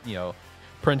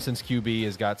 Princeton's QB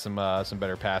has got some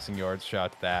better passing yards. Shout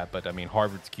out to that. But I mean,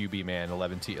 Harvard's QB, man,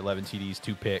 11 TDs,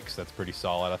 2 picks. That's pretty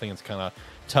solid. I think it's kind of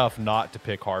tough not to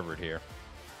pick Harvard here.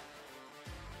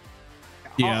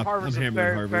 Yeah, Harvard's I'm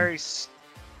hammering Harvard.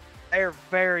 They're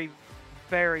very,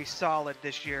 very solid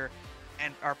this year,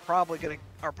 and are probably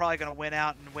gonna win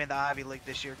out and win the Ivy League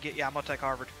this year. I'm gonna take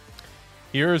Harvard.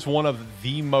 Here's one of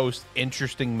the most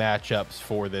interesting matchups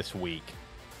for this week: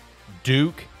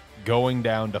 Duke going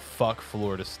down to fuck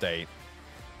Florida State.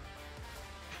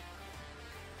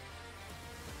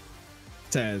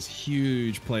 It has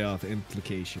huge playoff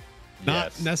implication.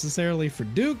 Yes. Not necessarily for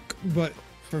Duke, but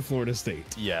for Florida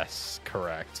State. Yes,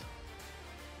 correct.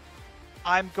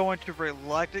 I'm going to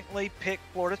reluctantly pick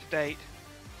Florida State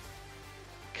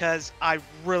because I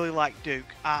really like Duke.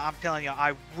 I'm telling you,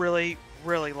 I really,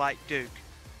 really like Duke.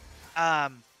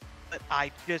 But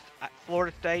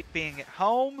Florida State being at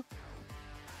home,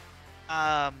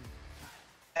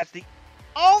 that's the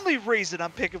only reason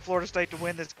I'm picking Florida State to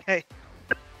win this game.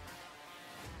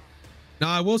 Now,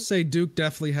 I will say Duke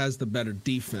definitely has the better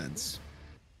defense.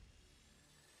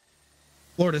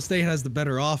 Florida State has the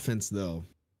better offense, though.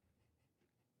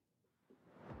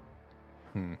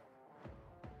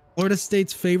 Florida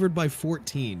State's favored by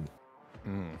 14.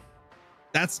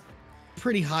 That's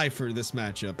pretty high for this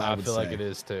matchup, I would feel say. like it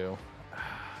is, too.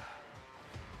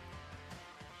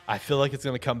 I feel like it's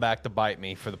going to come back to bite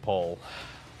me for the poll.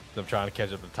 I'm trying to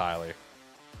catch up to Tyler.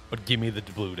 But give me the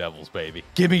Blue Devils, baby.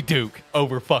 Give me Duke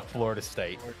over fuck Florida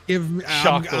State. I'm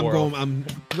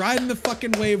riding the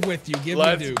fucking wave with you. Give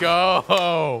me Duke. Let's go.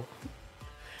 All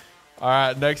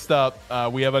right, next up,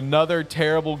 we have another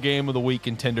terrible game of the week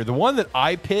contender. The one that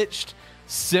I pitched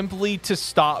simply to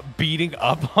stop beating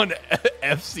up on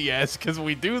FCS, because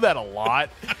we do that a lot.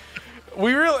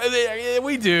 We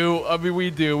do. I mean, we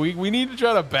do. We need to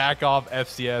try to back off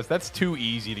FCS. That's too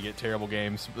easy to get terrible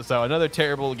games. So another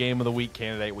terrible game of the week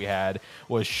candidate we had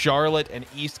was Charlotte and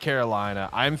East Carolina.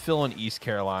 I'm feeling East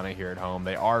Carolina here at home.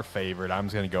 They are favored. I'm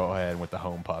just going to go ahead with the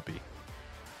home puppy.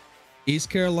 East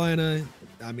Carolina,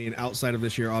 I mean, outside of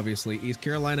this year, obviously, East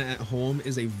Carolina at home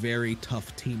is a very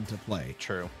tough team to play.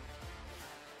 True.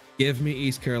 Give me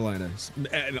East Carolina.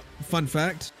 And fun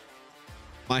fact,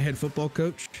 my head football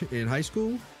coach in high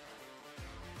school,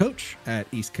 coach at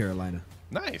East Carolina.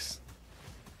 Nice.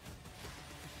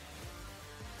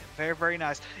 Very, very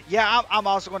nice. Yeah, I'm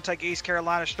also going to take East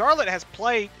Carolina. Charlotte's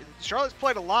played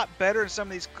a lot better in some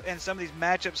of these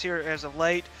matchups here as of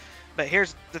late. But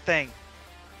here's the thing.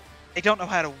 They don't know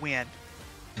how to win.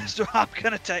 So I'm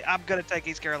gonna take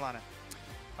East Carolina.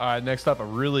 All right, next up, a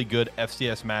really good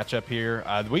FCS matchup here.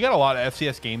 We got a lot of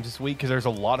FCS games this week because there's a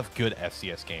lot of good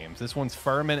FCS games. This one's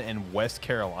Furman and West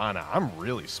Carolina. I'm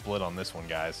really split on this one,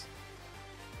 guys.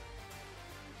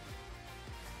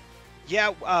 Yeah,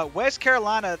 West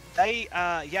Carolina, they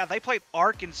played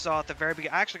Arkansas at the very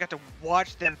beginning. I actually got to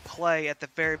watch them play at the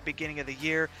very beginning of the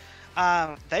year.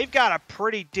 They've got a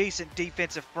pretty decent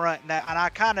defensive front,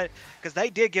 because they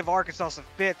did give Arkansas some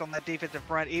fits on that defensive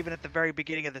front, even at the very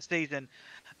beginning of the season.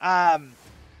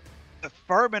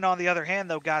 Furman, on the other hand,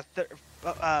 though, guys,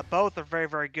 both are very,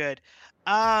 very good.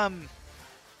 I'm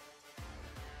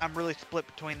really split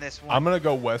between this one. I'm going to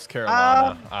go West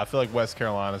Carolina. I feel like West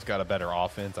Carolina's got a better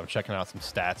offense. I'm checking out some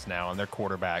stats now, and their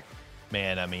quarterback,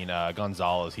 man, I mean,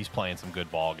 Gonzalez, he's playing some good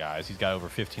ball, guys. He's got over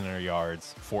 1,500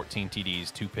 yards, 14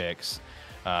 TDs, 2 picks.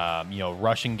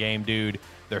 Rushing game, dude.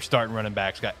 Their starting running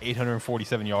back's got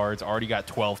 847 yards, already got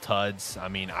 12 tuds. I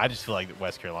mean, I just feel like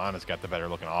West Carolina's got the better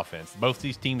looking offense. Both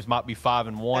these teams might be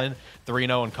 5-1,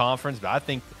 3-0 in conference, but I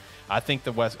think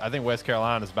West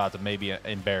Carolina is about to maybe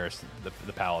embarrass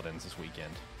the Paladins this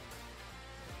weekend.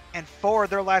 And 4 of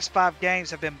their last 5 games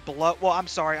have been I'm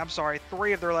sorry.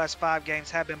 3 of their last 5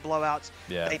 games have been blowouts.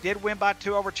 Yeah. They did win by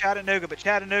 2 over Chattanooga, but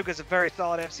Chattanooga is a very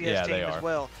solid FCS team as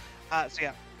well.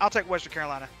 I'll take Western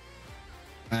Carolina.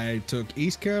 I took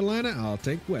East Carolina. I'll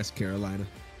take West Carolina.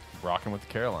 Rocking with the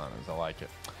Carolinas. I like it.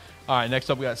 All right, next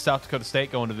up we got South Dakota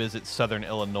State going to visit Southern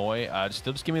Illinois.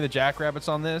 Just give me the Jackrabbits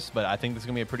on this, but I think this is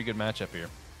going to be a pretty good matchup here.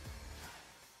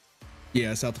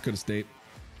 Yeah, South Dakota State.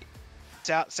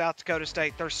 South Dakota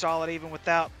State, they're solid even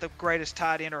without the greatest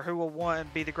tight end, or who will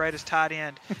be the greatest tight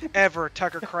end ever,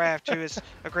 Tucker Kraft, who is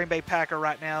a Green Bay Packer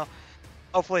right now.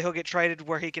 Hopefully he'll get traded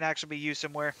where he can actually be used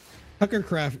somewhere. Tucker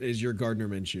Kraft is your Gardner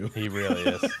Minshew. He really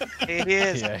is. He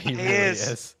is. Yeah, he really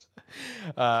is.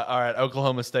 All right,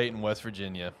 Oklahoma State and West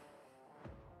Virginia.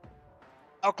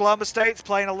 Oklahoma State's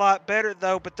playing a lot better,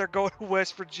 though, but they're going to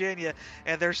West Virginia,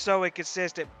 and they're so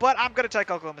inconsistent. But I'm going to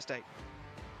take Oklahoma State.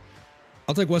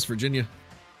 I'll take West Virginia.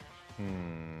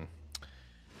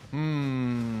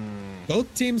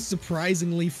 Both teams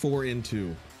surprisingly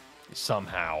 4-2.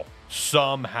 Somehow.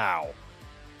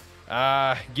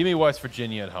 Give me West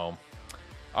Virginia at home.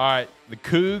 All right, the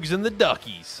Cougs and the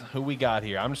Duckies. Who we got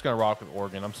here? I'm just going to rock with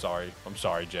Oregon. I'm sorry,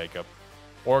 Jacob.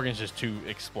 Oregon's just too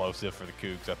explosive for the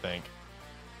Cougs, I think.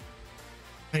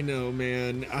 I know,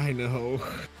 man. I know.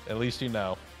 At least you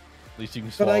know. At least you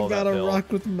can swallow that pill. But I gotta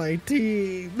rock with my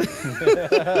team.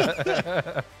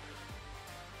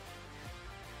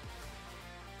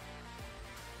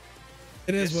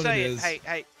 It is what it is.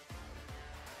 Hey.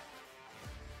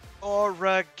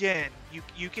 Oregon.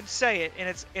 You can say it, and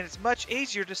it's much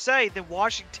easier to say than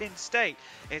Washington State.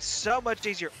 It's so much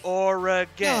easier. Oregon.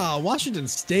 Yeah, Washington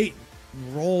State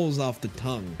rolls off the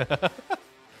tongue.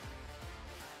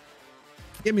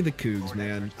 Give me the Cougs,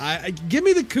 man. Give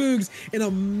me the Cougs in a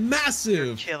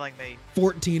massive You're killing me.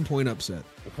 14-point upset.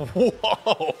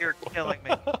 Whoa. You're killing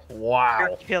me. Wow.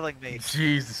 You're killing me.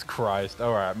 Jesus Christ.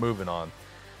 All right, moving on.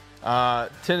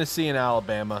 Tennessee and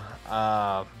Alabama.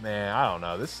 Man, I don't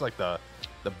know. This is like the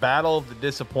battle of the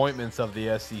disappointments of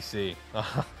the SEC.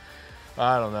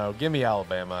 I don't know. Give me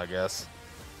Alabama, I guess.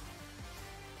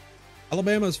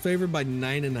 Alabama is favored by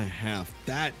 9.5.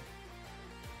 That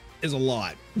is a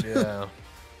lot. Yeah.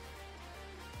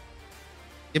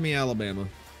 Give me Alabama.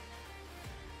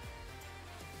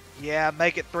 Yeah,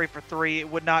 make it 3 for 3. It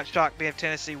would not shock me if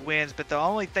Tennessee wins, but the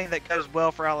only thing that goes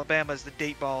well for Alabama is the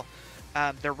deep ball.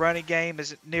 Their running game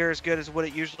isn't near as good as what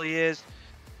it usually is.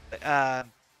 Gosh,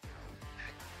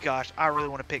 I really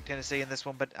want to pick Tennessee in this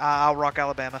one, but I'll rock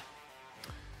Alabama.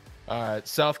 All right,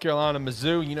 South Carolina,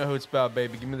 Mizzou. You know who it's about,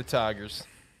 baby. Give me the Tigers.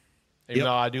 Even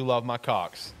though I do love my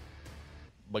Cox.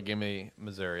 But give me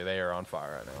Missouri. They are on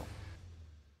fire right now.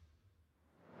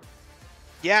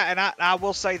 Yeah, and I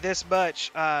will say this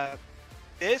much.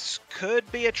 This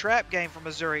could be a trap game for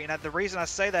Missouri. And the reason I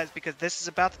say that is because this is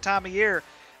about the time of year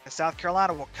that South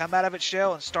Carolina will come out of its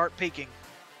shell and start peaking.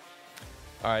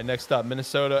 All right, next up,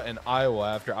 Minnesota and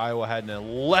Iowa. After Iowa had an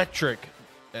electric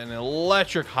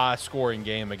high-scoring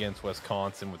game against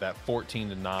Wisconsin with that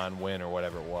 14-9 win or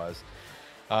whatever it was.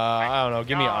 I don't know.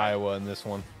 Give me Iowa in this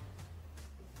one.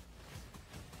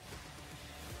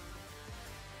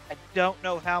 I don't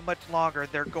know how much longer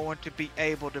they're going to be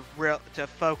able to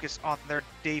focus on their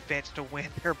defense to win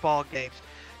their ball games,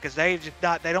 because they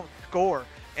don't score,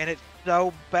 and it's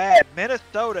so bad.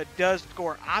 Minnesota does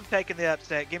score. I'm taking the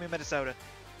upset. Give me Minnesota.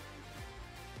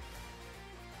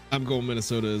 I'm going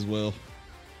Minnesota as well.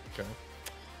 Okay.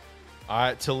 All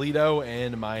right, Toledo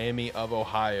and Miami of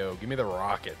Ohio. Give me the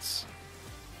Rockets.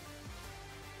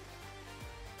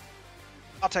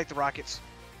 I'll take the Rockets.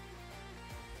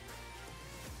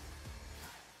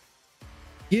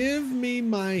 Give me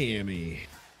Miami.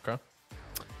 Okay.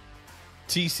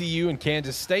 TCU and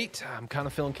Kansas State. I'm kind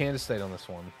of feeling Kansas State on this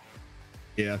one.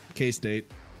 Yeah, K-State.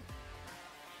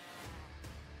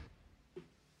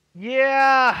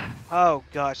 Yeah. Oh,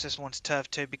 gosh, this one's tough,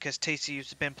 too, because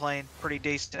TCU's been playing pretty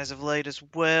decent as of late as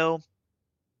well.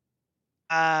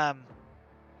 I'll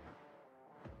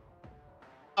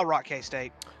rock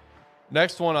K-State.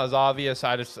 Next one is obvious.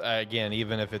 I just, again,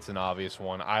 even if it's an obvious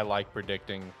one, I like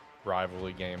predicting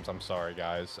rivalry games. I'm sorry,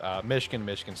 guys.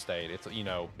 Michigan State. It's,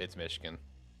 it's Michigan.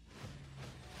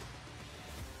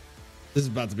 This is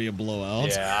about to be a blowout.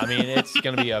 Yeah, I mean, it's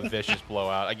going to be a vicious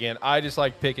blowout. Again, I just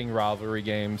like picking rivalry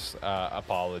games.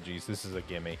 Apologies. This is a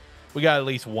gimme. We got at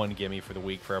least one gimme for the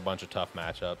week for a bunch of tough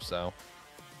matchups, so.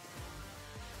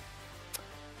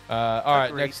 All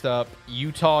right, next up,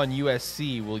 Utah and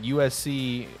USC. Will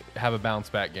USC have a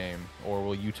bounce-back game, or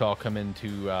will Utah come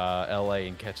into L.A.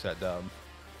 and catch that dub?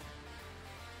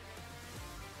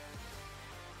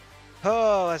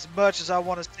 Oh, as much as I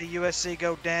want to see USC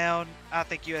go down, I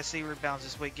think USC rebounds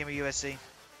this week. Give me USC.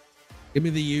 Give me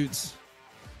the Utes.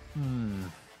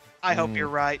 I hope you're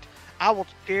right. I will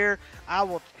cheer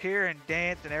and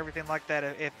dance and everything like that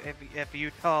if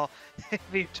Utah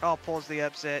pulls the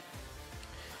upset.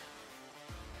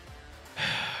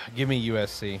 Give me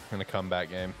USC in a comeback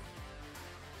game.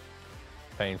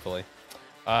 Painfully.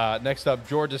 Next up,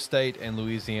 Georgia State and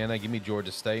Louisiana. Give me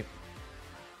Georgia State.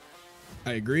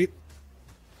 I agree.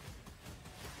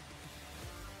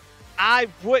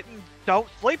 Don't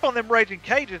sleep on them Raging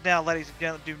Cajuns now, ladies and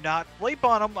gentlemen. Do not sleep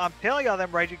on them. I'm telling y'all,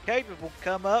 them Raging Cajuns will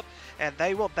come up, and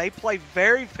they play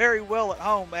very, very well at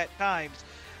home at times.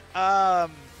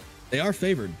 They are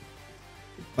favored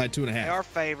by 2.5. They are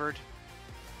favored.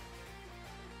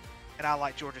 And I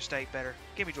like Georgia State better.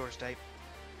 Give me Georgia State.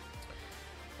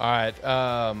 All right.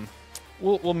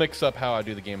 We'll mix up how I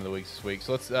do the game of the week this week.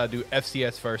 So let's do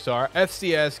FCS first. So our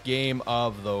FCS game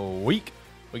of the week,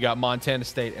 we got Montana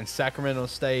State and Sacramento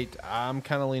State. I'm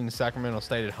kind of leaning Sacramento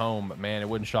State at home, but man, it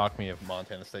wouldn't shock me if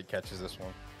Montana State catches this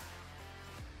one.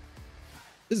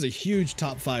 This is a huge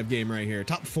top 5 game right here.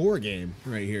 Top 4 game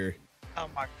right here. Oh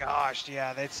my gosh,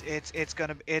 yeah, it's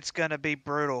gonna be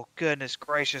brutal. Goodness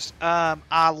gracious.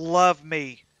 I love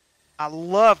me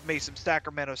some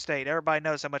Sacramento State. Everybody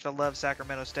knows how much I love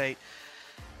Sacramento State.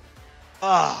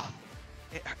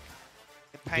 It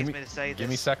pains me to say this. Give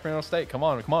me Sacramento State. Come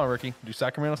on, Ricky. Do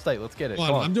Sacramento State. Let's get it.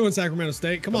 Come on. I'm doing Sacramento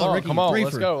State. Come on, Ricky. Come on.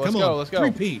 Let's go. Let's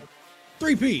go.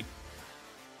 Three-peat.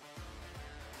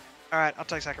 All right, I'll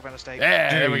take Sacramento State.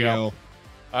 Yeah, there we go.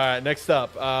 All right, next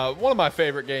up, one of my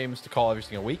favorite games to call every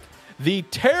single week, the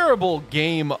terrible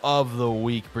game of the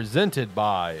week presented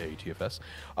by ATFS.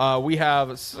 We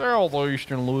have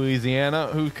Southeastern Louisiana,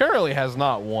 who currently has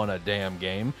not won a damn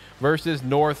game, versus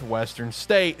Northwestern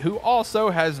State, who also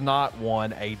has not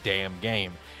won a damn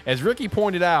game. As Ricky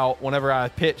pointed out, whenever I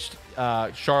pitched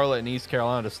Charlotte and East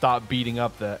Carolina to stop beating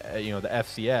up the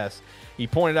FCS, he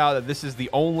pointed out that this is the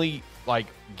only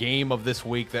game of this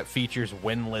week that features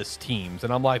winless teams,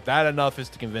 and I'm like, that enough is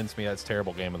to convince me that's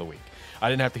terrible game of the week. I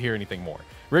didn't have to hear anything more.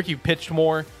 Ricky pitched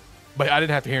more, but I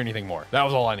didn't have to hear anything more. That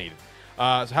was all I needed.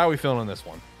 So how are we feeling on this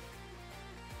one?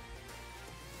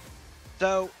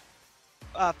 So,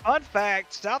 fun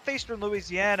fact: Southeastern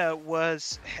Louisiana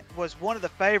was one of the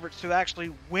favorites to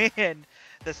actually win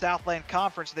the Southland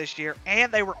Conference this year, and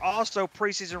they were also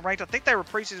preseason ranked. I think they were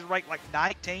preseason ranked like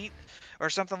 19th. Or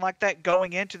something like that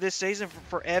going into this season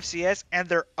for FCS, and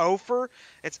they're 0-for.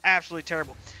 It's absolutely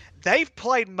terrible. They've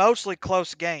played mostly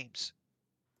close games.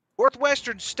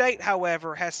 Northwestern State,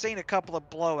 however, has seen a couple of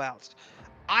blowouts.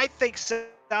 I think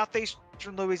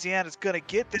Southeastern Louisiana is going to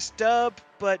get this dub,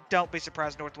 but don't be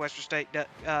surprised Northwestern State.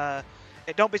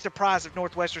 Don't be surprised if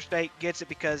Northwestern State gets it,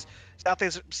 because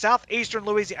Southeastern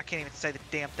Louisiana, I can't even say the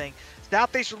damn thing.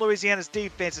 Southeastern Louisiana's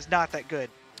defense is not that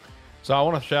good. So I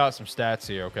want to shout out some stats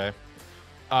here, okay?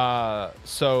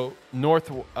 So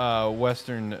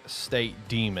Northwestern State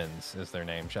Demons is their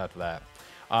name. Shout out to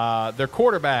that. Their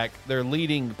quarterback, their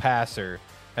leading passer,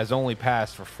 has only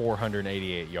passed for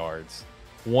 488 yards,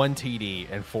 1 TD,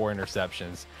 and 4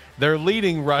 interceptions. Their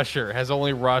leading rusher has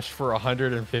only rushed for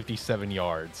 157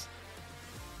 yards.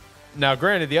 Now,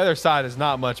 granted, the other side is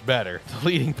not much better. The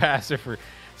leading passer for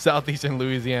Southeastern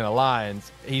Louisiana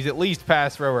Lions, he's at least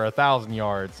passed for over 1,000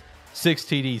 yards, 6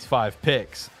 TDs, 5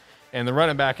 picks. And the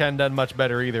running back hadn't done much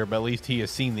better either, but at least he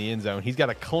has seen the end zone. He's got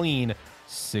a clean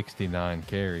 69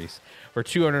 carries for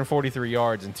 243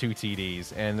 yards and 2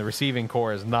 TDs. And the receiving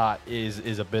core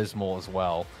is abysmal as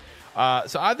well.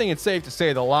 So I think it's safe to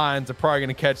say the Lions are probably going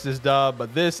to catch this dub,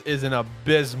 but this is an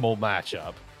abysmal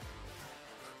matchup.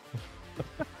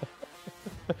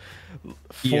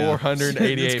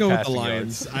 488 Let's go with the passing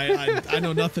Lions. yards. I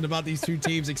know nothing about these two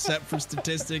teams except for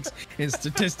statistics, and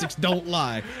statistics don't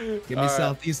lie. Give me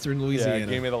Southeastern Louisiana. Yeah,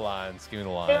 give me the Lions. Give me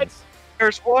the Lions.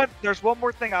 There's one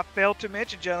more thing I failed to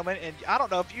mention, gentlemen, and I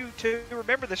don't know if you two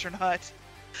remember this or not.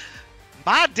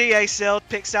 My DA cell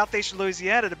picked Southeastern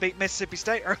Louisiana to beat Mississippi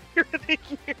State earlier in the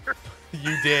year.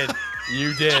 You did.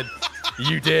 You did.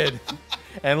 You did.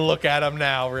 And look at him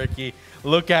now, Ricky.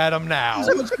 Look at him now.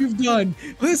 This is what you've done.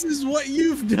 This is what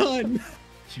you've done.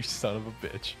 You son of a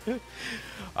bitch.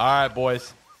 All right,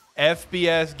 boys.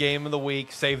 FBS game of the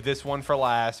week. Save this one for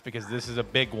last because this is a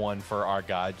big one for our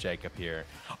guy Jacob here.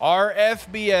 Our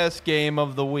FBS game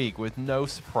of the week, with no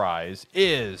surprise,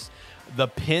 is the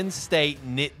Penn State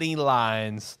Nittany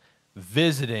Lions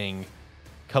visiting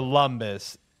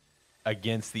Columbus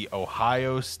against the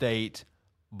Ohio State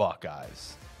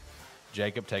Buckeyes.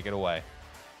 Jacob, take it away.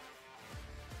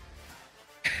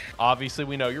 Obviously,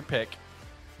 we know your pick,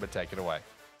 but take it away.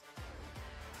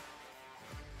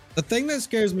 The thing that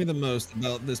scares me the most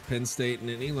about this Penn State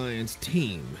Nittany Lions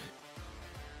team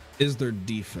is their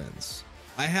defense.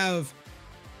 I'm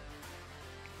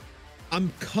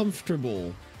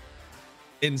comfortable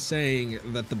in saying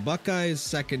that the Buckeyes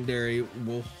secondary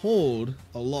will hold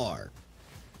Alar.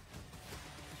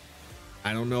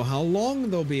 I don't know how long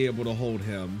they'll be able to hold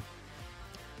him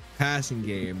passing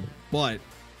game, but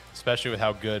especially with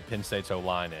how good Penn State's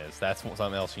O-line is. That's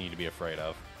something else you need to be afraid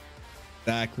of.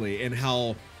 Exactly. And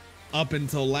how up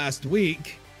until last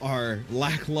week, our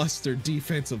lackluster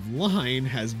defensive line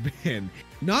has been.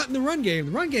 Not in the run game.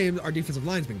 The run game, our defensive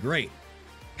line's been great.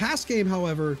 Pass game,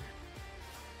 however,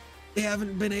 they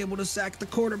haven't been able to sack the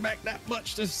quarterback that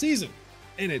much this season.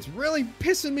 And it's really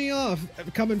pissing me off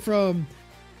coming from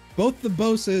both the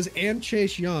Boses and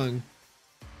Chase Young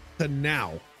to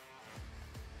now.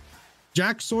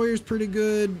 Jack Sawyer's pretty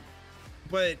good,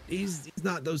 but he's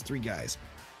not those three guys.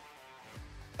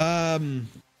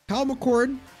 Kyle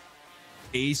McCord,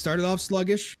 he started off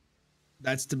sluggish.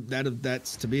 That's to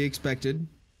be expected,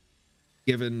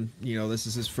 given this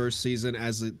is his first season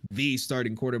as the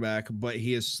starting quarterback. But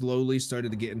he has slowly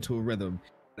started to get into a rhythm.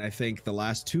 And I think the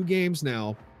last 2 games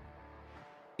now,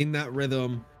 in that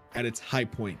rhythm at its high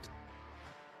point.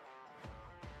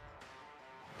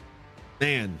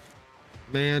 Man.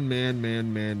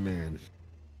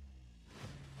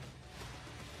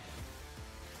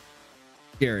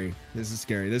 Scary. This is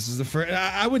scary. This is the first.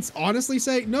 I would honestly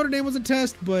say Notre Dame was a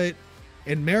test,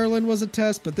 and Maryland was a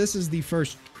test, but this is the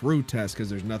first true test because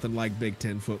there's nothing like Big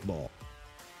Ten football.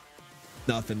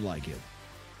 Nothing like it.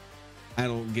 I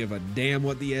don't give a damn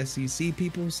what the SEC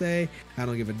people say. I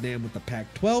don't give a damn what the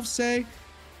Pac-12 say.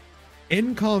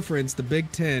 In conference, the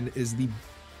Big Ten is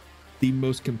the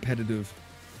most competitive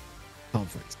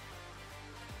conference.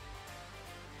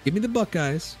 Give me the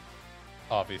Buckeyes.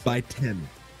 Obviously. By 10.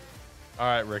 All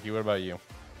right, Ricky, what about you?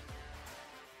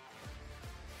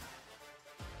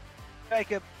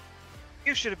 Jacob,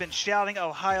 you should have been shouting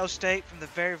Ohio State from the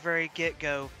very, very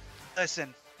get-go.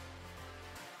 Listen,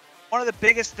 one of the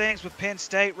biggest things with Penn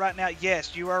State right now,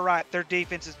 yes, you are right. Their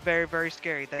defense is very, very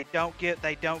scary. They don't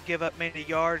give up many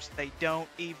yards. They don't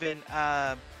even.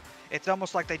 It's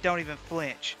almost like they don't even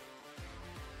flinch.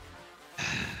 The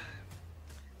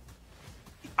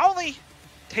only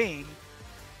team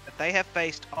that they have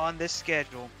faced on this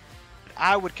schedule that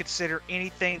I would consider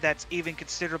anything that's even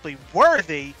considerably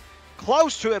worthy,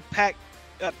 close to a Pac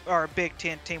or a Big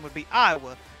Ten team, would be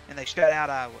Iowa, and they shut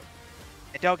out Iowa.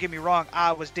 And don't get me wrong,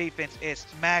 Iowa's defense is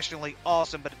smashingly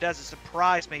awesome, but it doesn't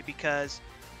surprise me because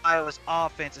Iowa's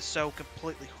offense is so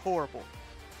completely horrible.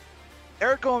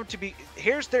 They're going to be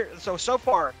so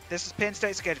far this is Penn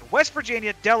State's schedule: West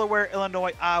Virginia, Delaware,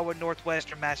 Illinois, Iowa,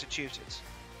 Northwestern, Massachusetts.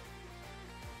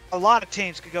 A lot of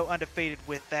teams could go undefeated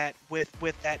with that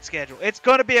schedule. It's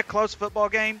going to be a close football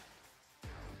game.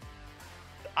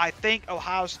 I think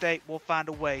Ohio State will find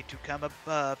a way to come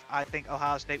above. I think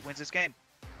Ohio State wins this game.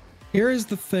 Here is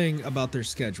the thing about their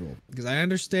schedule, because I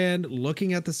understand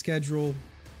looking at the schedule,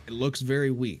 it looks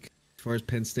very weak as far as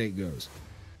Penn State goes.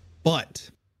 But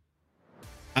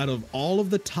out of all of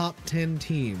the top 10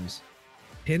 teams,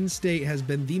 Penn State has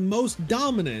been the most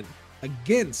dominant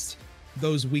against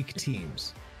those weak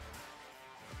teams.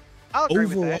 I'll agree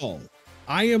overall, with that.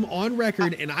 I am on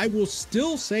record, and I will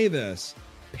still say this.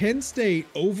 Penn State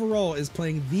overall is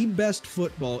playing the best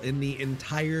football in the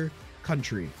entire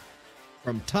country,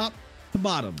 from top to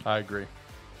bottom. I agree.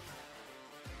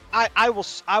 I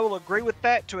will agree with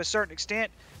that to a certain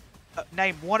extent.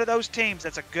 Name one of those teams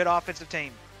that's a good offensive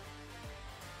team.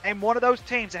 Name one of those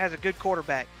teams that has a good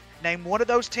quarterback. Name one of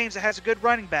those teams that has a good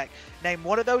running back. Name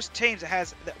one of those teams that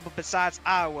has, besides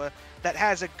Iowa, that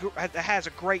has a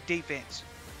great defense.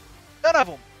 None of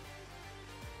them.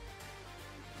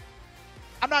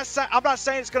 I'm not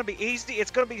saying it's going to be easy.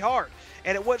 It's going to be hard,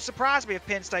 and it wouldn't surprise me if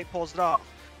Penn State pulls it off.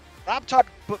 But I'm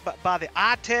talking by the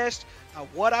eye test of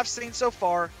what I've seen so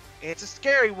far. It's a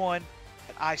scary one,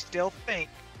 but I still think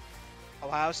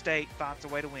Ohio State finds a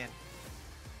way to win.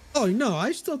 Oh no,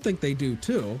 I still think they do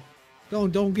too.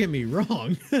 Don't get me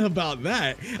wrong about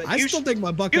that. I still think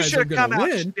my Buckeyes are going to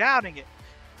win. Shouting it.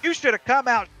 You should have come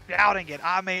out shouting it.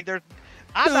 I mean,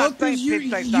 I'm no, not saying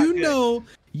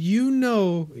you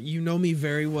know me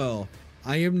very well.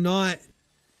 I am not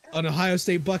an Ohio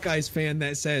State Buckeyes fan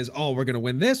that says, "Oh, we're going to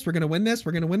win this, we're going to win this,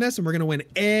 we're going to win this, and we're going to win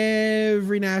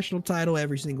every national title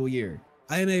every single year."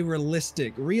 I am a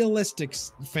realistic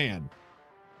fan.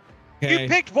 Okay? You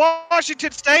picked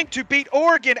Washington State to beat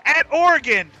Oregon at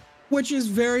Oregon, which is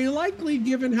very likely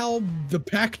given how the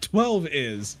Pac-12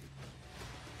 is.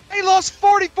 They lost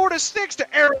 44-6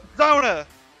 to Arizona.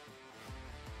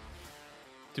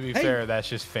 To be fair, that's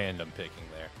just fandom picking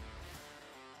there.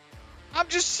 I'm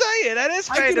just saying, that is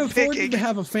fandom picking. I can afford to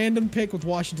have a fandom pick with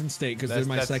Washington State because they're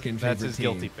my second favorite team. That's his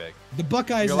guilty pick. The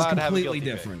Buckeyes is completely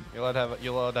different. You're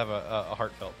allowed to have a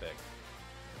heartfelt pick.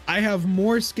 I have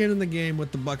more skin in the game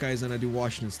with the Buckeyes than I do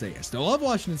Washington State. I still love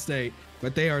Washington State,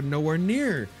 but they are nowhere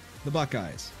near the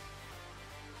Buckeyes.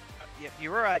 Yeah,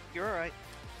 you're right. You're right.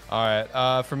 All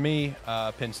right. For me,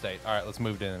 Penn State. All right, let's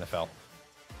move to NFL.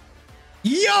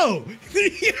 Yo,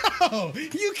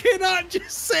 you cannot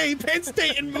just say Penn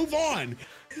State and move on.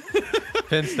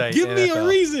 Penn State. Give me NFL. a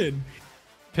reason.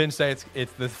 Penn State.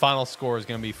 It's the final score is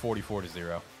going to be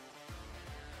 44-0.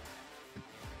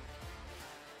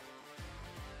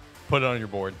 Put it on your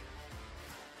board.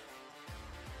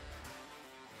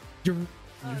 You're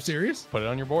serious? Put it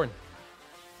on your board.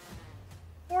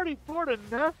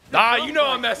 44-0. You know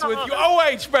I'm messing with you.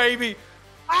 OH, baby.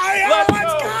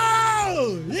 Let's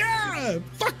go! Yeah,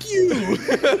 fuck you.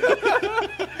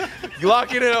 You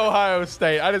lock it in Ohio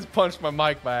State. I just punched my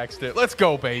mic by accident. Let's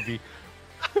go, baby.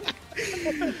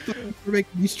 You're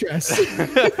making me stress.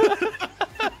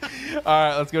 All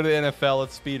right, let's go to the NFL.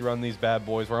 Let's speed run these bad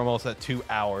boys. We're almost at 2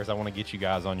 hours. I want to get you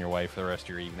guys on your way for the rest of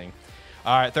your evening.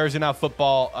 All right, Thursday Night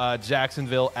Football,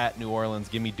 Jacksonville at New Orleans.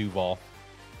 Give me Duval.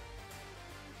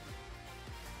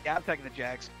 Yeah, I'm taking the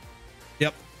Jags.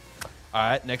 Yep. All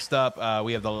right, next up,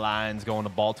 we have the Lions going to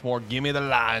Baltimore. Give me the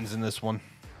Lions in this one.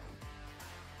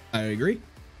 I agree.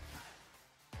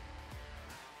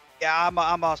 Yeah,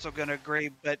 I'm also going to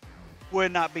agree, but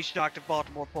would not be shocked if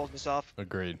Baltimore pulls this off.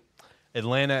 Agreed.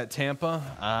 Atlanta at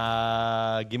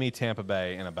Tampa. Give me Tampa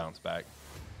Bay and a bounce back.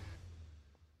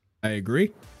 I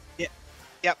agree.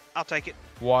 Yep, I'll take it.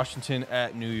 Washington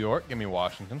at New York. Give me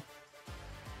Washington.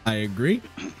 I agree.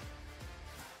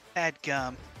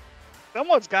 Dadgum.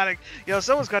 Someone's got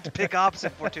to pick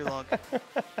opposite for too long.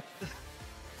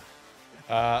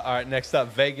 All right, next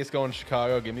up, Vegas going to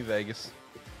Chicago. Give me Vegas.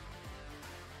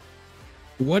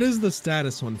 What is the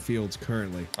status on Fields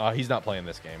currently? He's not playing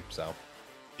this game, so.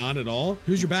 Not at all?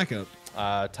 Who's your backup?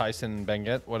 Tyson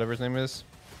Bengett, whatever his name is.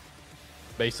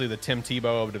 Basically the Tim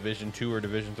Tebow of Division II or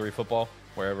Division III football,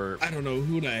 wherever. I don't know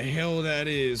who the hell that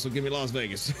is, so give me Las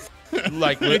Vegas.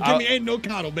 Like, give me ain't no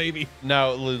Connell, baby.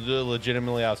 No,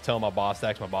 legitimately, I was telling my boss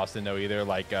that, 'cause my boss didn't know either.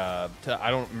 Like, I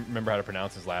don't remember how to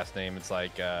pronounce his last name. It's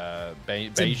like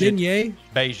Bagent.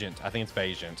 Bagent. I think it's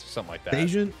Bagent, something like that.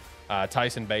 Bagent?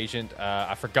 Tyson Bagent.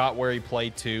 I forgot where he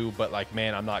played to, but like,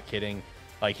 man, I'm not kidding.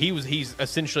 Like, he's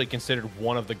essentially considered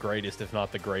one of the greatest, if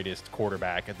not the greatest,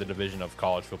 quarterback at the division of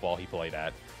college football he played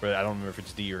at. But I don't remember if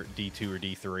it's D or D2 or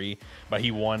D3. But he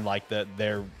won like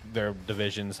their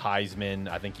divisions, Heisman.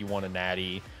 I think he won a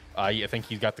Natty. I think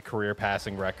he's got the career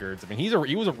passing records. I mean,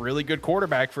 he was a really good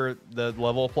quarterback for the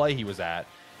level of play he was at.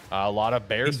 A lot of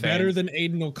Bears fans. Better than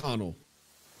Aiden O'Connell.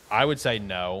 I would say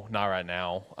no, not right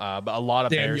now. But a lot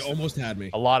of Bears. You almost had me.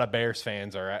 A lot of Bears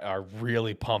fans are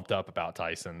really pumped up about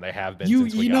Tyson. They have been.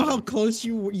 You know how close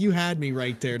you had me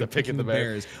right there to picking the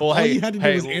Bears. Well, all you had to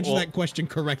do was answer that question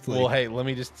correctly. Well, hey, let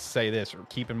me just say this.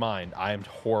 Keep in mind, I am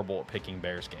horrible at picking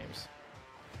Bears games.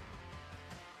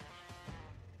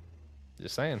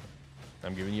 Just saying.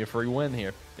 I'm giving you a free win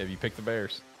here if you pick the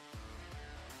Bears.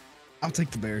 I'll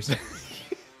take the Bears.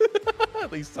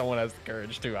 At least someone has the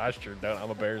courage to. I sure don't. I'm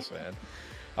a Bears fan.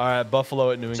 All right, Buffalo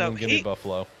at New England. Give me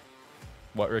Buffalo.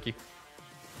 What, Ricky?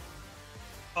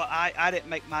 Well, I didn't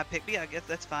make my pick, but yeah, I guess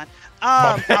that's fine.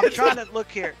 I'm trying to look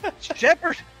here.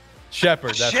 Shepherd.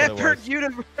 That's Shepherd what it was.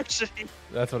 University.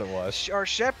 That's what it was. Or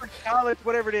Shepherd College,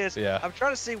 whatever it is. Yeah. I'm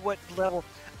trying to see what level.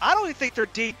 I don't even think they're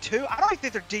D2. I don't even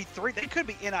think they're D3. They could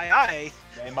be NII.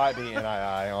 They might be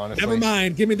NII, honestly. Never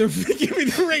mind. Give me the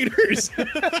Raiders.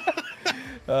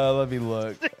 Let me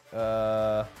look.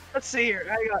 Let's see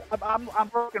here. I'm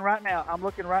looking right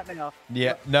now.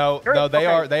 Yeah. No.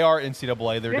 They are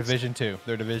NCAA. They're Division II.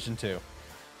 They're Division II.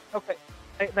 Okay.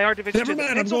 They are Division II. Never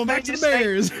mind. I'm going back to the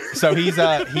Bears. So he's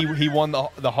he won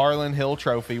the Harlan Hill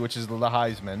Trophy, which is the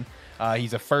Heisman.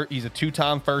 He's a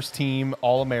two-time first team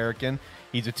All-American.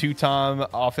 He's a 2-time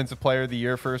Offensive Player of the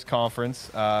Year for his conference.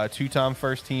 2-time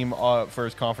first team for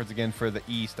his conference again for the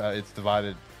East. It's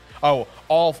divided. Oh,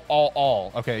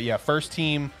 all. Okay, yeah, first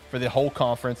team for the whole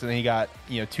conference, and then he got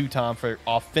 2-time for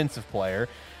Offensive Player.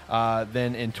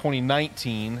 Then in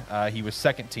 2019, he was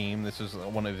second team. This was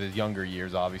one of his younger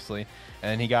years, obviously.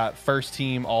 And he got first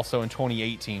team also in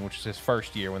 2018, which is his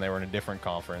first year when they were in a different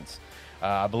conference.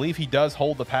 I believe he does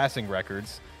hold the passing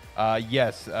records.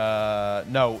 Yes.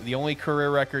 No, the only career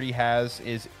record he has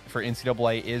is for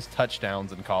NCAA is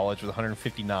touchdowns in college with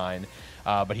 159.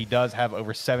 But he does have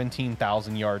over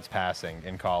 17,000 yards passing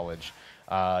in college.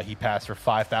 He passed for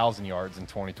 5,000 yards in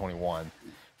 2021.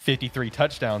 53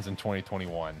 touchdowns in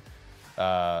 2021.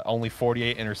 Only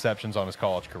 48 interceptions on his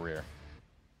college career.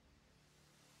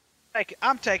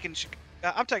 I'm taking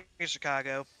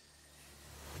Chicago.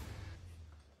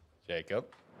 Jacob.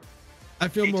 I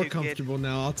feel more comfortable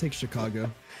now. I'll take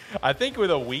Chicago. I think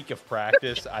with a week of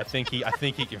practice, I think he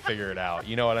can figure it out.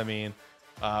 You know what I mean?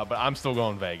 But I'm still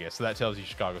going Vegas, so that tells you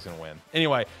Chicago's going to win.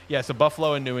 Anyway, yeah, so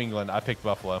Buffalo and New England. I picked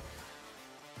Buffalo.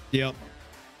 Yep.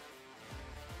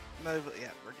 No, yeah,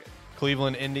 we're good.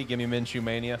 Cleveland, Indy. Give me Minshew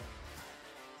Mania.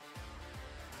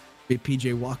 Big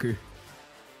PJ Walker.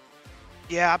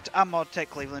 Yeah, I'm going to take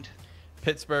Cleveland.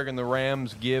 Pittsburgh and the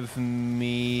Rams. Give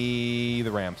me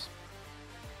the Rams.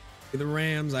 The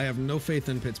Rams. I have no faith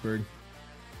in Pittsburgh.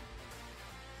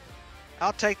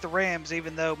 I'll take the Rams,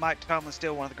 even though Mike Tomlin's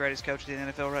still one of the greatest coaches in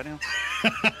the NFL right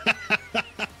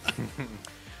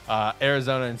now.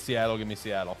 Arizona and Seattle. Give me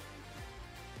Seattle.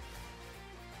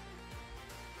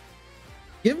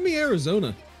 Give me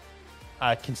Arizona.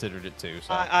 I considered it too.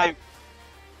 So.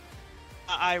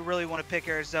 I really want to pick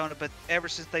Arizona, but ever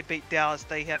since they beat Dallas,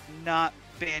 they have not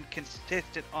been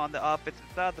consistent on the offensive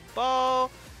side of the ball.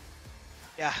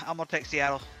 Yeah, I'm going to take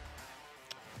Seattle.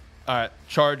 All right,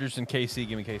 Chargers and KC.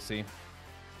 Give me KC.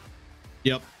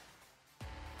 Yep.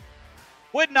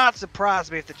 Would not surprise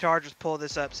me if the Chargers pull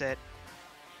this upset.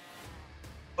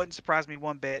 Wouldn't surprise me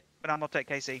one bit, but I'm going to take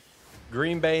KC.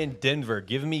 Green Bay and Denver.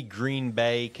 Give me Green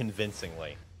Bay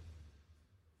convincingly.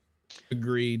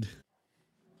 Agreed.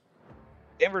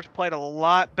 Denver's played a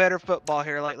lot better football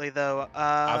here lately, though.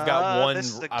 I've got one.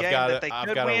 This is a I've game got that they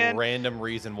could win. a random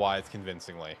reason why it's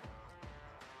convincingly.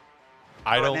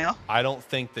 Right I don't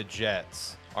think the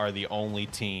Jets are the only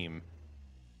team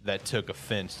that took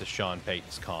offense to Sean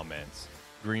Payton's comments.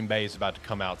 Green Bay is about to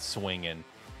come out swinging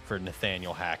for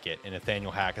Nathaniel Hackett, and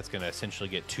Nathaniel Hackett's going to essentially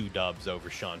get 2 dubs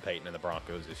over Sean Payton and the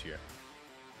Broncos this year.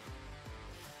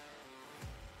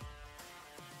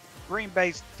 Green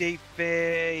Bay's defense,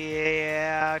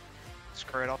 yeah.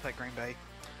 Screw it, I'll take Green Bay.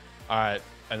 All right,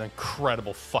 an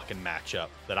incredible fucking matchup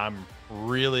that I'm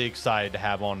really excited to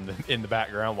have on in the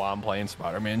background while I'm playing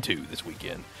Spider-Man 2 this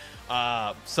weekend.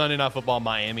 Sunday Night Football,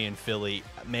 Miami and Philly.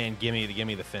 Man, give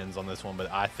me the Fins on this one, but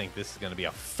I think this is going to be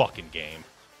a fucking game.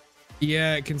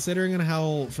 Yeah, considering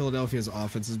how Philadelphia's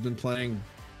offense has been playing,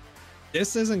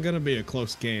 this isn't going to be a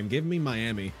close game. Give me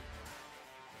Miami.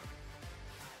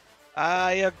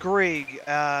 I agree.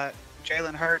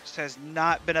 Jalen Hurts has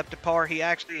not been up to par. He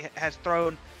actually has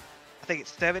thrown, I think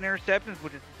it's 7 interceptions,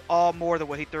 which is all more than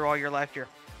what he threw all year last year.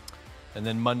 And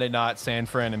then Monday night, San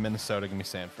Fran and Minnesota. Give me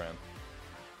San Fran.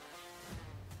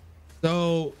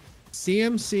 So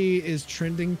CMC is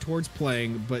trending towards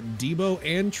playing, but Debo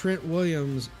and Trent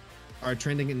Williams are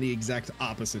trending in the exact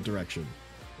opposite direction.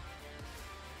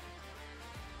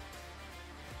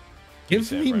 Give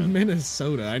me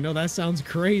Minnesota. I know that sounds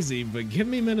crazy, but give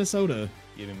me Minnesota.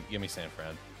 Give me San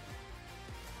Fran.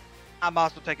 I'm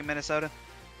also taking Minnesota.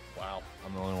 Wow,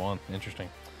 I'm the only one. Interesting.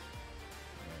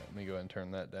 All right, let me go ahead and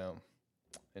turn that down.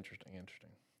 Interesting.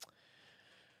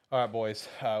 All right, boys.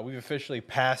 We've officially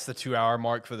passed the 2-hour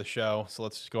mark for the show, so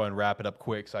let's just go ahead and wrap it up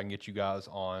quick so I can get you guys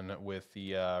on with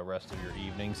the rest of your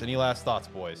evenings. Any last thoughts,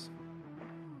 boys?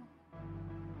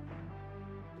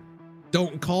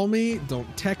 Don't call me.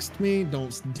 Don't text me.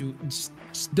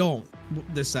 Just don't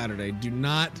this Saturday. Do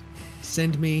not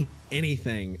send me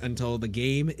anything until the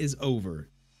game is over.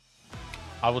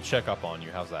 I will check up on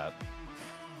you. How's that?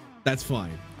 That's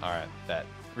fine. All right.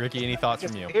 Ricky, any thoughts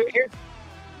from you?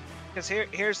 Because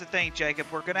here's the thing, Jacob.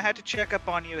 We're going to have to check up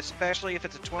on you, especially if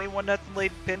it's a 21-0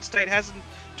 lead. Penn State has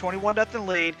a 21-0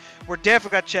 lead. We're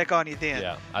definitely going to check on you then.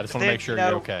 Yeah, I just want to make sure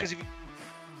you're okay.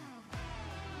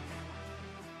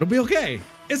 It'll be okay.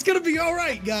 It's going to be all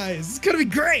right, guys. It's going to be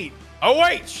great.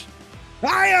 OH!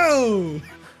 IO!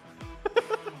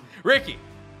 Ricky,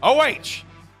 OH!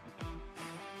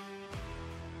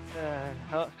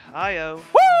 IO.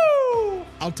 Woo!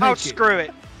 I'll take it. Screw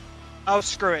it. Oh,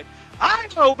 screw it.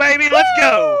 IO, baby. Let's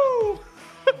go.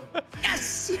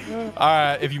 Yes. All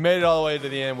right. If you made it all the way to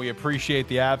the end, we appreciate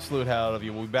the absolute hell out of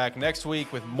you. We'll be back next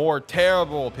week with more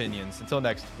terrible opinions. Until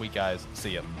next week, guys.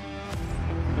 See ya.